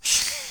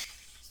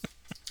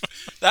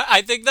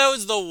 I think that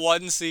was the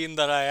one scene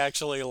that I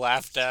actually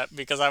laughed at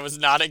because I was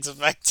not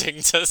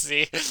expecting to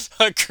see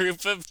a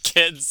group of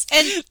kids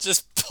And-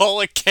 just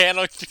pull a can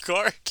of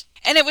cork.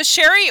 And it was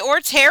Sherry or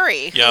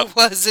Terry Yep. who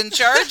was in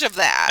charge of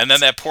that. And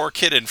then that poor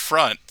kid in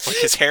front, like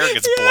his hair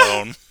gets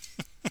blown.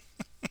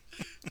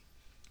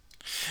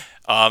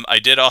 I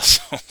did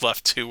also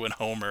love too when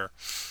Homer,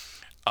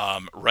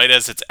 right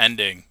as it's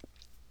ending,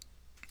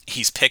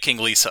 he's picking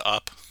Lisa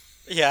up,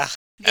 Yeah.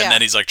 Yeah. and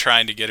then he's like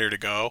trying to get her to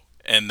go,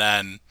 and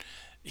then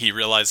he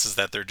realizes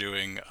that they're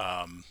doing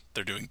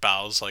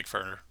bows like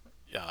for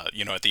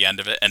at the end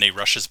of it, and he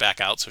rushes back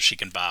out so she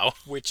can bow.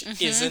 Which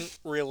isn't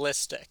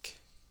realistic.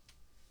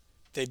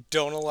 They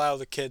don't allow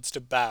the kids to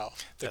bow.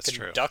 The That's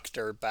true.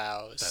 conductor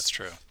bows. That's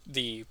true.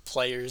 The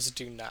players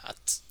do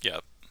not.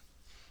 Yep.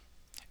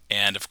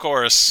 And of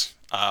course,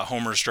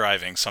 Homer's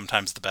driving.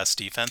 Sometimes the best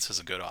defense is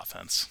a good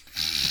offense.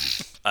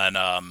 And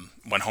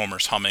when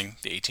Homer's humming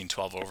the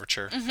 1812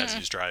 overture as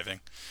he's driving,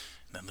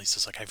 and then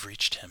Lisa's like, "I've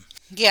reached him."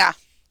 Yeah.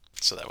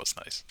 So that was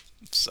nice.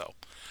 So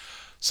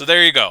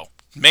there you go.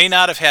 May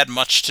not have had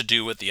much to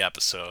do with the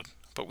episode,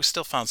 but we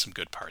still found some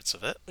good parts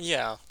of it.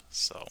 Yeah.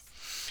 So,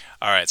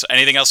 all right. So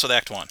anything else with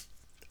Act 1?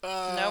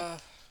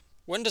 Nope.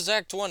 When does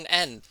Act 1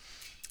 end?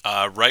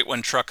 Right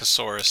when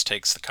Truckosaurus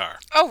takes the car.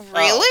 Oh,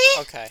 really?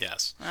 Oh, okay.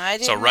 Yes. I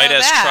didn't So right know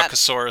as that.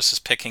 Truckosaurus is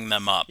picking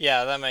them up.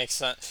 Yeah, that makes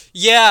sense.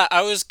 Yeah,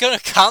 I was gonna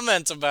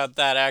comment about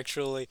that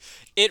actually.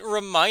 It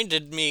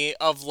reminded me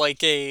of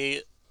like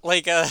a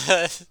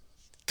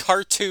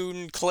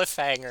cartoon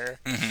cliffhanger.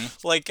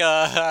 Like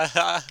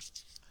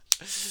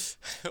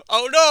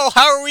oh no,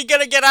 how are we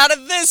gonna get out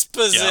of this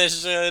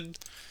position?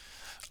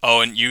 Oh,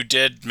 and you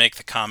did make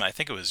the comment, I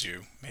think it was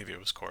you, maybe it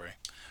was Corey,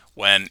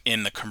 when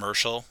in the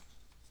commercial,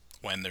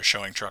 when they're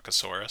showing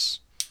Truckosaurus,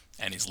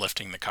 and he's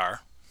lifting the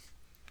car.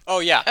 Oh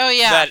yeah. Oh,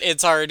 yeah. That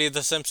it's already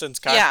the Simpsons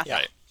car. Yeah.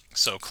 Right.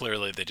 So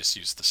clearly they just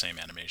used the same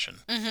animation.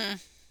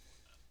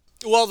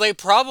 Well, they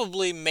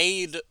probably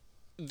made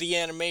the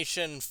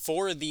animation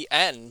for the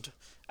end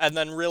and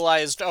then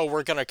realized, oh,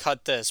 we're gonna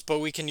cut this, but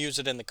we can use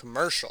it in the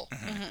commercial.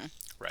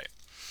 Right.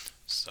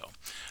 So,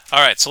 all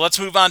right, so let's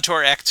move on to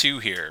our Act 2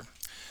 here.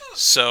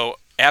 So,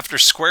 after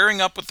squaring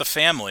up with the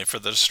family for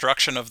the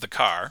destruction of the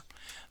car,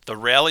 the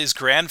rally's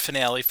grand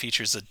finale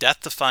features a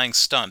death-defying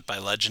stunt by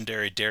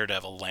legendary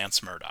Daredevil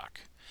Lance Murdoch.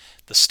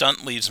 The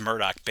stunt leaves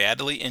Murdoch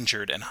badly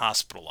injured and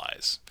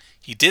hospitalized.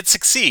 He did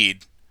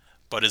succeed,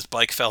 but his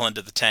bike fell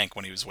into the tank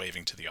when he was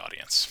waving to the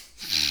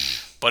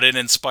audience. But it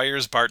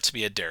inspires Bart to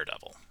be a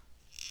daredevil.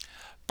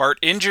 Bart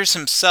injures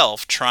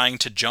himself trying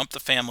to jump the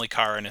family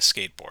car on his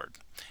skateboard.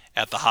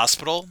 At the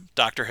hospital,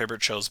 Dr.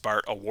 Hibbert shows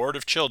Bart a ward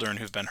of children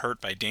who've been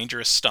hurt by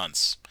dangerous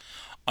stunts.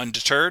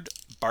 Undeterred,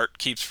 Bart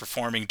keeps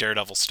performing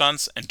daredevil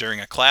stunts, and during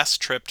a class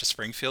trip to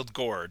Springfield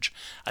Gorge,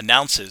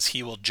 announces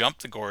he will jump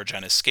the gorge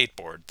on his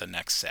skateboard the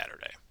next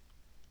Saturday.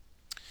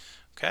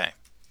 Okay.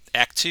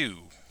 Act 2.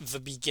 The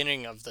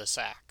beginning of this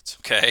act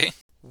Okay.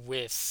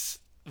 with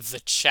the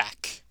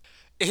check.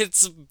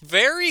 It's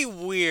very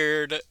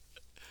weird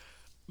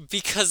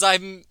because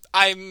I'm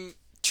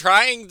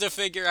trying to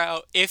figure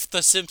out if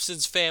the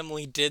Simpsons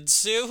family did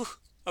sue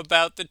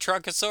about the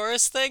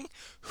Truckosaurus thing,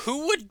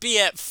 who would be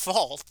at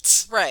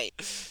fault? Right.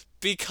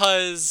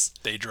 Because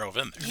They drove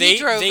in there. they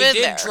drove they in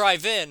did there.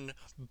 drive in,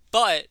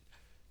 but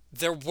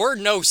there were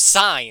no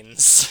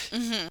signs.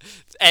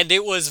 And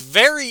it was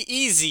very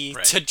easy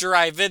Right. to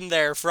drive in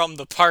there from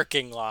the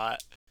parking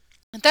lot.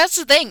 That's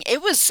the thing.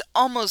 It was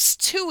almost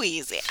too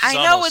easy. I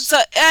know almost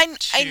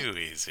it's Too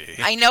easy.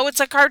 I know it's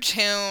a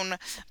cartoon,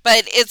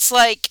 but it's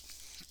like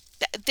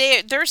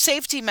their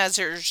safety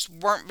measures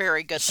weren't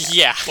very good there.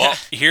 Yeah. Well,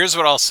 here's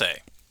what I'll say.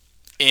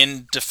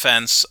 In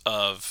defense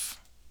of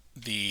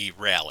the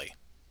rally,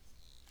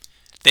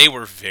 they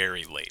were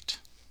very late.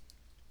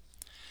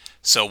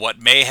 So what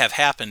may have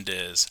happened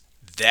is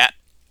that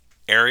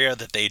area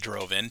that they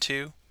drove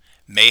into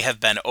may have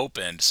been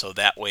opened so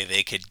that way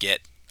they could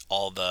get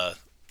all the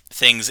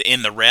things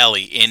in the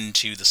rally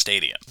into the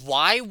stadium.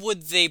 Why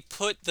would they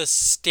put the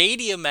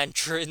stadium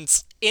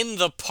entrance in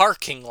the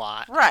parking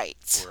lot?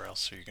 Right. Where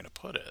else are you going to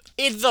put it?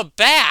 In the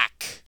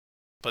back?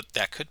 But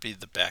that could be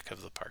the back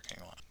of the parking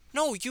lot.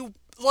 No,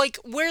 like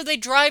where they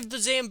drive the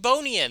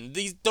Zamboni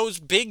those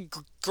big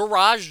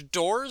garage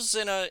doors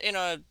in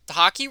a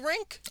hockey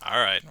rink. All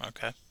right,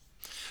 okay.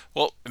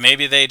 Well,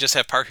 maybe they just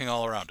have parking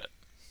all around it.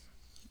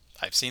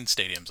 I've seen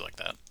stadiums like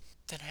that.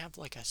 Then have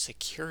like a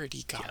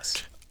security guard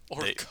Yes.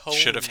 or They cones.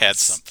 should have had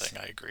something,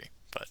 I agree.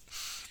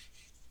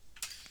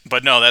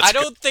 But no, that's I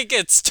don't think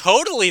it's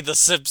totally the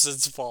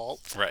Simpsons'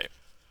 fault. right.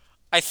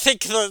 I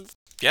think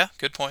Yeah,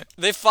 good point.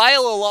 they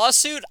file a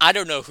lawsuit. I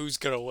don't know who's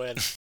gonna win.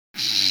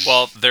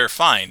 Well, they're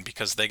fine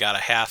because they got a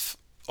half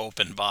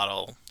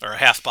bottle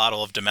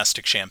of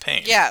domestic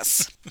champagne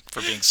Yes.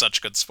 for being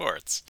such good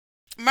sports.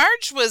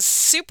 Marge was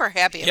super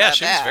happy Yeah, about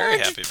she was that. very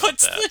happy about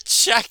Puts that. the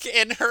check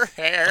in her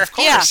hair. Of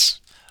course.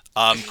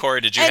 Corey,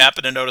 did you And-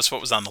 happen to notice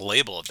what was on the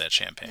label of that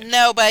champagne?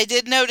 No, but I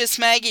did notice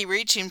Maggie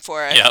reaching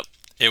for it. Yep.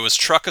 It was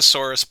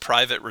Truckosaurus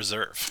Private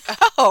Reserve.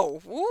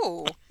 Oh,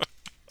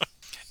 ooh.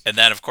 And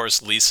then, of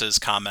course, Lisa's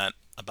comment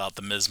about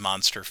the Ms.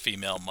 Monster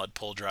female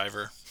mudpole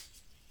driver.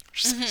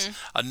 She says,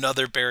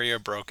 another barrier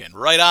broken.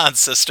 Right on,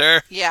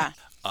 sister. Yeah.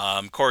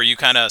 Corey, you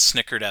kind of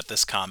snickered at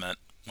this comment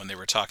when they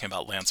were talking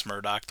about Lance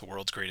Murdoch, the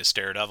world's greatest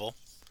daredevil.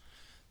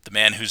 The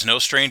man who's no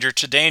stranger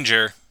to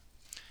danger.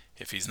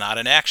 If he's not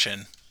in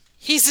action,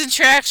 He's in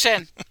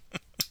traction.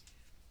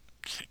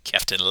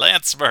 Captain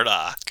Lance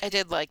Murdoch. I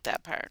did like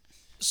that part.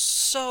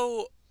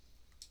 So,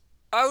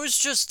 I was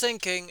just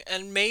thinking,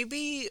 and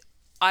maybe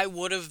I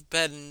would have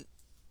been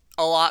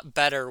a lot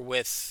better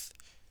with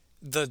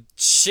the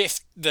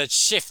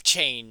shift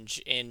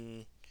change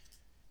in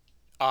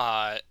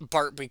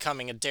Bart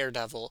becoming a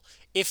daredevil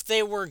if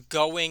they were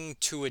going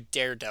to a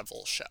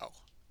Daredevil show.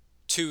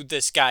 To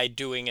this guy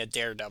doing a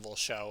Daredevil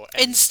show.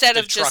 And Instead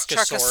of the just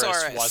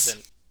Truckosaurus.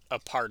 wasn't a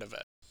part of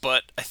it.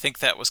 But I think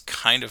that was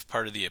kind of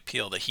part of the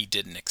appeal that he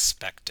didn't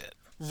expect it.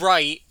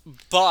 Right,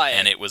 but...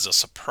 And it was a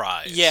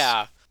surprise.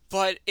 Yeah,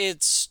 but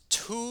it's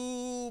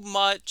too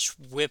much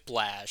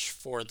whiplash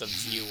for the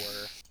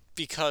viewer.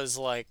 Because,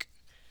 like,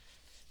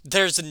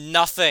 there's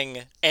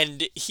nothing,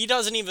 and he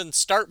doesn't even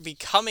start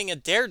becoming a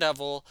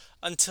daredevil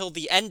until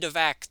the end of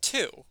Act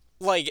 2.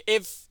 Like,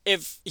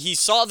 if he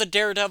saw the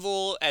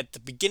daredevil at the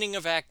beginning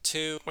of Act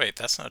 2... Wait,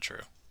 that's not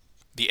true.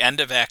 The end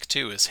of Act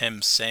 2 is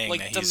him saying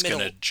like that the he's middle,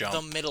 going to jump.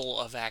 the middle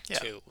of Act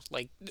 2.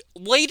 Like,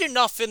 late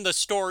enough in the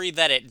story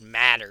that it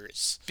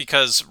matters.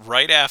 Because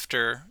right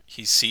after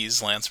he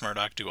sees Lance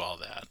Murdoch do all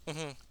that,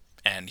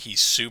 and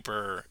he's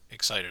super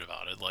excited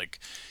about it, like,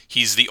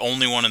 he's the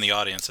only one in the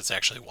audience that's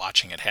actually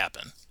watching it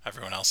happen.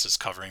 Everyone else is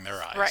covering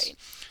their eyes. Right.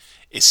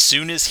 As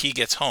soon as he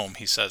gets home,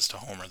 he says to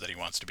Homer that he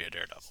wants to be a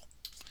daredevil.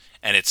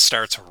 And it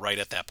starts right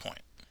at that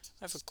point.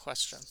 I have a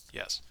question.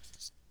 Yes.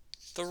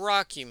 The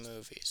Rocky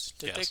movies,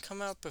 did Yes. they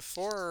come out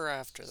before or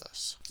after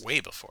this? Way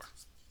before.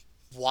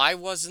 Why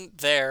wasn't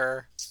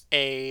there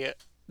a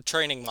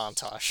training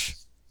montage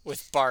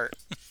with Bart?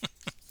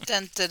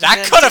 Dun, dun, That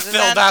dun, could have dun,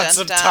 filled dun, out dun,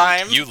 some dun.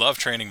 time. You love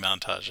training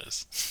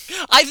montages.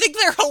 I think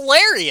they're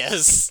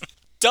hilarious.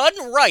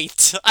 Done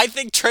right. I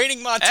think training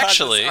montages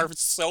Actually- are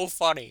so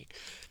funny.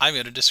 I'm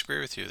going to disagree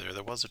with you there.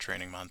 There was a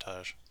training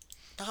montage.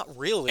 Not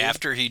really.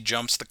 After he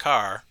jumps the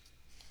car,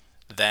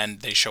 then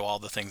they show all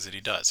the things that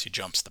he does. He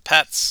jumps the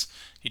pets.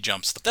 He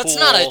jumps the That's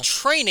pool. not a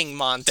training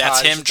montage.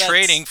 That's him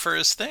training for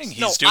his thing. He's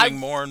No, doing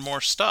more and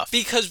more stuff.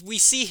 Because we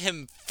see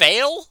him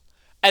fail,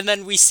 and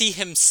then we see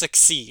him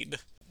succeed.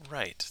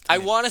 Right. I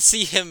want to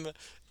see him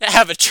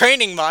have a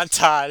training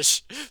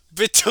montage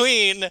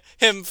between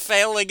him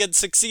failing and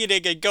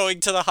succeeding and going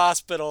to the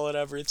hospital and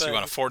everything. So you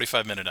want a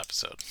 45-minute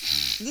episode.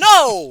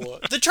 No!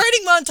 The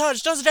training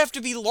montage doesn't have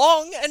to be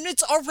long, and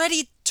it's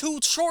already too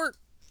short.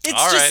 It's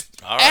All just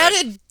right, all right.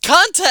 added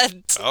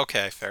content.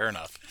 Okay, fair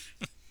enough.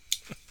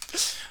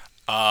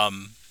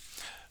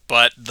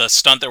 But the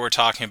stunt that we're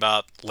talking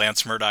about,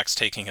 Lance Murdoch's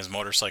taking his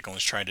motorcycle and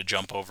is trying to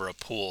jump over a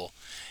pool.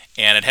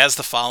 And it has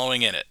the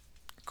following in it.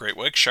 Great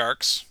white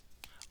sharks,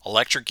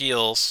 electric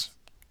eels,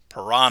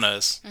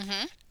 piranhas,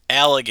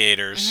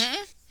 alligators,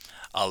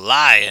 a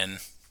lion,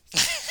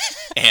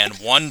 and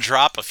one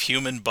drop of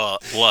human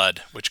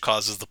blood, which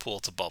causes the pool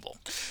to bubble.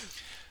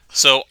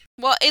 So,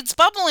 Well, it's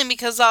bubbling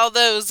because all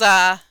those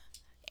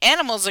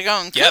animals are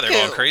going cuckoo. yeah, they're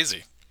going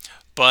crazy.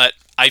 But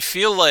I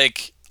feel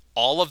like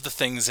all of the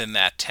things in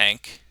that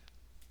tank,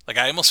 like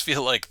I almost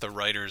feel like the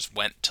writers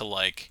went to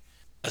like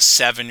a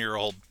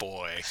 7-year-old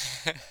boy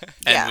and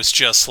Yeah. was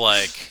just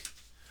like,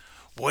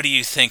 what do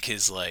you think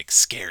is like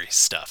scary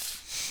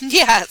stuff?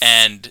 Yes.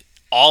 And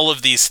all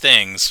of these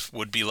things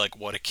would be like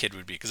what a kid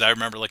would be. Because I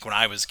remember like when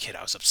I was a kid,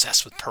 I was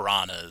obsessed with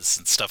piranhas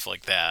and stuff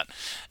like that.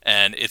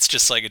 And it's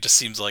just like, it just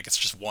seems like it's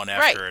just one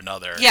after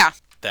another. Yeah.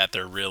 That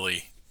they're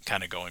really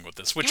kind of going with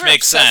this, which You were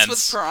makes obsessed sense.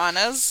 with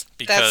piranhas.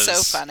 Because,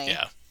 That's so funny.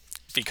 Yeah.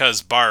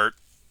 Because Bart,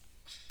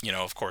 you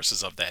know, of course,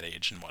 is of that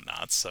age and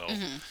whatnot. So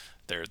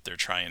they're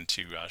trying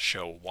to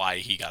show why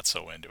he got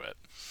so into it.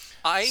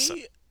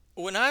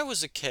 When I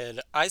was a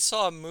kid, I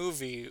saw a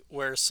movie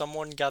where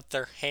someone got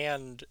their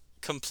hand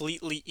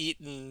completely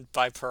eaten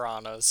by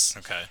piranhas.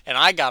 Okay. And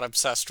I got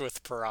obsessed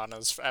with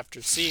piranhas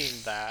after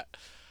seeing that.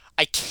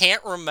 I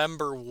can't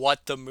remember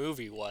what the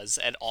movie was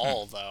at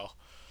all, though.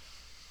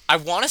 I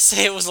want to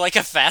say it was like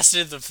a Fast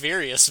and the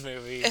Furious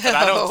movie, but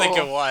I don't think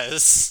it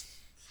was.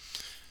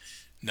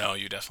 No,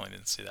 you definitely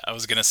didn't see that. I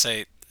was gonna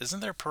say, isn't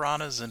there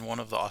piranhas in one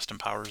of the Austin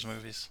Powers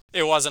movies?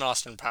 It wasn't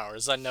Austin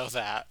Powers, I know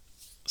that.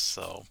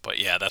 So, but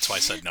yeah, that's why I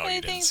said no.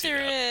 You didn't see that. I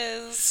think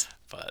there is.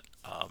 But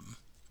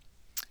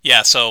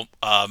yeah. So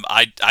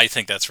I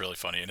think that's really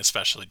funny, and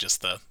especially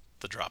just the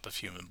drop of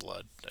human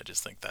blood. I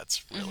just think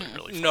that's really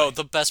really funny. No,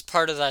 the best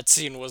part of that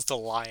scene was the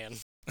lion.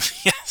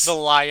 Yes. The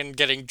lion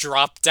getting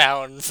dropped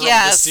down from the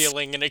Yes.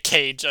 ceiling in a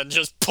cage and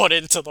just put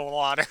into the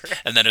water.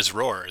 And then his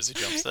roar as he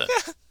jumps in.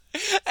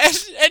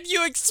 And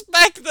you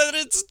expect that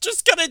it's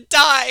just gonna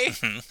die.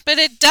 But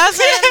it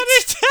doesn't. And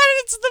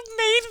it's the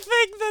main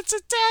thing that's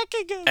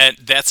attacking him. And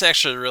that's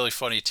actually really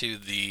funny too.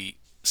 The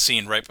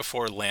scene right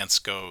before Lance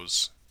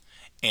goes,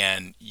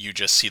 and you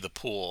just see the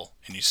pool,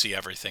 and you see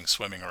everything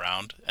swimming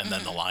around, and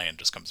then the lion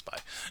just comes by.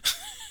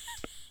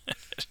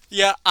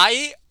 Yeah,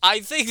 I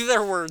think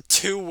there were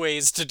two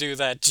ways to do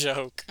that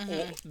joke.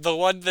 The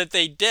one that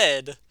they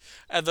did,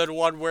 and then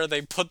one where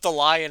they put the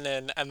lion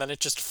in, and then it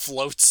just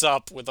floats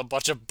up with a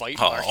bunch of bite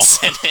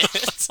marks in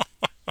it.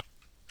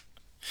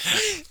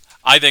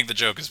 I think the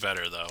joke is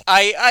better though.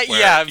 Where,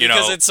 Yeah, you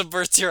because know, it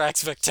subverts your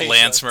expectations.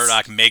 Lance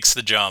Murdoch makes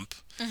the jump,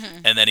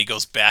 and then he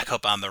goes back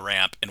up on the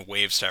ramp and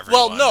waves to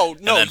everyone. Well, no,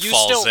 and then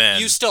falls in.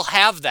 you still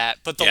have that,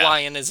 but the Yeah.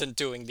 lion isn't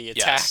doing the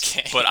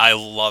attacking. Yes, but I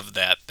love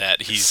that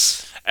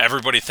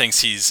everybody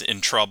thinks he's in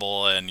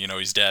trouble and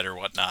he's dead or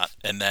whatnot,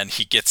 and then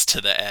he gets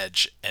to the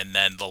edge, and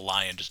then the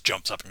lion just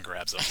jumps up and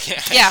grabs him.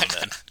 Yeah. And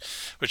then,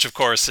 which of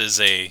course is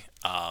a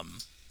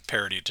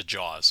parody to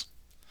Jaws,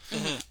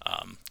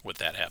 with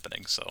that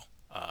happening. So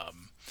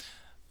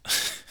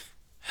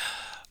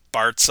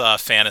Bart's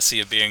fantasy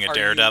of being a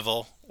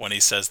daredevil. When he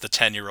says the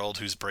 10-year-old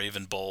who's brave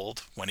and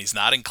bold, when he's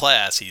not in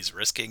class, he's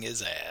risking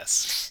his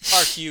ass.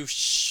 Are you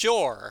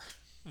sure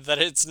that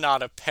it's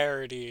not a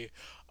parody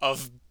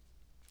of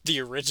the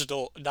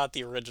original, not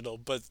the original,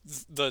 but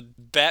the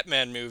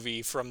Batman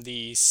movie from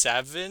the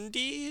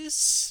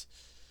 70s?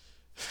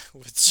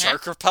 With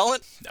shark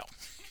repellent? No,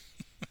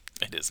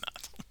 it is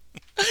not.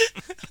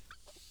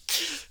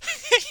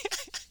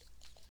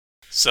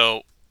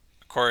 So,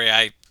 Corey,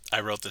 I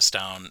wrote this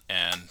down,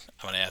 and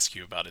I'm going to ask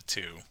you about it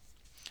too.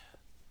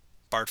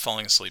 Bart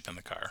falling asleep in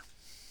the car.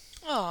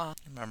 Oh,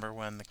 Remember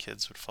when the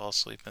kids would fall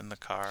asleep in the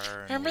car?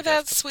 And remember we'd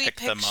have that to sweet pick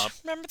them picture? up?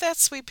 Remember that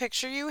sweet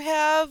picture you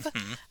have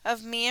Mhm.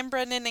 of me and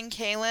Brendan and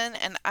Kaylin,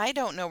 and I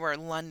don't know where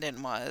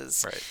London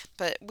was, Right.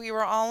 but we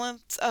were all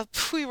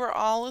we were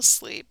all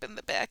asleep in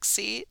the back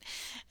seat,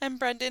 and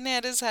Brendan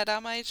had his head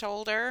on my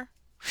shoulder,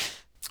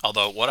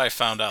 Although what I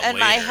found out and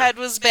later my head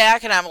was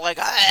back, and I'm like,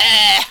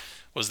 ah!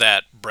 was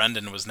that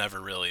Brendan was never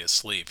really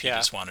asleep. He Yeah.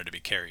 just wanted to be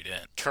carried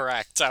in.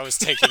 Correct. I was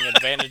taking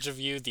advantage of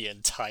you the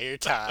entire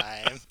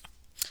time.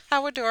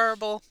 How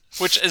adorable.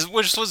 Which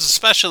was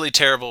especially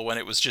terrible when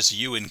it was just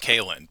you and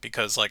Kaylin,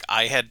 because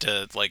I had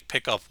to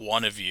pick up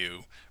one of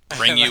you,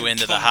 bring And you then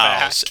into the come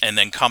house, back. and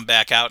then come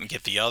back out and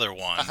get the other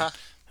one.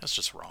 That's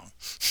just wrong.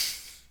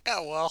 Yeah,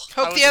 well, I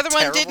Hope was the a other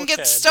one terrible didn't get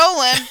kid.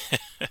 stolen.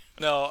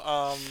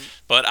 No,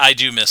 But I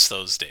do miss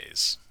those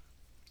days.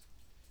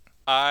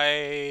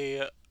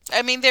 I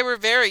I mean, they were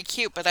very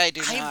cute, but I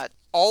do not.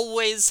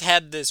 always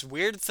had this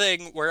weird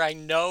thing where I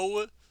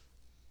know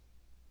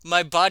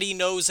my body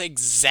knows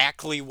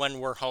exactly when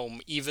we're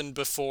home, even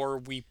before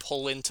we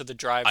pull into the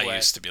driveway. I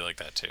used to be like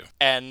that too.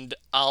 And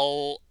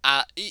I'll,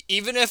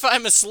 even if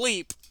I'm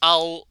asleep,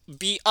 I'll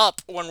be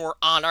up when we're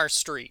on our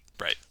street.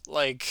 Right.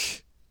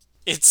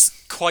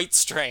 It's quite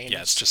strange.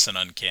 Yeah, it's just an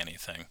uncanny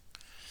thing.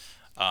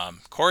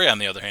 Corey, on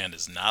the other hand,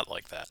 is not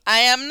like that. I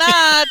am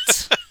not.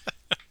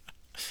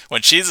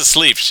 When she's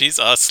asleep, she's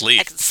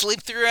asleep. I can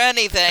sleep through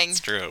anything. It's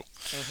true.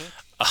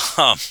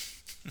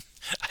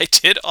 I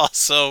did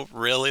also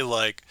really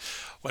like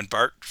when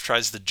Bart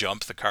tries to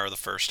jump the car the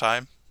first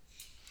time.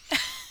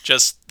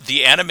 Just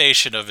the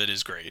animation of it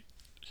is great.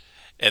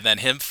 And then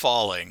him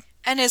falling.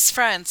 And his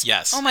friends.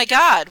 Yes. Oh my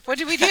God, what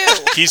did we do?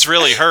 He's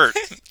really hurt.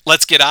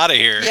 Let's get out of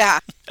here. Yeah.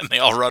 And they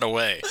all run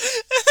away.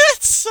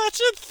 It's such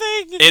a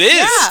thing. It is.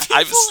 Yeah.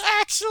 I People was,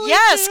 actually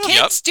Yes, do.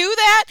 kids do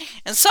that,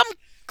 and some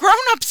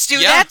grown-ups do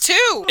Yeah. that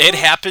too. it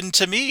happened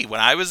to me when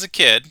I was a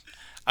kid.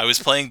 I was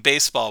playing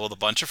baseball with a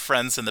bunch of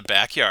friends in the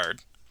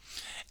backyard,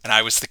 and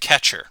I was the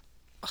catcher.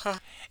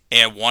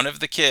 And one of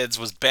the kids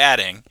was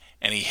batting,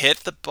 and he hit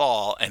the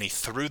ball, and he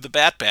threw the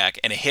bat back,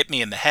 and it hit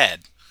me in the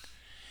head.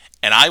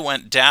 And I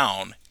went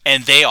down,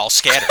 and they all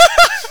scattered.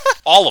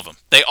 All of them.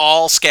 They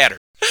all scattered.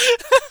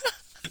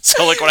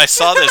 So, when I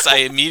saw this, I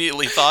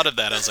immediately thought of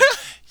that. I was like,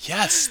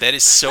 yes, that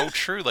is so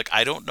true.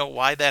 I don't know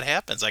why that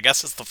happens. I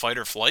guess it's the fight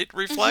or flight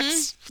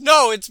reflex.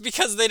 No, it's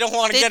because they don't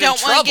want to They get in don't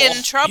trouble. want to get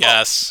in trouble.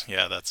 Yes.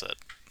 Yeah, that's it.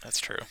 That's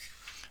true.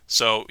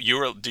 So,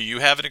 do you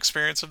have an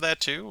experience of that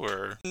too,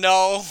 or?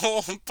 No,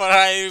 but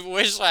I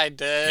wish I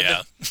did.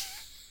 Yeah.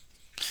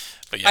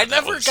 But yeah, I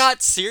never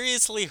got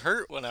seriously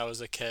hurt when I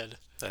was a kid.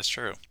 That's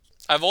true.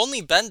 I've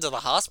only been to the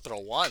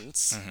hospital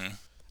once, Mm-hmm. and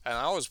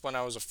that was when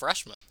I was a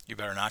freshman. You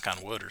better knock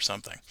on wood or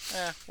something.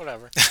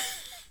 Whatever.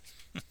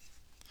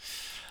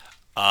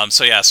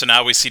 So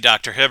now we see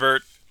Dr.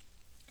 Hibbert.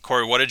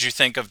 Corey, what did you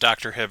think of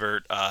Dr.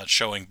 Hibbert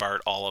showing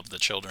Bart all of the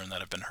children that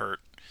have been hurt,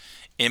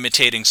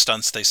 imitating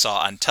stunts they saw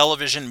on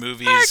television,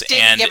 movies, Bart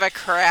didn't and give a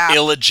crap.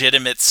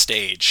 illegitimate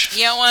stage?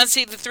 You don't want to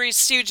see the Three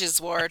Stooges,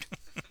 Ward.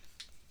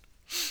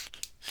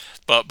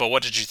 But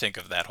what did you think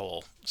of that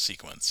whole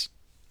sequence?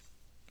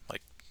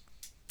 Like,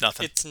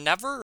 nothing. It's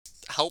never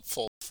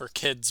helpful for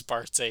kids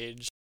Bart's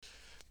age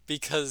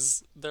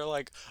because they're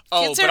like,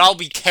 oh, but I'll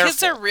be careful.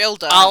 Kids are real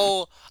dumb.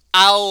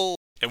 I'll.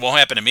 It won't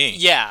happen to me.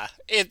 Yeah,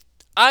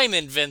 I'm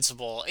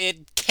invincible.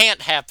 It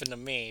can't happen to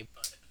me.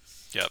 But,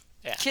 Yep.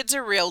 yeah. Kids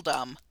are real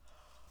dumb.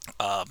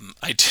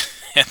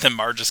 And then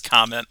Marge's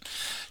comment,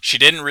 she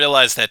didn't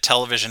realize that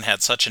television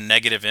had such a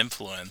negative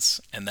influence.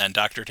 And then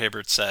Dr.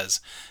 Hibbert says,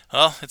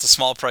 well, it's a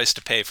small price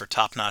to pay for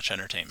top-notch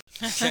entertainment.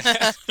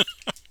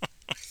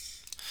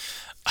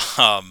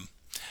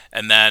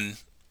 And then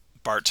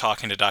Bart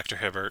talking to Dr.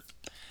 Hibbert,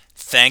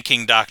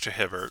 thanking Dr.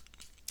 Hibbert,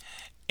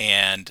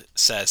 and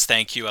says,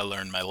 thank you, I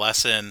learned my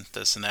lesson,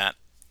 this and that.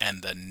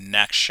 And the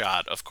next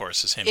shot, of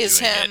course, is him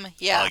doing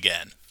it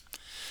again.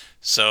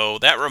 So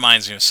that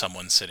reminds me of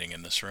someone sitting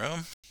in this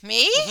room.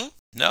 Me? Mm-hmm.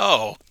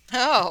 No.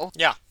 Oh.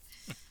 Yeah.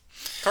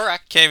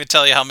 Correct. Can't even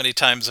tell you how many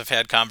times I've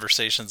had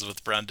conversations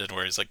with Brendan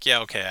where he's like, yeah,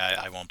 okay,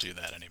 I won't do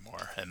that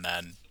anymore. And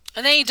then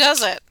he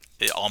does it.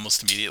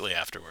 Almost immediately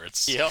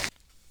afterwards. Yep.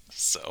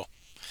 So,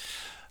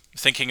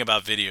 thinking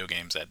about video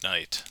games at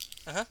night.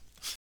 Uh-huh.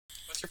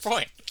 What's your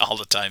point? All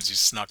the times you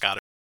snuck out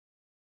of.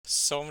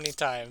 So many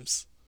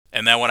times.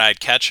 And then when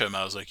I'd catch him,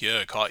 I was like, yeah,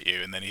 I caught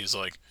you. And then he's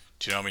like,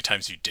 do you know how many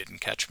times you didn't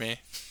catch me?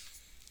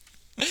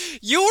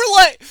 You were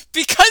like,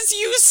 because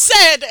you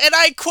said, and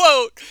I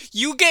quote,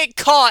 you get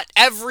caught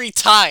every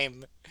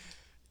time.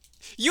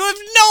 You have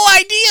no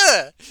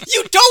idea.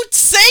 You don't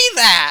say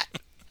that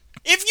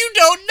if you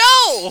don't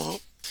know.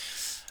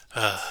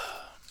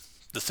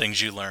 The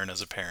things you learn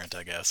as a parent,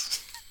 I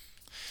guess.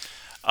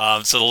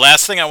 So the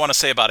last thing I want to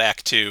say about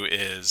Act 2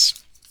 is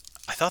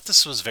I thought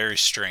this was very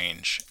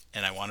strange,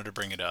 and I wanted to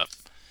bring it up.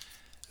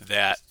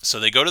 So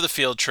they go to the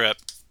field trip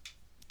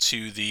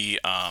to the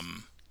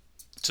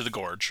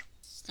gorge.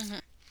 Mm-hmm.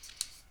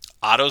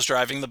 Otto's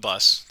driving the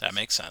bus. That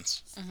makes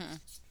sense. Mm-hmm.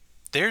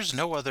 There's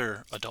no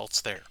other adults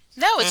there.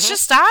 No, it's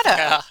just Otto.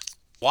 Yeah.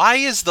 Why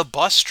is the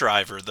bus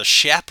driver the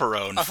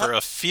chaperone for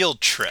a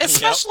field trip?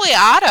 Especially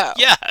Otto.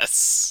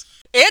 Yes.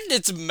 And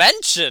it's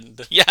mentioned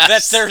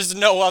that there's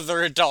no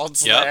other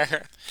adults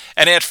there.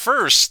 And at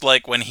first,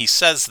 like when he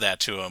says that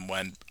to him,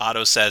 when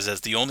Otto says,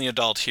 as the only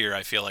adult here,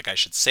 I feel like I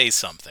should say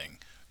something.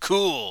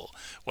 Cool.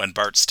 When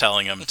Bart's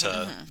telling him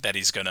that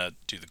he's going to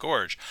do the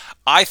gorge.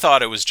 I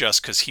thought it was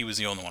just because he was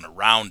the only one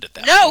around at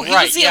that point. No, he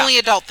was the only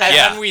adult there.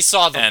 And then we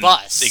saw the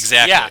bus.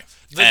 Exactly. Yeah.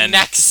 The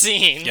next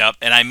scene. Yep.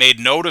 And I made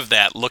note of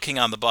that looking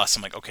on the bus.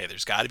 I'm like, okay,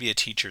 there's got to be a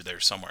teacher there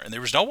somewhere. And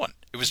there was no one.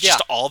 It was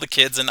just all the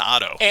kids and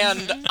Otto.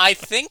 And I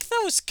think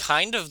that was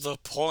kind of the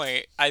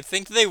point. I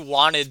think they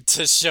wanted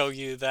to show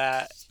you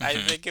that. I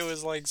think it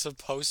was like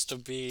supposed to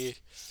be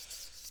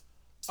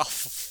a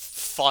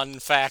fun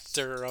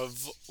factor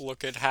of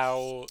look at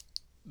how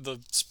the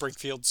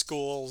Springfield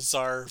schools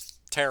are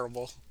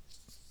terrible.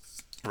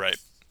 Right.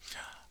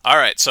 All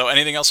right. So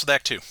anything else with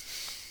Act 2?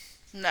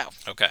 No.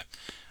 Okay.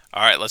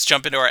 All right, let's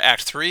jump into our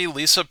Act 3.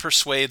 Lisa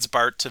persuades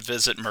Bart to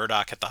visit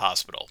Murdoch at the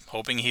hospital,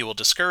 hoping he will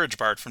discourage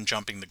Bart from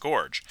jumping the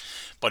gorge.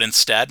 But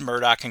instead,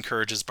 Murdoch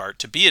encourages Bart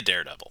to be a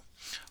daredevil.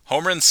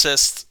 Homer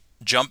insists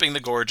jumping the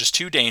gorge is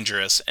too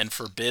dangerous and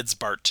forbids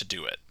Bart to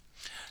do it.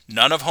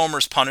 None of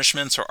Homer's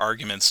punishments or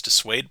arguments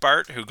dissuade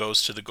Bart, who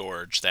goes to the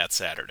gorge that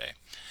Saturday.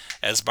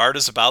 As Bart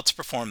is about to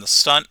perform the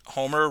stunt,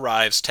 Homer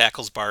arrives,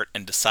 tackles Bart,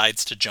 and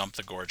decides to jump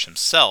the gorge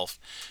himself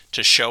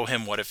to show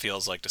him what it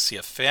feels like to see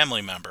a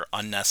family member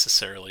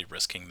unnecessarily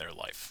risking their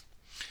life.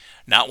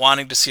 Not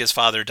wanting to see his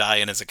father die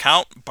in his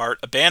account, Bart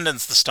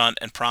abandons the stunt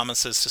and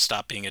promises to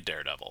stop being a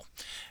daredevil.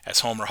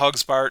 As Homer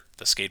hugs Bart,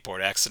 the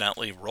skateboard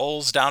accidentally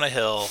rolls down a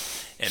hill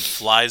and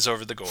flies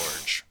over the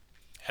gorge.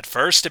 At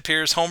first, it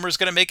appears Homer's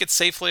going to make it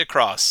safely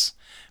across,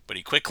 but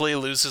he quickly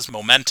loses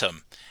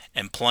momentum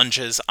and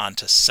plunges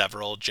onto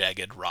several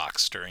jagged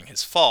rocks during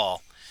his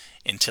fall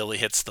until he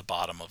hits the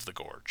bottom of the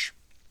gorge.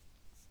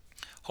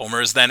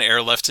 Homer is then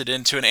airlifted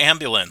into an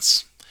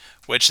ambulance,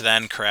 which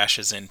then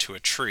crashes into a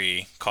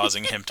tree,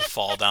 causing him to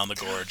fall down the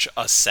gorge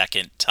a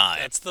second time.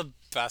 That's the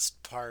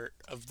best part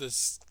of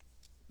this,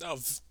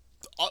 of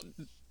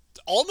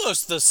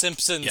almost The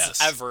Simpsons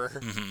ever.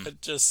 Mm-hmm.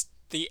 Just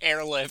the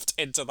airlift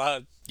into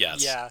the...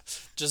 Yes. Yeah,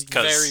 just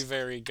very,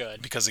 very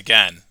good. Because,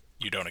 again,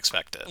 you don't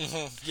expect it.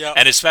 Mm-hmm. Yep.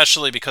 And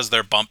especially because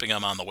they're bumping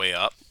him on the way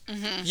up.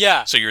 Mm-hmm.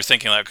 Yeah. So you're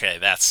thinking, like, okay,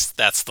 that's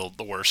the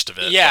worst of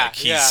it. Yeah, like,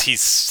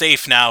 he's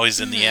safe now, he's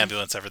in the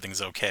ambulance,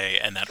 everything's okay,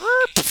 and then...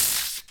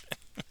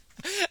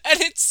 And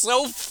it's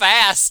so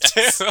fast,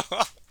 too.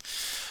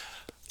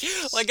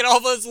 Like, it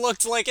almost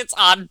looks like it's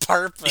on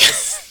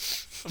purpose.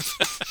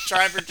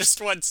 Driver just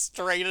went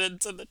straight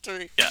into the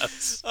tree.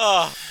 Yes.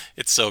 Oh.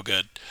 It's so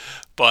good.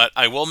 But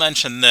I will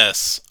mention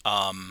this.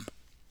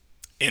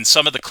 In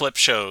some of the clip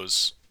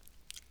shows,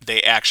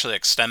 they actually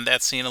extend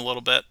that scene a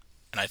little bit.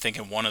 and I think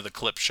in one of the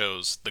clip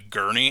shows the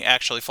gurney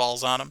actually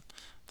falls on him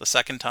the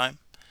second time.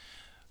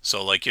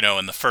 So, like,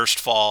 in the first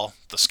fall,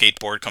 the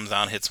skateboard comes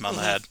down, hits him on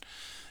the head.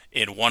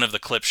 In one of the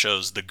clip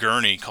shows, the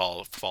gurney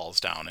falls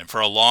down. And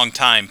for a long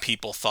time,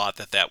 people thought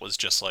that was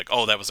just like,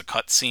 oh, that was a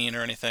cut scene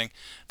or anything.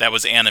 That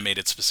was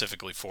animated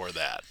specifically for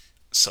that.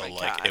 So,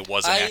 God. it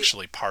wasn't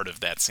actually part of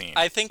that scene.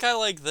 I think I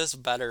like this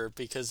better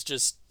because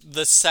just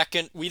the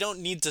second, we don't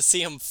need to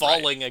see him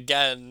falling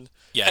again.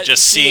 Yeah,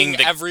 just seeing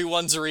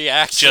everyone's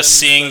reaction. Just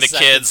seeing the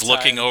kids time.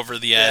 looking over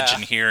the edge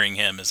and hearing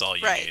him is all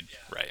you need.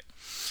 Right.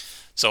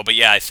 So, but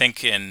yeah, I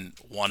think in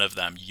one of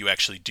them, you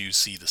actually do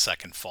see the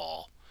second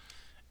fall.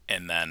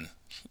 And then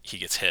he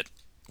gets hit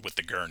with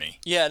the gurney.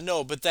 Yeah,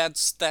 no, but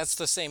that's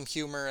the same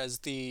humor as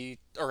the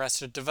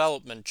Arrested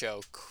Development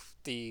joke,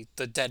 the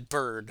dead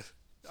bird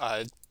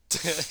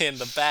in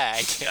the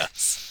bag.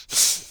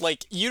 Yes.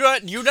 Like you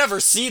never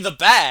see the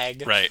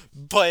bag, right?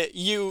 But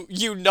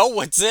you know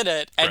what's in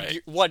it, and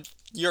right. What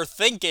you're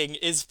thinking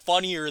is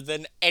funnier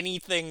than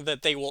anything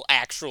that they will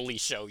actually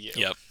show you.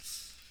 Yep.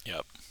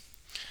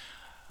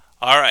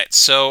 All right,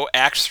 so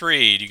Act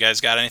 3, do you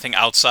guys got anything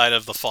outside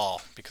of the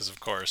fall? Because, of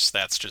course,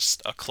 that's just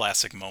a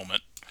classic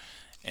moment,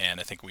 and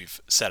I think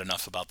we've said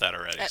enough about that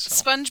already. So.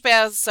 Sponge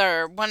baths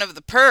are one of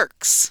the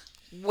perks.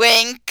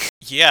 Wink.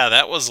 Yeah,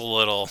 that was a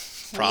little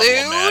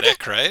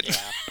problematic, right?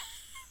 Yeah.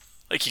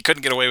 Like, you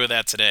couldn't get away with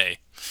that today,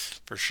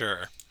 for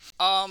sure.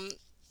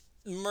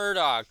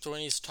 Murdoch,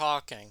 when he's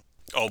talking.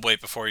 Oh,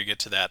 wait, before you get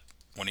to that,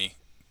 when he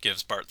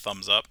gives Bart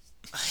thumbs up.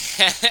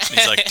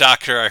 He's like,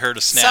 Doctor, I heard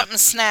a snap. Something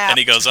snapped. And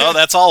he goes, oh,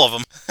 that's all of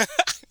them.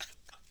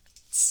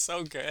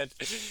 So good.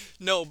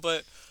 No,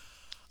 but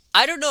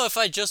I don't know if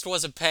I just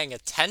wasn't paying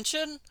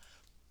attention,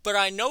 but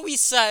I know he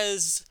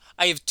says,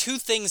 I have 2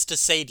 things to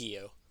say to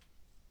you.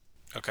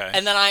 Okay.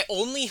 And then I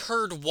only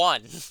heard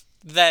one,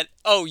 that,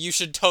 oh, you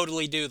should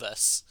totally do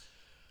this.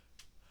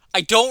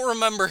 I don't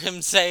remember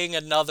him saying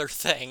another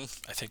thing.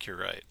 I think you're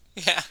right.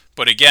 Yeah.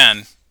 But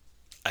again,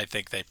 I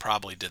think they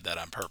probably did that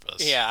on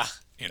purpose. Yeah.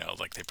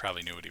 Like they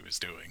probably knew what he was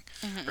doing,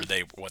 or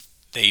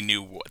they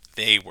knew what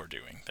they were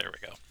doing. There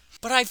we go.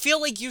 But I feel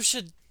like you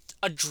should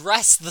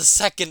address the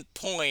second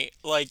point,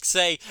 like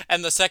say,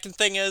 and the second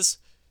thing is,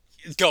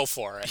 go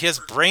for it. He has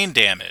brain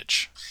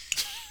damage.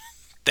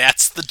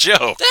 That's the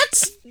joke.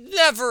 That's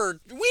never.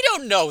 We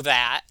don't know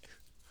that.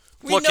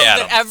 We Look know at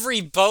that him.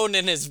 every bone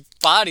in his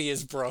body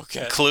is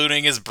broken,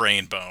 including his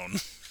brain bone.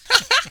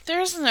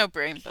 There's no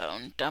brain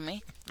bone,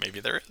 dummy.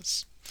 Maybe there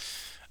is.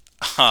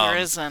 There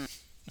isn't.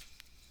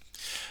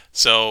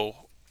 So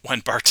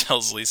when Bart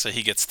tells Lisa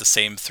he gets the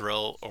same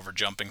thrill over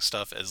jumping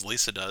stuff as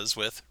Lisa does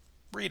with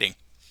reading.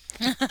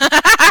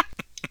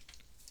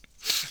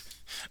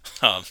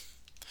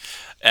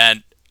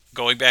 And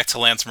going back to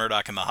Lance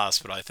Murdoch in the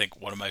hospital, I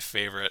think one of my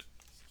favorite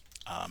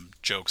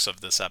jokes of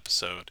this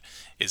episode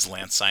is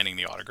Lance signing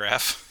the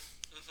autograph.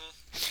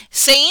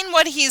 Saying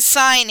what he's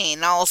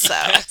signing also.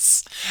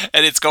 Yes.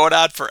 And it's going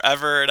on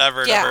forever and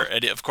ever and Yeah. ever.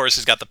 And of course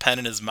he's got the pen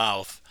in his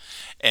mouth.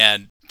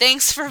 And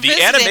Thanks for the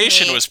visiting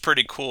animation me. was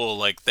pretty cool,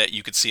 like that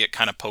you could see it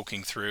kind of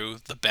poking through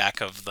the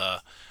back of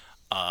the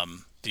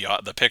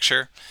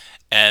picture.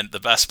 And the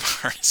best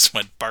part is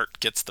when Bart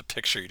gets the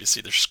picture, you just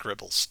see there's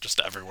scribbles just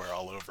everywhere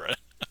all over it.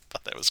 I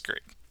thought that was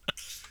great.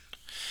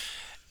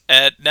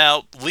 And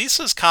now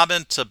Lisa's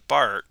comment to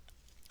Bart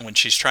when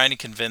she's trying to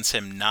convince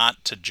him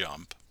not to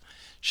jump,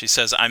 she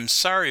says, "I'm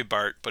sorry,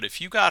 Bart, but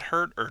if you got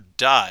hurt or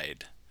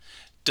died,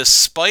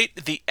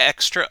 despite the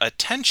extra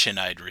attention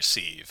I'd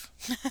receive,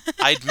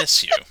 I'd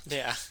miss you."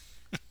 Yeah.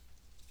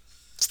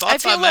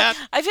 Thoughts on that?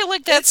 I feel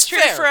like that's It's true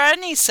fair. for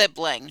any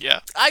sibling.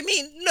 Yeah. I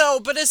mean, no,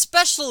 but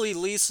especially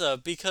Lisa,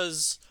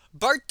 because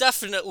Bart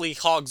definitely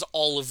hogs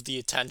all of the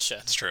attention.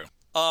 It's true.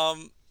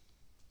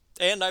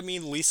 And I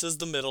mean, Lisa's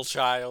the middle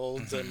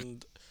child,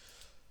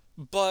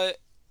 but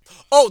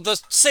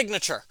the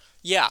signature,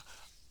 yeah.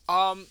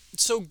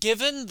 So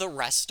given the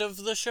rest of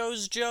the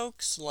show's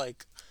jokes,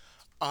 like,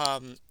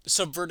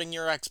 subverting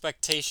your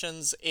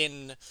expectations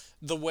in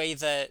the way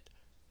that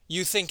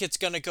you think it's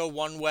gonna go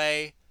one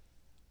way,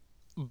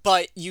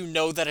 but you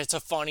know that it's a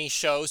funny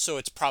show, so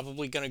it's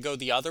probably gonna go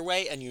the other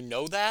way, and you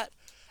know that.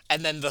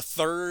 And then the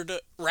third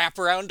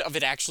wraparound of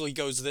it actually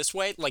goes this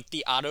way, like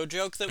the Otto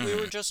joke that we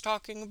were just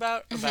talking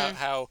about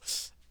how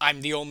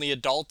I'm the only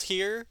adult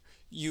here.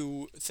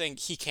 You think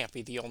he can't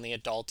be the only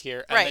adult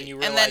here, and Right, then you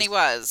realize, and then he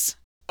was.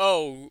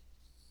 oh,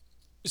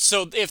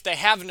 so if they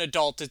have an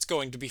adult, it's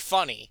going to be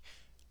funny.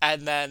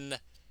 And then,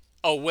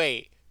 oh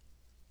wait,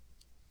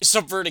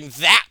 subverting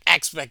that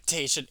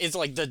expectation is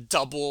like the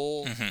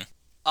double.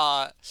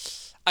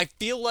 I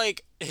feel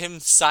like him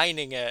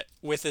signing it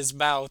with his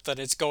mouth and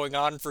it's going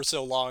on for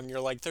so long,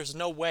 you're like, there's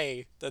no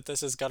way that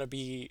this is gonna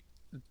be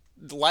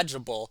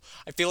legible.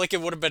 I feel like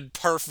it would have been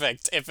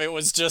perfect if it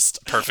was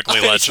just Perfectly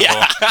legible.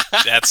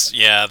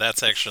 Yeah.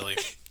 That's actually,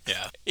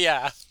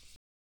 Yeah.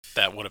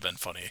 that would have been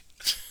funny.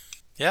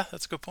 Yeah,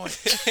 that's a good point.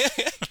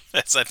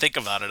 As I think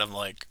about it, I'm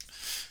like,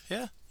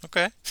 yeah,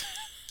 okay.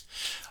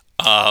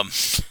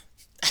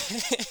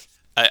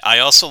 I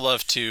also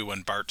love too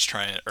when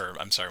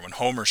when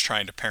Homer's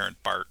trying to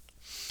parent Bart,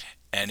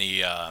 and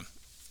he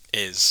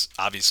is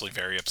obviously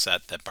very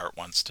upset that Bart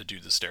wants to do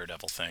this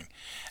Daredevil thing.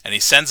 And he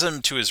sends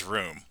him to his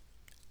room,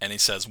 and he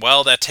says,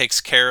 well, that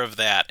takes care of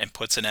that and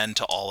puts an end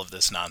to all of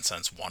this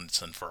nonsense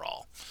once and for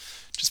all.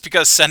 Just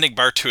because sending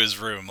Bart to his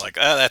room, like,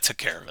 that took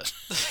care of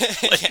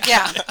it.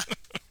 Yeah.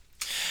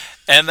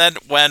 And then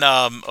when,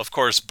 of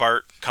course,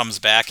 Bart comes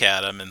back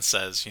at him and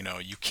says,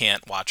 you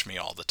can't watch me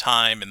all the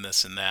time and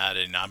this and that,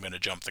 and I'm going to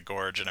jump the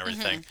gorge and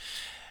everything.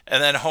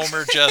 And then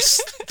Homer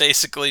just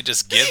basically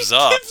just gives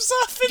up. Gives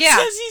up and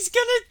says he's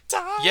gonna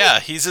die. Yeah,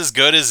 he's as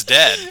good as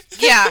dead.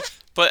 Yeah.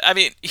 But, I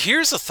mean,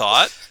 here's a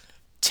thought.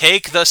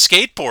 Take the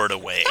skateboard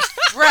away.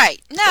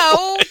 Right.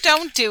 No,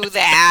 don't do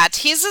that.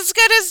 He's as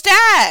good as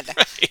dead.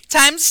 Right.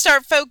 Time to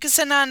start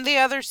focusing on the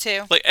other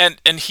two. Like, and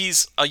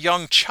he's a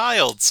young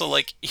child, so,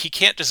 like, he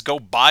can't just go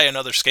buy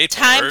another skateboard.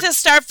 Time to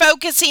start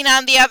focusing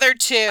on the other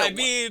two. I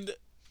mean,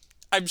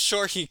 I'm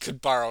sure he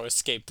could borrow a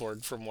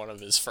skateboard from one of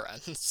his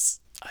friends.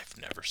 I've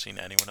never seen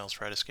anyone else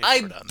ride a skateboard I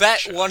on that bet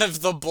show. one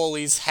of the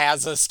bullies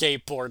has a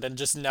skateboard and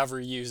just never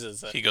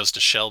uses it. He goes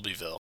to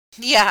Shelbyville.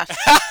 Yeah.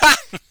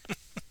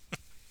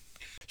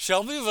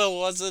 Shelbyville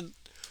wasn't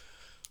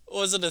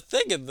a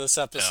thing in this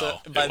episode.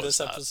 No, by it this was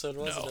not. episode,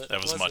 wasn't No, it?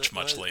 that was Wasn't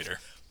much it? later.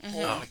 Oh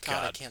Oh my god,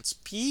 I God. can't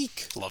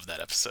speak. Love that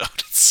episode.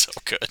 It's so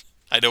good.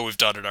 I know we've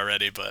done it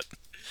already, but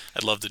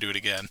I'd love to do it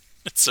again.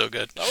 It's so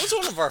good. That was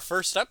one of our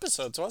first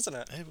episodes, wasn't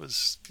it? It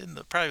was in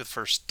probably the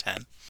first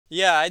 10,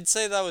 Yeah, I'd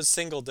say that was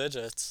single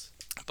digits.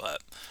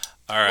 but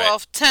all right. Well,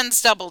 10's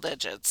double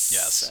digits.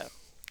 Yes. So.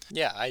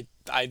 Yeah,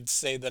 I'd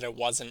say that it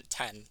wasn't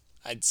 10.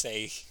 I'd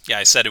say Yeah,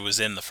 I said it was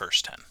in the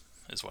first 10,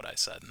 is what I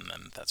said, and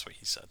then that's what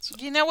he said. So.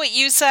 You know what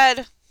you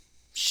said?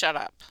 Shut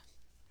up.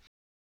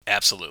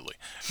 Absolutely.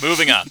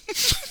 Moving on.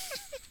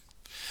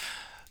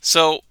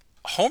 So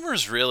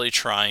Homer's really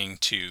trying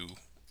to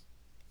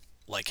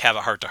like have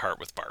a heart-to-heart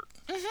with Bart.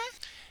 Mm-hmm.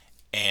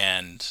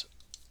 And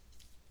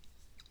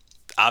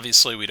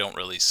obviously we don't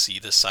really see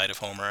this side of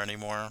Homer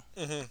anymore.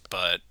 Mm-hmm.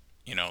 But,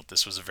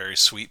 this was a very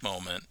sweet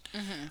moment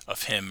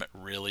of him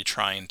really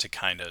trying to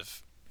kind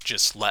of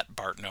just let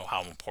Bart know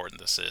how important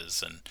this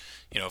is. And,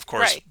 of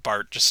course, Right.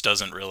 Bart just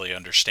doesn't really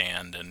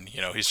understand. And,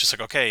 he's just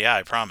like, okay, yeah,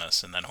 I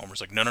promise. And then Homer's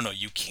like, no,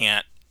 you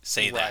can't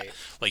say that. Right.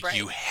 Like, Right.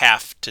 you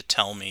have to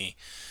tell me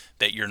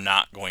that you're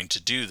not going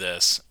to do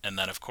this. And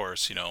then, of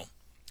course,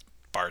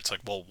 Bart's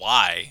like, well,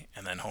 why?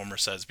 And then Homer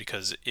says,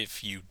 because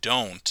if you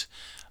don't,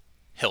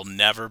 he'll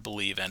never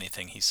believe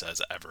anything he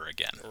says ever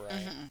again.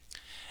 right.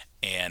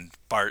 And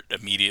Bart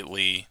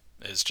immediately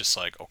is just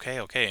like, okay.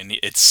 And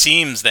it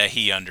seems that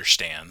he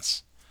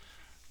understands.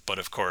 But,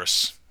 of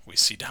course, we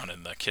see down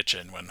in the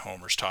kitchen when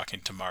Homer's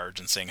talking to Marge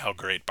and saying how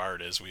great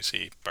Bart is, we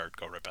see Bart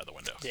go right by the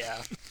window.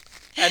 Yeah.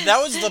 And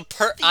that was the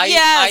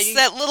Yes,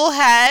 that little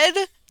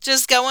head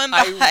just going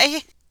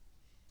by.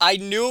 I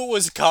knew it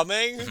was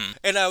coming, Mm-hmm.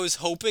 and I was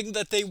hoping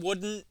that they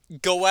wouldn't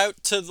go out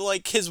to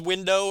like his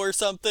window or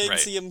something, Right.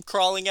 see him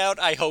crawling out.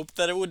 I hoped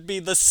that it would be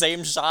the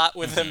same shot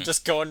with Mm-hmm. him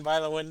just going by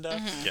the window.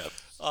 Yep.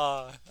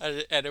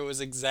 And it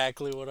was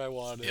exactly what I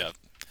wanted. Yep.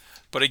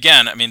 But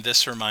again, I mean,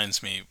 this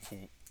reminds me,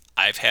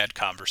 I've had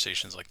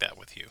conversations like that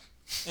with you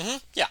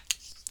Yeah,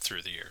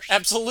 through the years.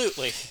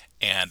 absolutely.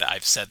 And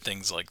I've said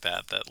things like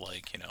that,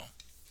 like,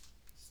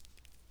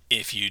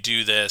 if you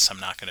do this, I'm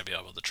not going to be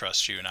able to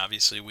trust you. And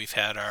obviously we've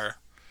had our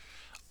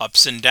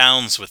ups and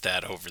downs with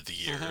that over the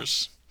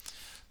years.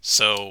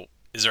 So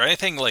is there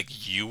anything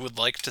like you would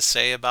like to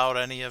say about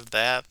any of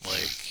that?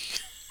 Like,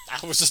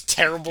 I was a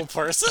terrible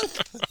person.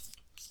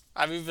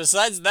 I mean,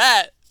 besides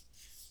that,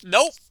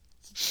 nope.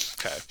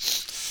 okay.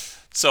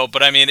 So,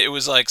 but I mean, it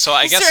was like, so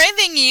I Is guess there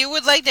anything you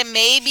would like to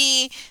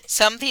maybe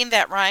something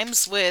that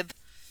rhymes with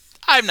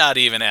I'm not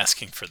even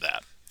asking for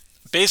that.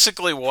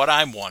 Basically, what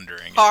I'm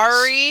wondering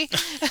Ari?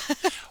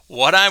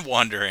 what I'm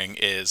wondering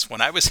is when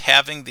I was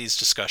having these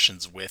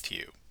discussions with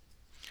you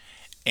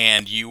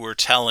and you were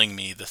telling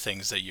me the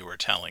things that you were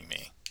telling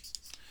me,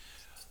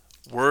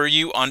 were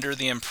you under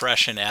the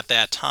impression at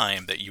that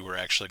time that you were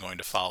actually going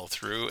to follow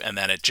through and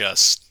then it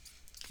just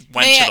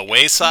went to the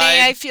wayside?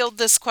 May I field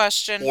this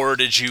question? Or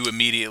did you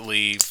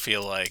immediately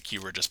feel like you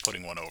were just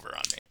putting one over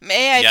on me?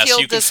 May I yes,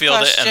 field you can this field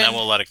question? it, and then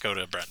we'll let it go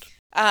to Brendan.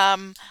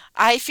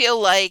 I feel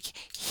like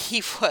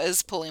he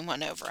was pulling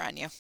one over on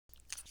you.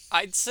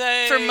 I'd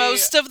say For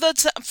most of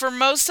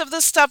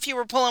the stuff, you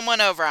were pulling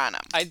one over on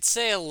him. I'd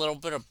say a little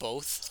bit of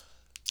both.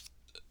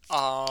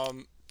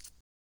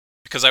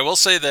 Because I will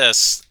say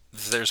this,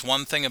 there's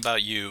one thing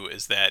about you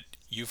is that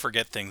you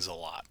forget things a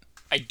lot.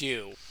 I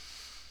do.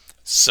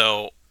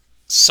 So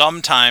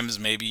sometimes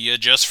maybe you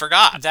just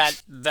forgot.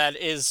 That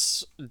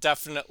is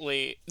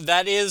definitely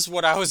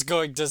what I was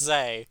going to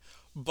say.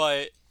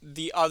 But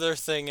the other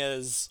thing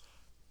is,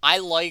 I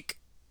like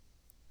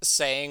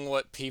saying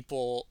what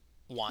people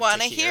want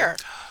to hear.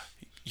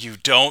 You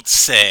don't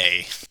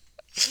say.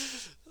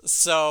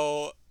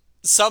 So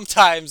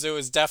sometimes it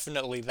was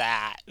definitely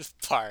that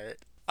part.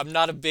 I'm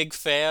not a big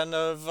fan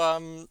of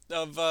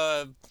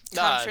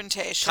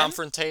Confrontation.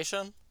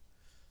 confrontation.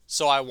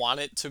 So I want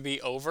it to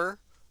be over,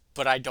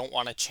 but I don't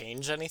want to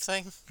change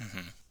anything.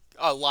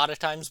 a lot of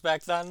times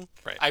back then.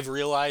 Right. I've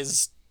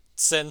realized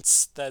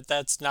since that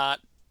that's not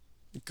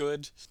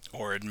good.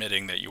 Or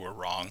admitting that you were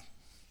wrong,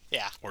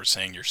 Yeah. or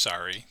saying you're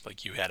sorry.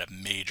 Like, you had a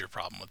major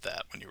problem with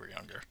that when you were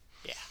younger.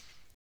 Yeah.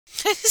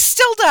 He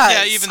still does.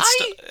 Yeah, even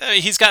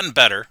he's gotten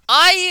better.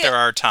 I There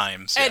are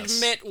times, yes.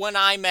 admit when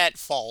I'm at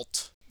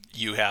fault.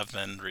 You have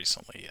been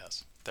recently,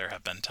 yes. There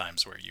have been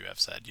times where you have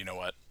said, you know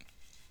what,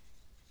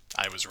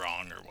 I was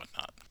wrong or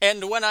whatnot.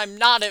 And when I'm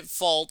not at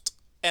fault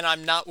and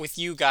I'm not with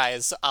you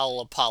guys, I'll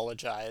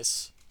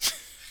apologize.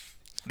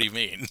 What do you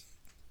mean?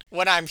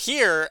 When I'm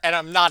here and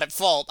I'm not at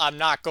fault, I'm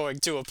not going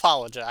to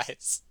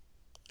apologize.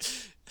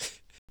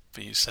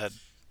 But you said,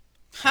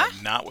 Huh?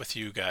 I'm not with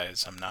you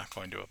guys, I'm not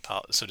going to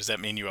apologize. So does that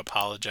mean you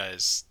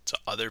apologize to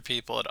other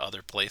people at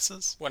other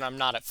places? When I'm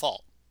not at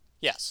fault.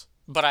 Yes.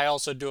 But I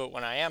also do it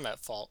when I am at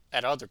fault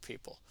at other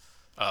people.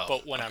 Oh,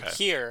 But when I'm okay.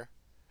 here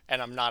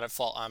and I'm not at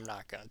fault, I'm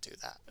not going to do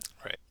that.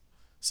 Right.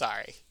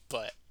 Sorry,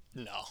 but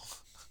no.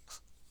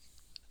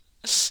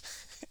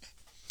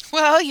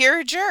 Well, you're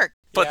a jerk.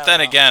 But Yeah, then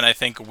well. again, I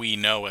think we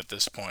know at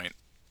this point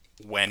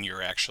when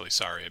you're actually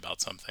sorry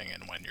about something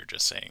and when you're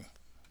just saying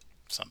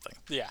something.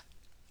 Yeah.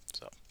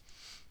 So,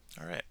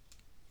 all right.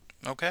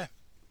 Okay.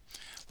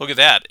 Look at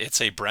that.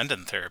 It's a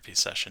Brendan therapy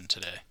session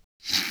today.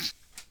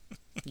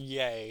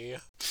 Yay.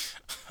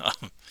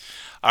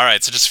 All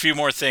right, so just a few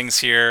more things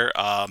here.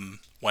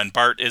 When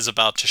Bart is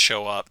about to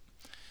show up,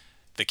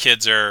 the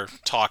kids are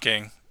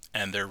talking,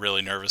 and they're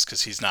really nervous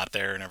because he's not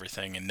there and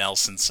everything. And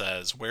Nelson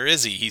says, "Where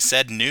is he? He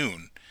said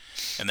noon."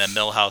 And then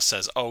Milhouse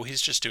says, "Oh,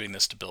 he's just doing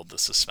this to build the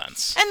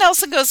suspense." And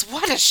Nelson goes,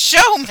 "What a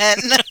showman!"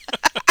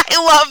 I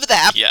love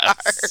that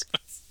Yes.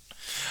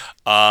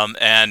 part.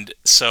 And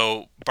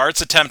so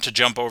Bart's attempt to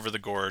jump over the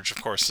gorge,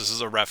 of course, this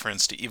is a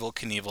reference to Evel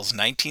Knievel's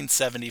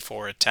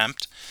 1974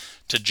 attempt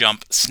to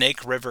jump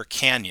Snake River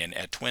Canyon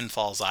at Twin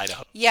Falls,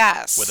 Idaho,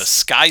 Yes. with a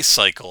Sky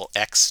Cycle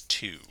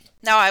X2.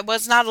 Now, I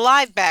was not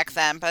alive back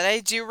then, but I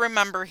do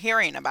remember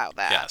hearing about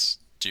that. Yes.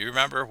 Do you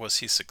remember, was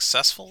he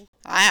successful?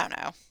 I don't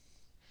know. I'll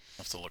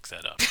have to look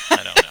that up.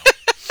 I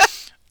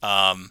don't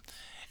know.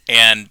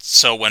 And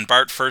so when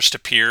Bart first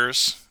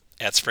appears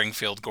at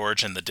Springfield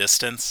Gorge in the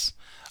distance,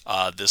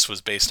 this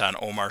was based on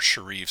Omar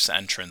Sharif's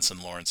entrance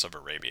in Lawrence of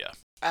Arabia.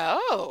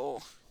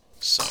 Oh.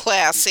 So,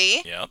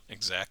 Classy. yep,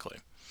 exactly.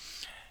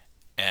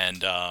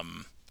 And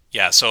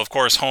so of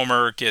course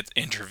Homer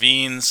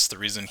intervenes. The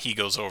reason he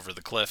goes over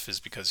the cliff is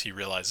because he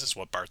realizes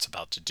what Bart's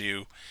about to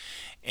do.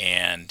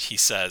 And he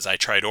says, "I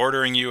tried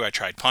ordering you, I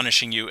tried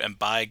punishing you, and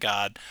by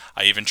God,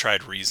 I even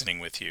tried reasoning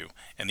with you.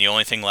 And the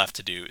only thing left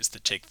to do is to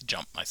take the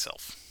jump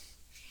myself."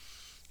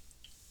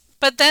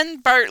 But then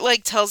Bart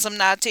tells him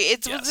not to.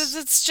 Yes.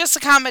 It's just a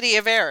comedy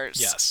of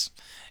errors. Yes.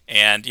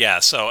 And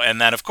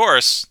and then of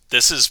course,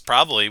 this is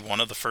probably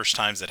one of the first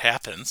times it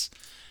happens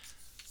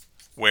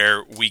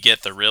where we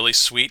get the really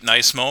sweet,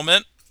 nice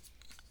moment.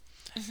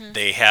 Mm-hmm.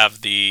 They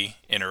have the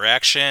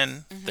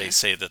interaction. Mm-hmm. They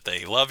say that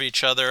they love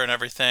each other and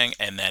everything.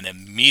 And then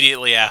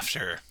immediately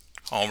after,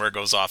 Homer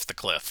goes off the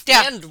cliff.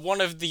 Yeah. And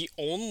one of the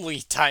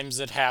only times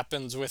it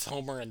happens with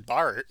Homer and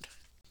Bart.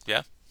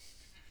 Yeah.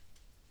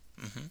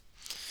 Mm-hmm.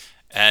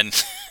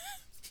 And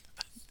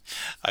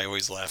I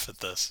always laugh at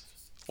this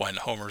when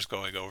Homer's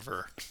going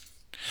over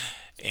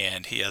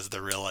and he has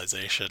the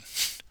realization,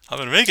 I'm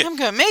going to make it. I'm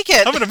going to make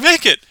it. I'm going to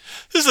make it.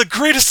 This is the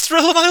greatest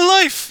thrill of my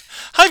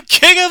life. I'm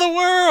king of the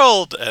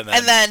world. And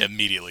then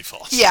immediately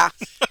falls. Yeah.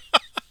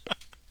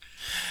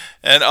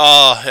 And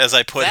as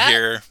I put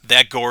here,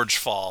 that gorge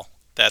fall,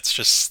 that's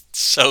just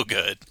so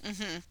good.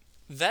 Mm-hmm.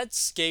 That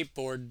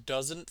skateboard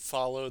doesn't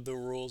follow the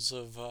rules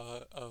of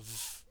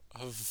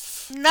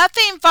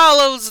Nothing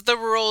follows the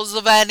rules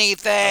of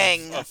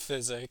anything. of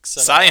physics.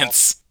 At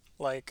Science.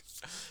 all.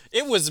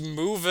 It was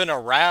moving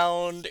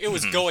around. It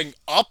was going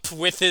up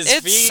with his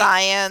feet. It's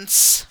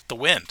science. The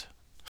wind.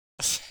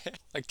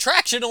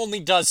 Traction only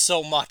does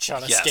so much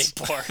on a Yes.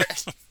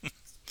 skateboard.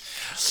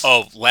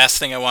 Oh, last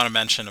thing I want to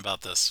mention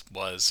about this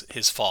was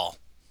his fall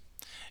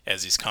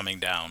as he's coming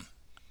down.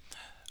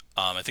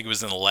 I think it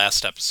was in the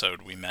last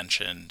episode we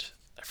mentioned,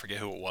 I forget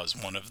who it was,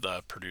 one of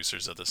the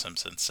producers of The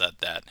Simpsons said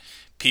that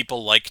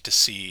people like to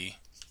see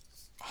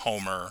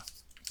Homer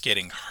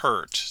getting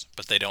hurt,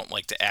 but they don't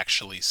like to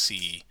actually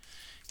see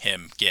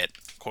him get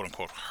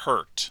quote-unquote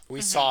hurt.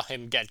 We saw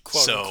him get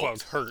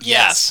quote-unquote hurt.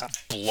 Yes,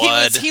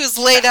 blood. He was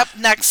laid up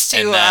next to...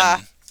 and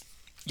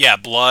then,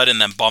 blood,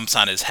 and then bumps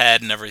on his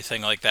head and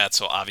everything like that.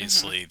 So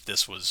obviously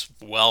this was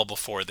well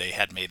before they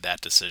had made that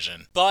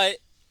decision. But...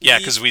 Yeah,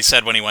 because we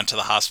said when he went to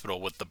the hospital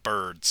with the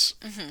birds,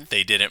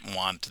 they didn't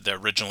want...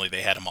 Originally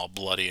they had him all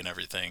bloody and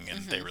everything,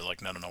 and they were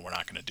like, no, we're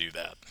not going to do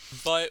that.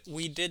 But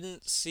we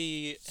didn't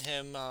see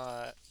him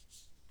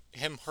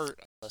hurt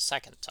a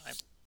second time.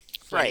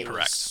 Right.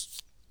 Correct.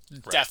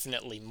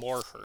 Definitely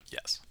more hurt.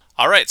 Yes.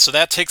 All right, so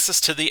that takes us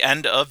to the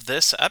end of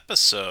this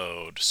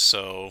episode.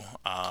 So,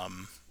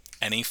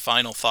 any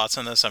final thoughts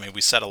on this? I mean, we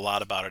said a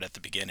lot about it at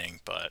the beginning,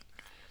 but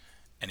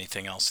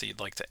anything else that you'd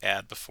like to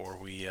add before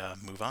we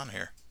move on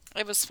here?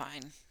 It was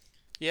fine.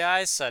 Yeah,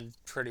 I said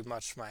pretty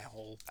much my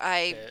whole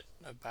I bit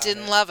about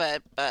didn't it. love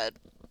it, but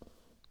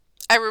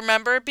I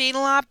remember it being a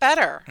lot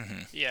better.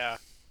 Yeah.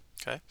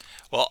 Okay.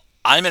 Well,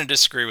 I'm going to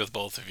disagree with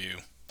both of you.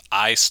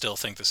 I still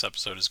think this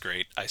episode is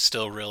great. I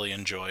still really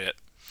enjoy it.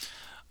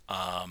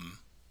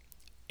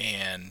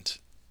 And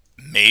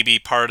maybe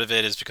part of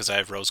it is because I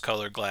have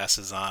rose-colored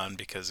glasses on,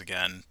 because,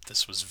 again,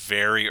 this was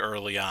very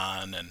early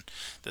on, and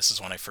this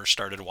is when I first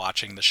started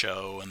watching the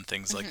show and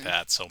things like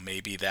that, so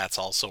maybe that's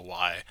also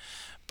why.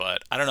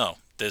 But I don't know.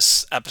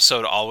 This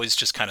episode always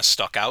just kind of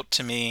stuck out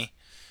to me.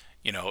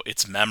 You know,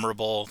 it's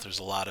memorable. There's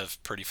a lot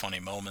of pretty funny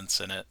moments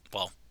in it.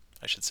 Well,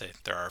 I should say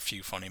there are a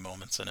few funny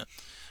moments in it.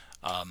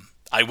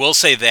 I will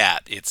say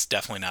that it's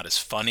definitely not as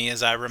funny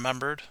as I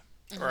remembered.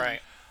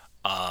 Right.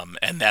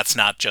 And that's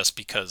not just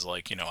because,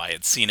 like, you know, I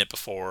had seen it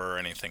before or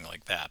anything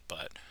like that,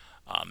 but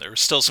there were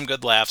still some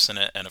good laughs in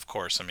it. And of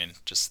course, I mean,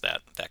 just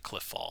that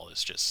cliff fall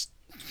is just,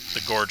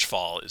 the gorge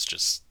fall is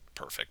just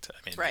perfect.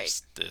 I mean,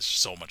 Right. there's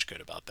so much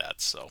good about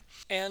that. So,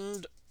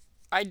 And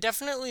I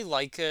definitely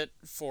like it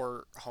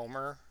for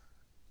Homer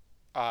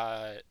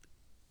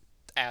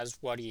as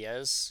what he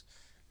is,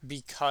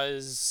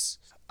 because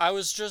I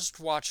was just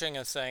watching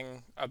a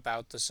thing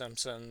about The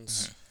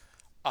Simpsons,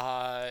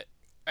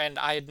 and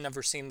I had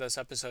never seen this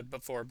episode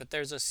before, but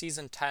there's a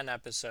season 10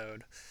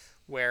 episode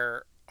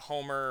where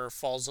Homer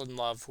falls in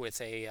love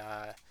with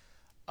a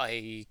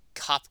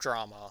cop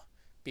drama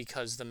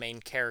because the main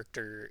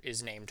character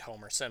is named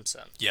Homer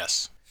Simpson.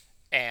 yes.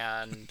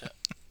 And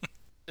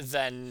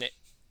then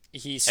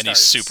he starts... And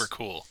he's super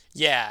cool.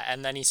 Yeah,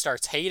 and then he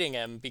starts hating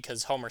him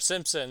because Homer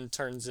Simpson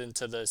turns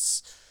into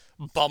this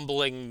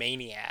bumbling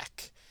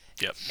maniac.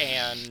 Yep.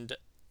 And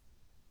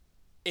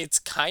it's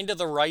kind of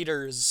the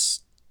writers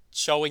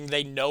showing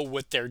they know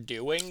what they're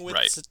doing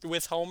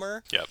with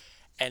Homer. Yep.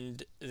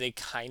 And they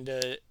kind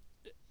of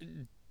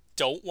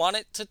don't want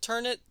it to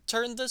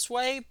turn this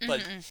way,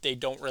 but they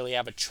don't really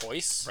have a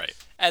choice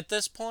at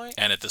this point.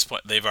 And at this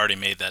point, they've already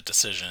made that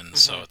decision,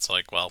 so it's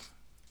like, well,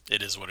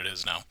 it is what it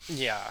is now.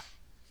 Yeah.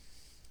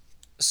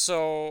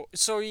 So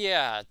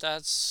yeah,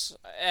 that's...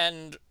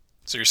 And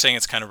So you're saying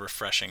it's kind of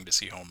refreshing to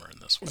see Homer in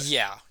this way.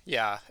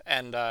 yeah.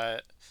 And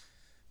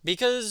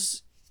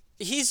because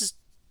he's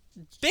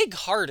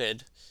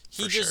big-hearted,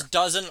 he just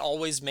doesn't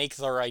always make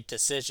the right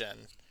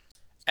decision,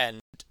 and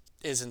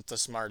isn't the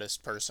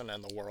smartest person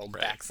in the world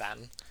back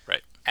then.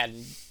 Right.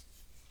 And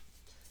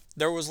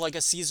there was like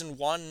a season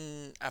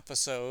 1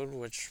 episode,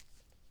 which,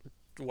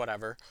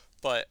 whatever,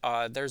 but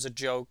there's a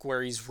joke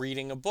where he's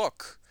reading a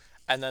book.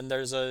 And then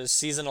there's a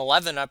season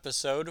 11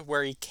 episode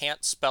where he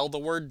can't spell the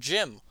word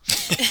gym.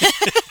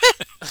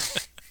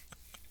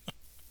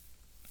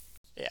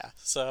 Yeah,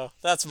 so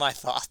that's my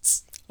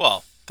thoughts.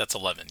 Well, that's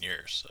 11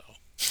 years,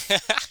 so.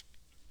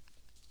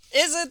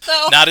 Is it,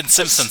 though? Not in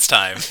Simpsons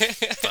time,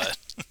 but...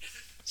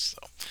 So.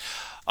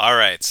 All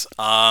right.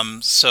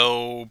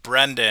 So,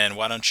 Brendan,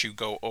 why don't you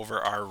go over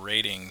our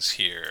ratings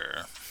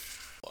here?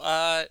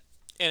 In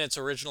its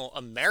original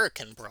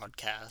American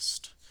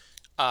broadcast,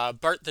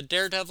 Bart the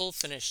Daredevil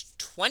finished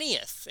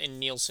 20th in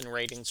Nielsen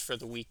ratings for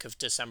the week of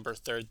December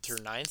 3rd through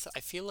 9th. I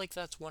feel like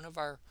that's one of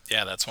our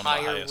that's one of the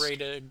higher highest.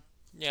 rated.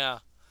 Yeah.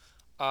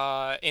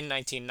 In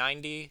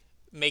 1990,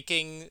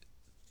 making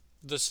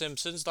The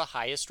Simpsons the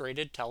highest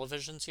rated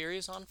television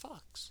series on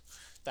Fox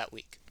that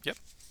week. Yep.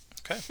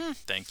 Okay.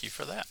 Thank you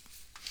for that.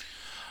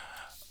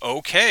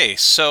 Okay,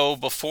 so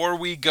before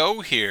we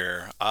go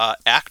here,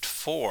 Act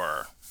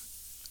 4.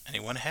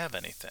 Anyone have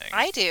anything?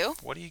 I do.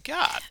 What do you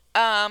got?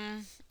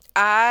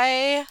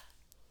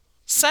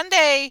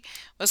 Sunday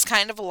was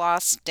kind of a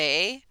lost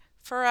day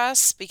for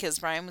us because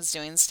Brian was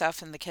doing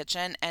stuff in the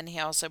kitchen, and he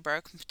also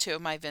broke 2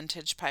 of my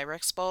vintage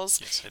Pyrex bowls.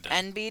 Yes, I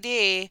did.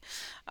 NBD.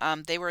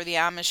 They were the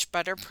Amish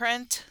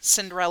butterprint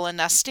Cinderella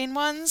nesting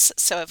ones.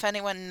 So if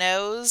anyone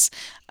knows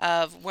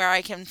of where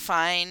I can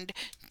find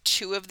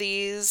 2 of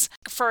these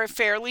for a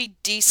fairly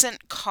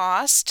decent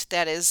cost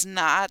that is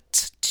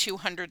not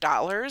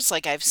 $200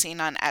 like I've seen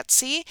on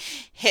Etsy,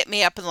 hit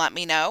me up and let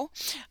me know.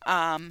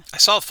 I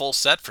saw a full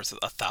set for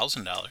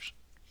 $1,000.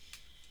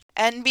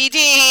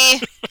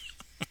 NBD.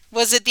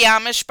 Was it the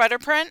Amish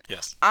butterprint?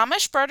 Yes.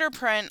 Amish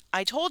butterprint,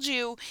 I told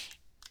you,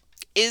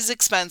 is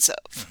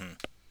expensive.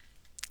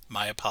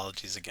 My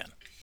apologies again.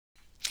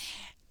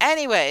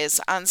 Anyways,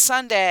 on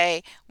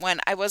Sunday, when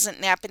I wasn't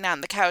napping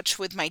on the couch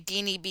with my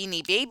Deanie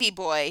Beanie baby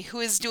boy,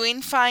 who is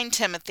doing fine,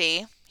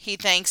 Timothy, he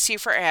thanks you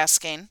for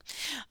asking,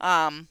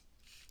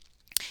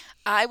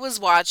 I was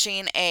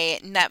watching a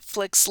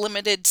Netflix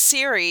limited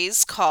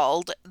series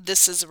called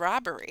This Is a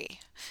Robbery,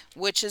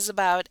 which is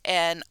about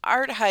an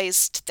art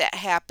heist that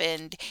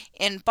happened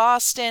in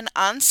Boston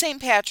on St.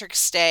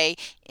 Patrick's Day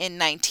in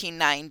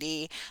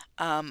 1990.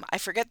 I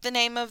forget the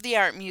name of the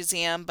art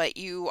museum, but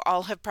you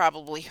all have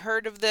probably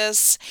heard of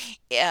this.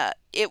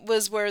 It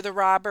was where the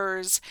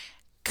robbers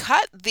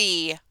cut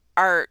the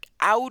art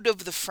out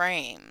of the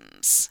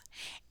frames,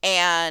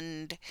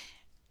 and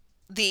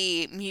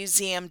the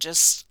museum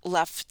just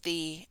left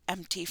the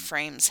empty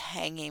frames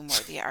hanging where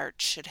the art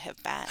should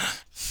have been.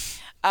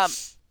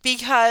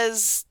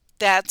 Because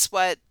that's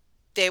what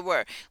they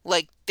were,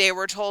 like, they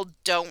were told,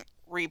 don't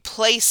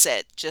replace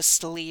it,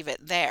 just to leave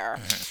it there.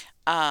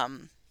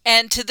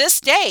 And to this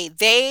day,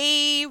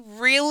 they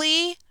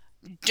really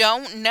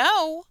don't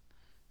know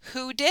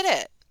who did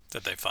it.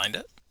 Did they find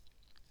it?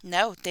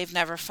 No, they've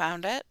never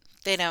found it.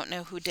 They don't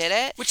know who did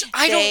it. Which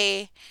I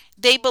don't...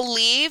 They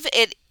believe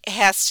it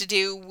has to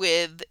do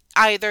with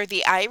either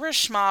the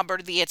Irish mob or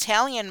the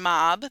Italian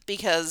mob,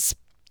 because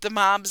the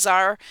mobs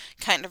are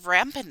kind of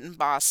rampant in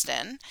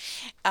Boston.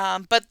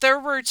 But there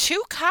were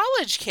two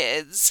college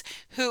kids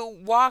who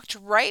walked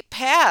right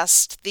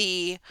past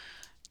the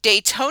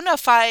Daytona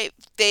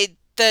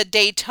the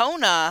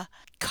Daytona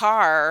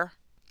car.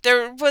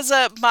 There was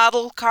a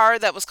model car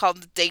that was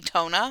called the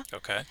Daytona,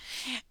 Okay.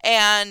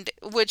 and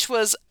which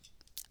was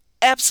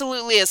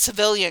absolutely a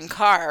civilian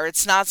car.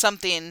 It's not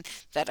something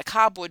that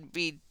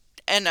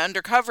an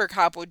undercover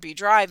cop would be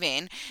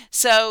driving.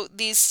 So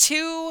these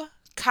two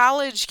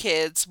college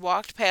kids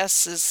walked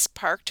past this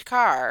parked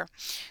car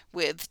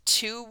with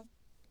two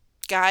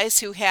guys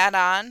who had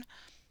on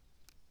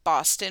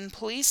Boston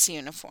police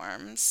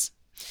uniforms.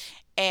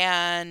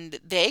 And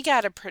they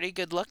got a pretty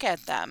good look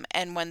at them.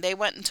 And when they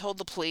went and told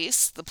the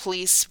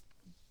police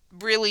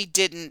really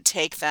didn't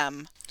take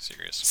them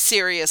Serious.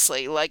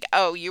 seriously. Like,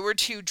 oh, you were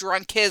two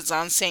drunk kids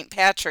on St.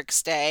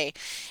 Patrick's Day.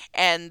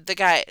 And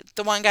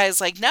the one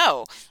guy's like,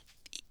 no,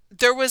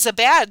 there was a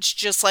badge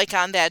just like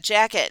on that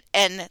jacket.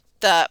 And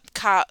the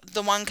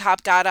one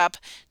cop got up,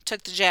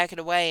 took the jacket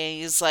away,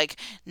 and he's like,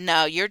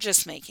 no, you're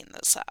just making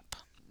this up.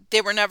 They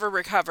were never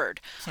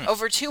recovered.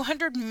 Over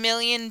 $200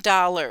 million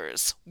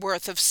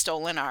worth of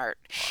stolen art.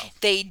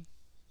 Wow.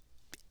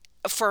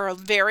 For a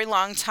very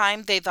long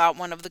time, they thought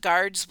one of the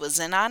guards was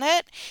in on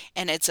it,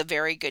 and it's a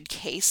very good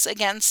case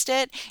against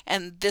it.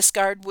 And this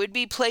guard would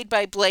be played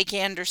by Blake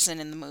Anderson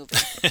in the movie.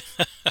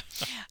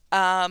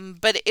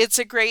 But it's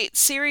a great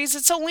series.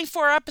 It's only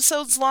 4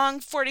 episodes long,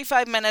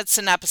 45 minutes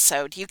an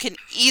episode. You can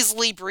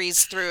easily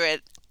breeze through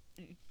it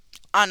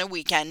on a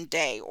weekend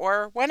day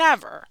or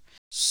whenever.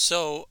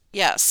 So,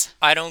 Yes.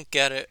 I don't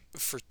get it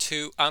for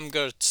two... I'm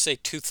going to say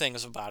two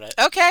things about it.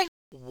 Okay.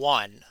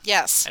 One,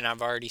 Yes. and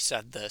I've already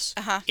said this,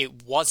 Uh-huh.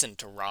 it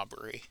wasn't a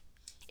robbery.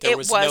 There It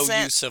was wasn't.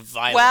 no use of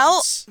violence.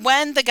 Well,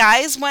 when the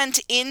guys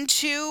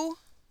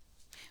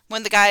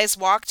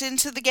walked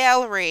into the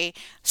gallery,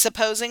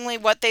 supposedly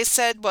what they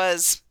said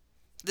was,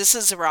 this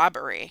is a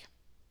robbery.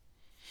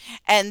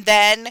 And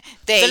then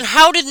Then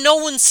how did no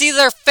one see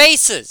their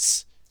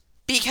faces?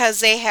 because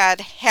they had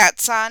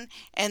hats on,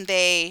 and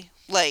they,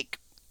 like,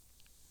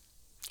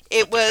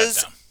 it Put their head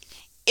was,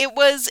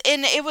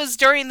 down. it was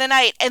during the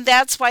night, and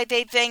that's why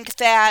they think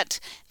that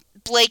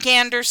Blake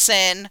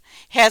Anderson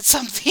had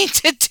something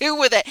to do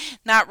with it.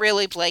 Not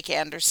really Blake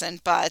Anderson,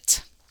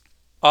 but,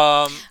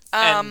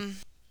 And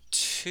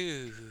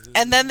two...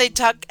 and then they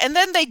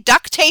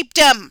duct taped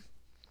him.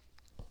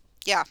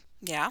 Yeah.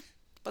 Yeah.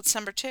 What's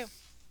number 2?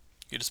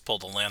 You just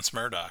pulled a Lance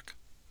Murdoch.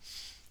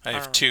 I I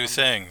have don't 2 remember.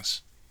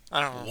 things. I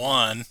don't know.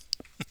 1,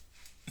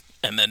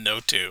 and then no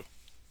 2.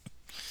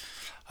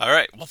 All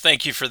right. Well,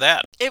 thank you for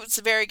that. It was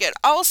very good.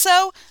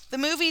 Also, the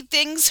movie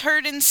Things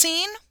Heard and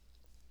Seen,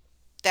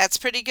 that's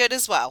pretty good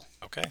as well.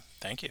 Okay.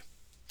 Thank you.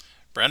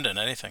 Brendan,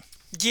 anything?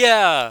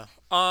 Yeah.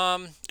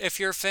 If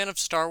you're a fan of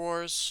Star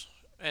Wars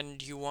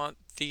and you want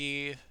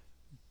the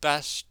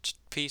best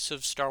piece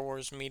of Star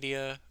Wars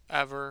media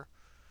ever,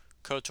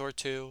 KOTOR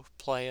 2,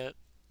 play it.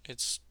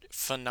 It's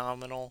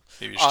phenomenal.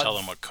 Maybe you should tell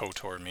them what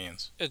KOTOR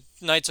means.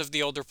 Knights of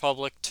the Old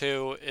Republic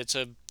 2. It's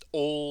a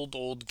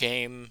old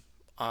game.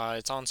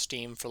 It's on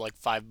Steam for like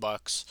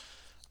 $5.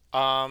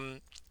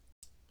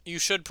 You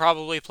should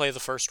probably play the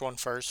first one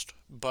first,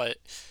 but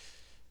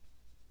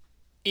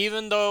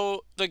even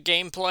though the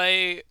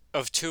gameplay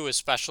of 2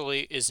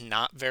 especially is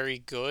not very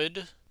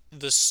good,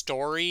 the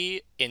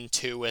story in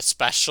 2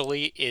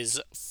 especially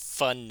is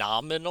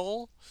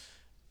phenomenal.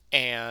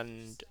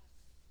 And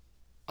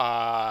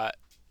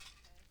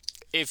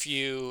if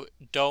you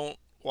don't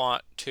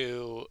want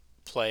to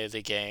play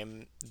the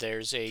game,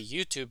 there's a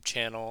YouTube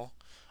channel,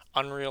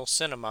 Unreal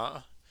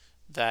Cinema,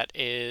 that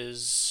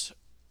is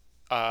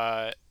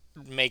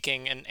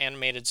making an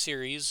animated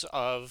series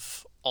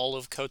of all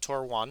of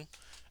KOTOR 1.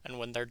 And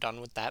when they're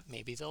done with that,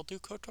 maybe they'll do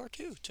KOTOR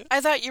 2, too.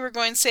 I thought you were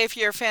going to say if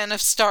you're a fan of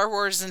Star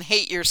Wars and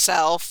hate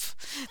yourself,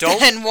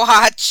 Don't then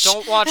watch.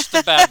 Don't watch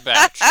The Bad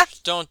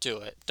Batch. Don't do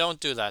it. Don't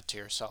do that to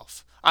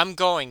yourself. I'm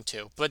going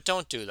to, but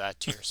don't do that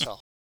to yourself.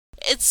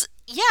 It's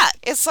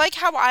like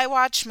how I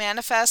watch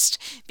Manifest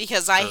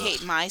because I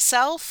hate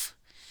myself.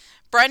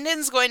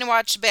 Brendan's going to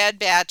watch Bad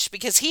Batch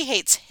because he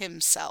hates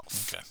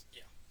himself. Okay.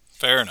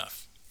 Fair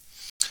enough.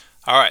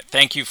 All right.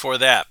 Thank you for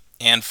that.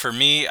 And for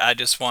me, I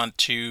just want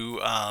to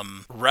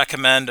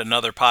recommend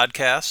another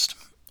podcast.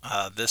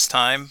 This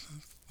time,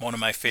 one of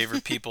my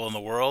favorite people in the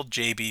world,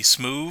 J.B.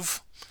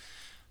 Smoove,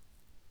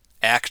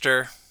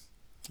 actor,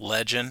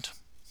 legend,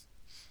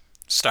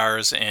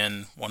 stars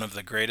in one of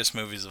the greatest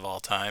movies of all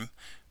time,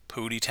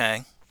 Pootie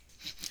Tang.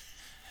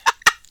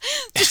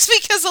 Just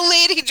because a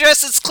lady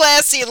dresses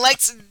classy and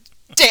likes to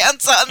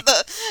dance on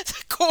the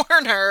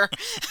corner.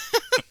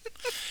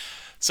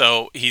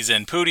 So he's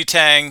in Pootie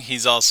Tang.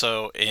 He's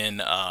also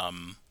in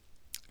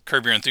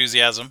Curb Your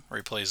Enthusiasm, where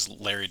he plays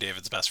Larry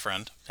David's best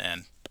friend,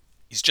 and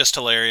he's just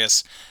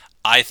hilarious.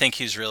 I think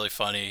he's really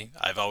funny.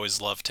 I've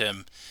always loved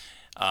him.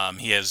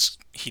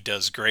 He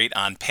does great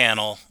on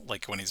panel,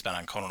 like when he's been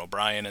on Conan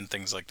O'Brien and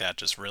things like that.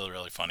 Just really,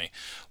 really funny.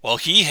 Well,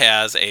 he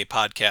has a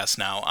podcast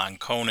now on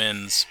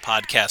Conan's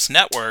podcast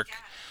network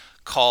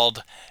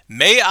called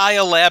May I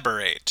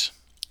Elaborate?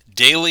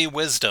 Daily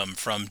Wisdom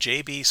from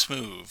JB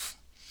Smoove.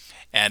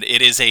 And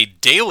it is a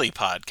daily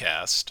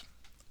podcast.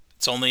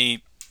 It's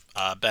only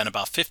been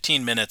about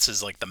 15 minutes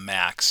is like the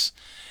max.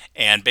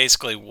 And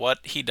basically what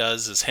he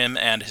does is him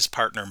and his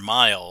partner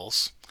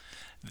Miles,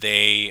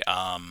 they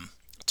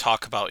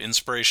talk about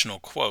inspirational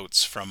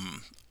quotes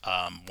from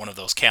one of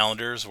those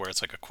calendars where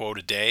it's like a quote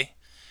a day.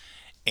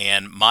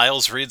 And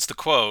Miles reads the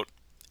quote,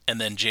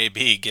 and then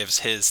JB gives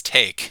his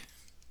take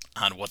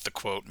on what the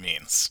quote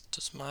means.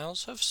 Does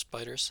Miles have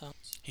spider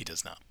sense? He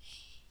does not.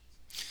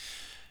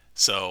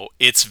 So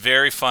it's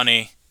very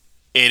funny.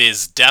 It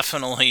is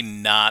definitely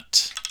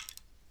not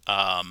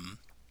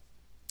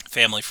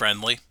family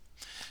friendly.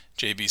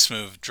 JB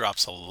Smoove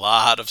drops a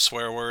lot of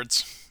swear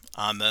words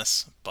on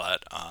this,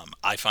 but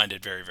I find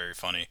it very, very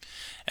funny.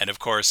 And of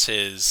course,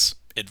 his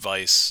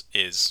advice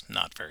is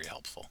not very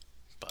helpful,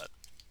 but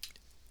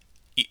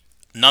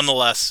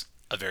nonetheless,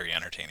 a very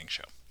entertaining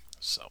show.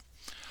 So,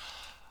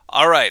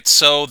 all right.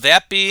 So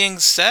that being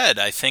said,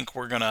 I think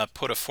we're gonna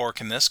put a fork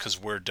in this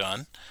because we're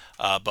done.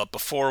 But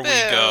before we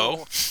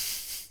go,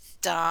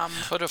 dumb.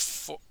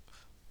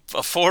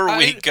 Before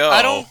we go,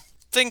 I don't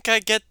think I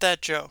get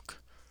that joke.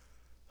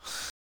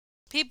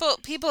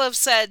 People have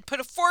said, put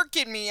a fork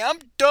in me, I'm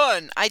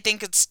done. I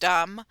think it's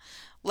dumb.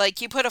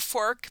 Like, you put a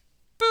fork,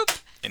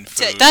 boop. in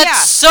food.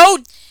 That's so...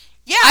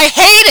 Yeah. I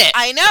hate it!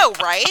 I know,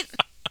 right?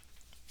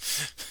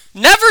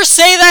 Never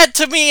say that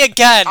to me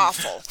again!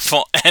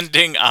 Awful.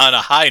 Ending on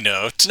a high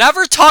note.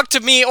 Never talk to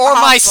me or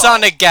my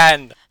son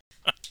again!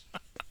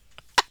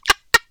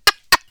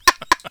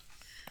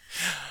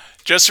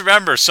 Just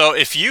remember, so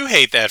if you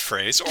hate that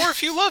phrase, or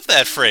if you love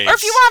that phrase, Or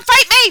if you want to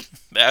fight me!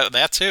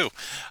 that too,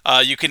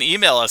 you can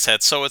email us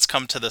at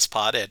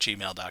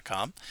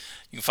soitscometothispod@gmail.com.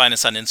 You can find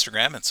us on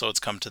Instagram at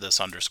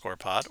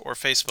soitscometothis_pod, or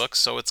Facebook,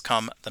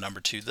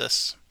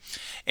 soitscome2this.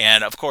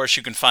 And of course,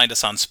 you can find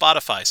us on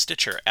Spotify,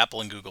 Stitcher,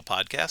 Apple and Google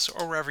Podcasts,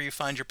 or wherever you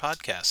find your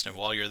podcast. And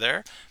while you're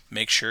there,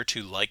 make sure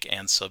to like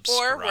and subscribe.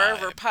 Or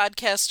wherever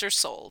podcasts are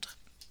sold.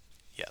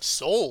 Yes.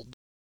 Sold?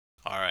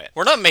 All right.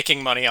 We're not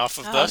making money off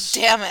of Oh, this.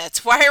 damn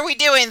it. Why are we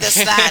doing this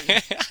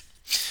then?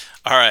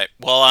 All right.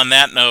 Well, on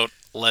that note,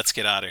 let's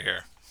get out of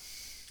here.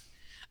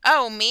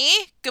 Oh,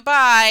 me?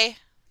 Goodbye.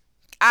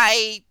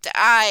 I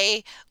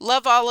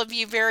love all of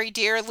you very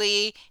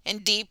dearly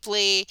and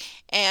deeply,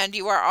 and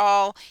you are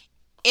all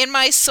in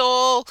my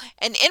soul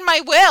and in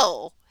my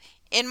will.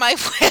 In my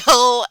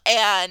will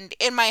and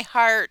in my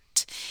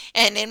heart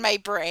and in my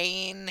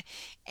brain.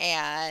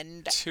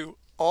 And To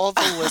all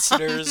the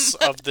listeners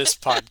of this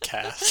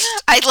podcast.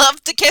 I'd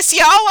love to kiss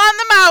y'all on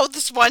the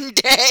mouths one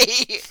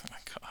day. Oh my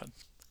God.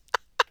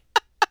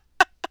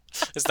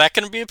 Is that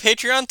going to be a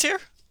Patreon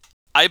tier?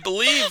 I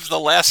believe the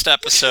last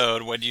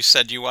episode when you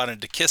said you wanted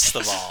to kiss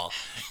them all,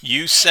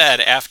 you said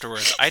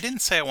afterwards, I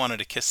didn't say I wanted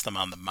to kiss them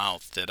on the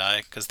mouth, did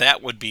I? Because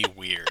that would be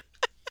weird.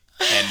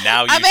 And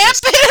now you I'm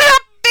just... amping it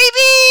up,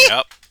 baby!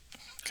 Yep.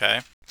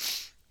 Okay.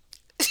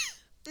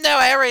 No,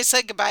 I already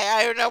said goodbye.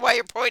 I don't know why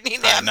you're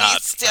pointing at me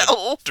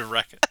still.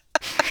 Direct.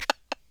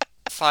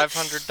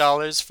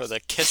 $500 for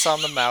the kiss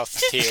on the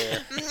mouth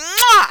tier.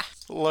 Mwah!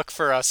 Look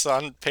for us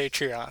on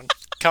Patreon.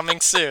 Coming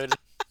soon.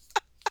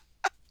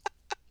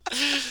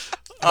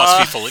 Must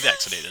be fully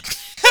vaccinated.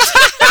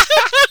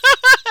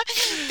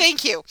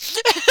 Thank you.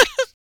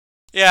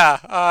 Yeah,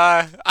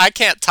 I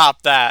can't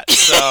top that,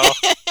 so...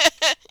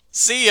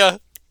 See ya.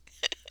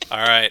 All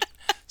right.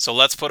 So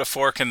let's put a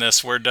fork in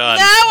this. We're done.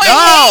 No,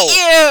 I hate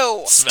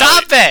you!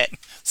 Stop it!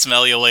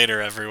 Smell you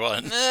later,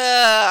 everyone.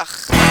 Ugh.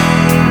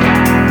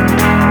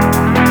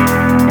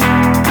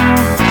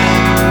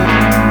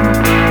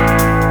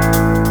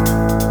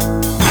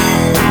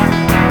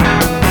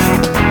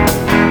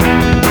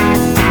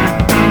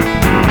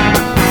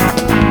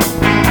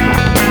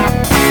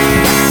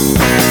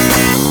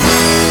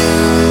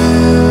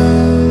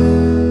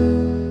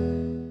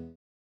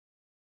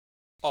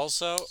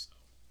 Also,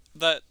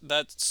 that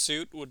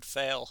suit would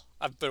fail.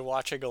 I've been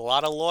watching a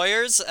lot of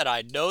lawyers, and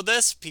I know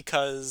this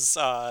because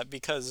no.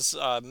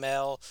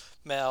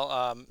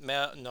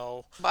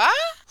 What?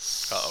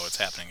 Uh-oh, it's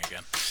happening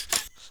again.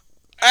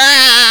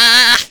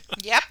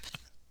 Yep.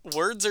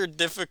 Words are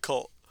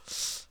difficult.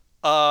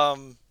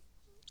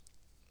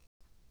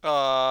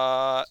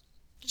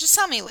 Just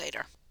tell me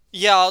later.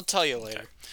 Yeah, I'll tell you later. Okay.